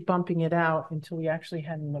would keep bumping it out until we actually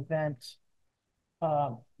had an event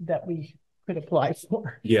that we could apply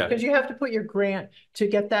for. Yeah. Because you have to put your grant, to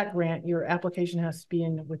get that grant, your application has to be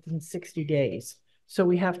in within 60 days. So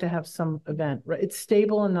we have to have some event. It's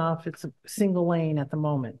stable enough. It's a single lane at the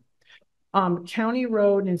moment. County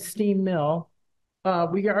Road and Steam Mill,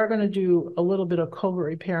 we are going to do a little bit of culvert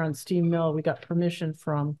repair on Steam Mill. We got permission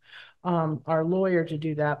from our lawyer to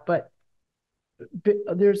do that, but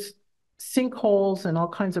there's sinkholes and all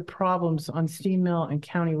kinds of problems on Steam Mill and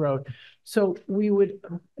County Road. So we would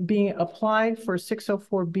apply for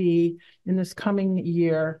 604B in this coming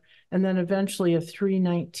year, and then eventually a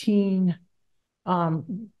 319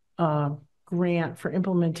 grant for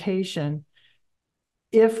implementation.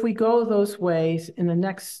 if we go those ways in the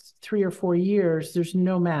next 3 or 4 years, there's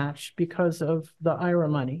no match because of the IRA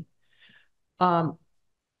money.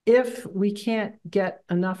 If we can't get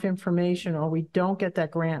enough information or we don't get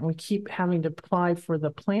that grant, we keep having to apply for the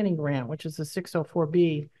planning grant, which is the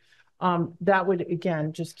 604B, that would,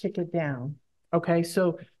 again, just kick it down. Okay,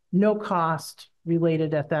 so no cost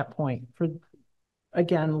related at that point. For,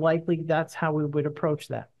 again, likely that's how we would approach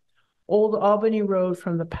that. Old Albany Road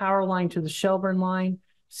from the power line to the Shelburne line,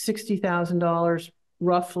 $60,000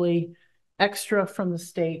 roughly, extra from the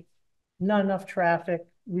state, not enough traffic.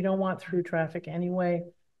 We don't want through traffic anyway,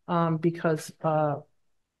 because,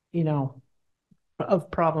 you know,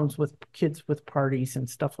 of problems with kids with parties and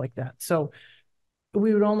stuff like that. So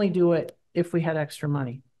we would only do it if we had extra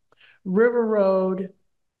money. River Road,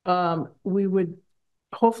 we would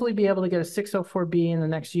hopefully be able to get a 604B in the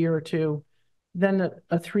next year or two, then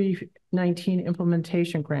a 319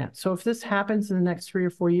 implementation grant. So if this happens in the next 3 or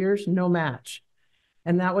 4 years, no match.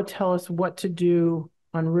 And that would tell us what to do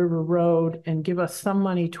on River Road and give us some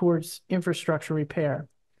money towards infrastructure repair.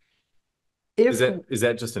 Is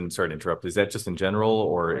that just in, sorry to interrupt, is that just in general,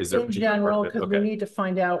 or is there? In general, because we need to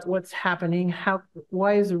find out what's happening,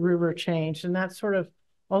 why is the river changed? And that sort of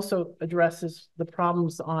also addresses the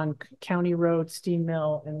problems on County Road, Steam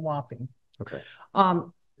Mill, and Wapping. Okay.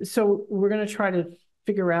 So we're going to try to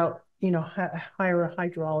figure out, you know, hire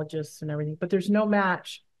hydrologists and everything, but there's no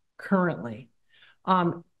match currently.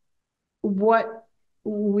 What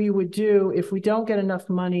we would do if we don't get enough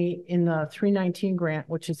money in the 319 grant,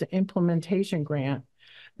 which is an implementation grant,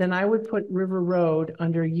 then I would put River Road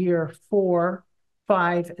under year 4,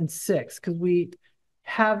 5, and 6, because we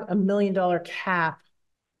have $1 million cap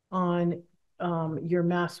on your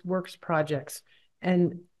Mass Works projects.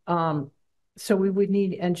 And so we would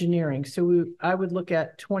need engineering. So I would look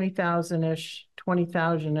at 20,000-ish,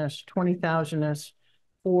 20,000-ish, 20,000-ish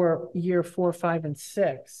for year 4, 5, and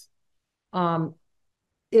 6.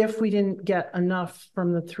 If we didn't get enough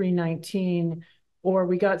from the 319, or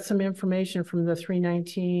we got some information from the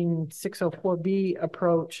 319 604B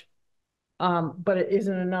approach, but it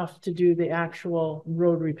isn't enough to do the actual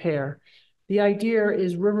road repair. The idea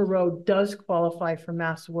is River Road does qualify for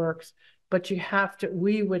Mass Works, but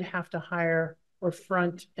we would have to hire or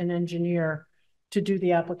front an engineer to do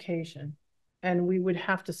the application. And we would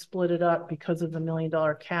have to split it up because of the $1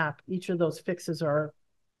 million cap. Each of those fixes are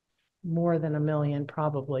more than $1 million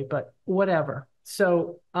probably, but whatever.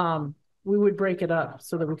 So we would break it up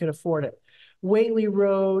so that we could afford it. Whately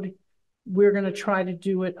Road, we're going to try to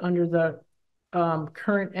do it under the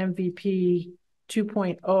current MVP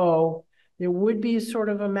 2.0. There would be sort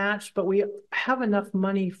of a match, but we have enough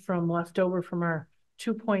money left over from our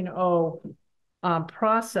 2.0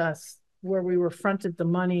 process where we were fronted the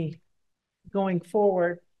money going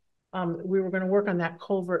forward. We were going to work on that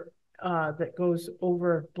culvert that goes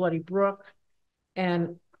over Bloody Brook.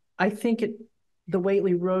 And I think the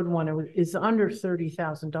Whately Road one is under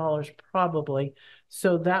 $30,000 probably.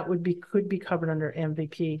 So that could be covered under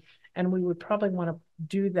MVP. And we would probably want to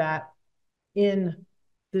do that in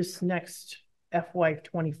this next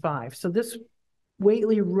FY25. So this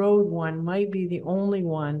Whately Road one might be the only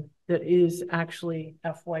one that is actually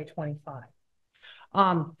FY25.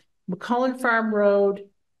 McCullen Farm Road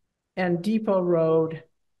and Depot Road,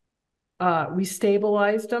 we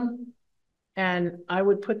stabilized them, and I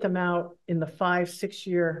would put them out in the 5-6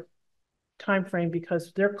 year time frame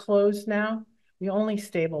because they're closed now. We only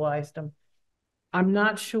stabilized them. I'm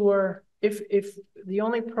not sure if the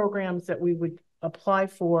only programs that we would apply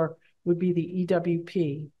for would be the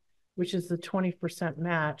EWP, which is the 20%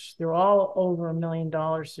 match. They're all over $1 million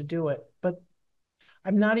to do it, but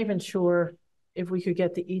I'm not even sure if we could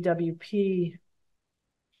get the EWP,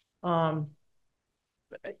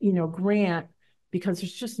 grant, because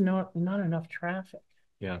there's just not enough traffic.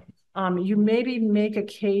 Yeah. You maybe make a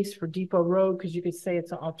case for Depot Road because you could say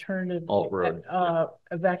it's an alternative alt road,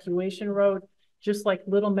 evacuation road, just like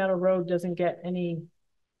Little Meadow Road doesn't get any.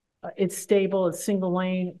 It's stable, it's single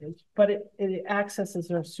lane, but it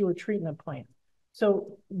accesses our sewer treatment plant.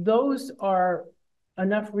 So those are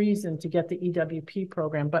enough reason to get the EWP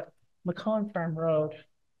program, but McCullen Farm Road,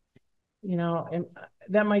 and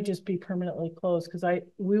that might just be permanently closed because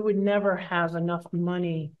we would never have enough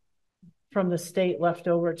money from the state left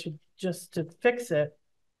over to fix it.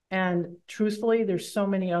 And truthfully, there's so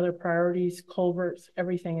many other priorities, culverts,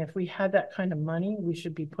 everything. If we had that kind of money, we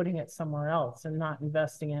should be putting it somewhere else and not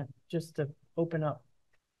investing it just to open up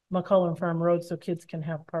McCullen Farm Road so kids can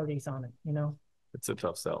have parties on it, It's a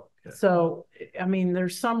tough sell. Yeah. So, I mean,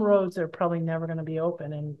 there's some roads that are probably never going to be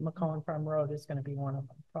open, and McCullen Farm Road is going to be one of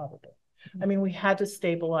them, probably. I mean, we had to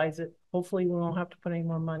stabilize it. Hopefully we won't have to put any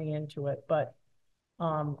more money into it, but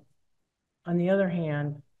on the other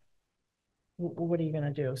hand, what are you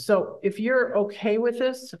gonna do? So if you're okay with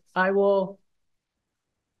this, I will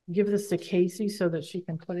give this to Casey so that she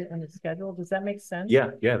can put it in the schedule. Does that make sense?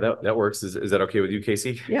 Yeah, that works. Is that okay with you,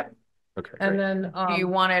 Casey? Yep. Okay. And Great. then, Do you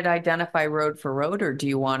want it identify road for road, or do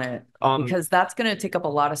you want it, because that's gonna take up a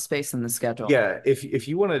lot of space in the schedule. Yeah, if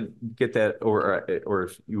you want to get that, or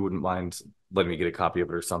if you wouldn't mind letting me get a copy of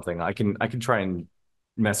it or something, I can try and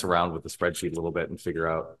mess around with the spreadsheet a little bit and figure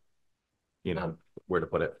out, where to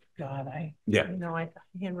put it. God, I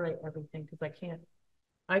handwrite everything because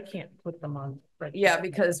I can't put them on. spreadsheet. Yeah,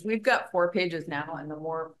 because we've got 4 pages now, and the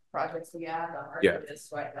more projects we add, the harder it is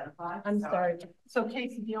to identify. I'm sorry. So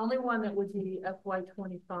Casey, the only one that would be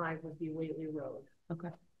FY25 would be Whately Road. Okay.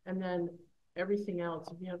 And then everything else,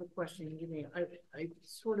 if you have a question, give me, I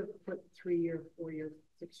sort of put 3-year, 4-year,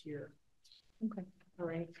 6-year. Okay. All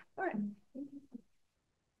right. All right.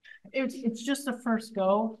 It's just the first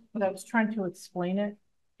go, but I was trying to explain it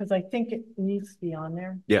because I think it needs to be on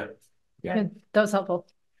there. Yeah. Yeah, that was helpful.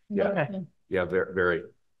 Yeah. Okay. Yeah, very, very.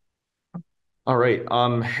 All right.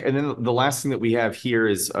 And then the last thing that we have here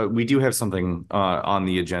is we do have something on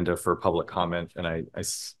the agenda for public comment, and I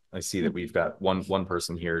see that we've got one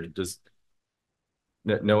person here. Just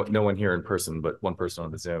no one here in person, but one person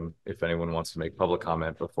on the Zoom. If anyone wants to make public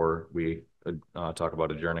comment before we talk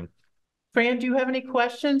about adjourning. Fran, do you have any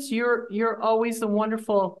questions? You're always the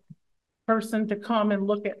wonderful person to come and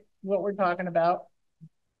look at what we're talking about.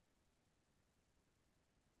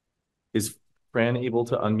 Is Fran able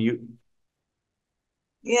to unmute?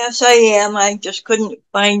 Yes, I am. I just couldn't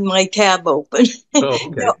find my tab open. Oh, okay.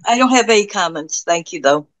 No, I don't have any comments. Thank you,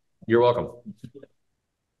 though. You're welcome.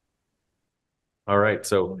 All right.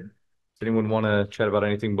 So does anyone want to chat about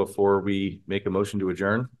anything before we make a motion to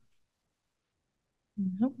adjourn?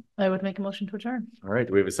 Nope. I would make a motion to adjourn. All right.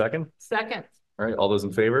 Do we have a second? Second, All right. All those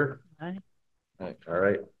in favor? Aye. All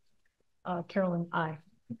right. Carolyn, aye.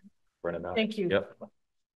 Brennan, aye. Thank you. Yep.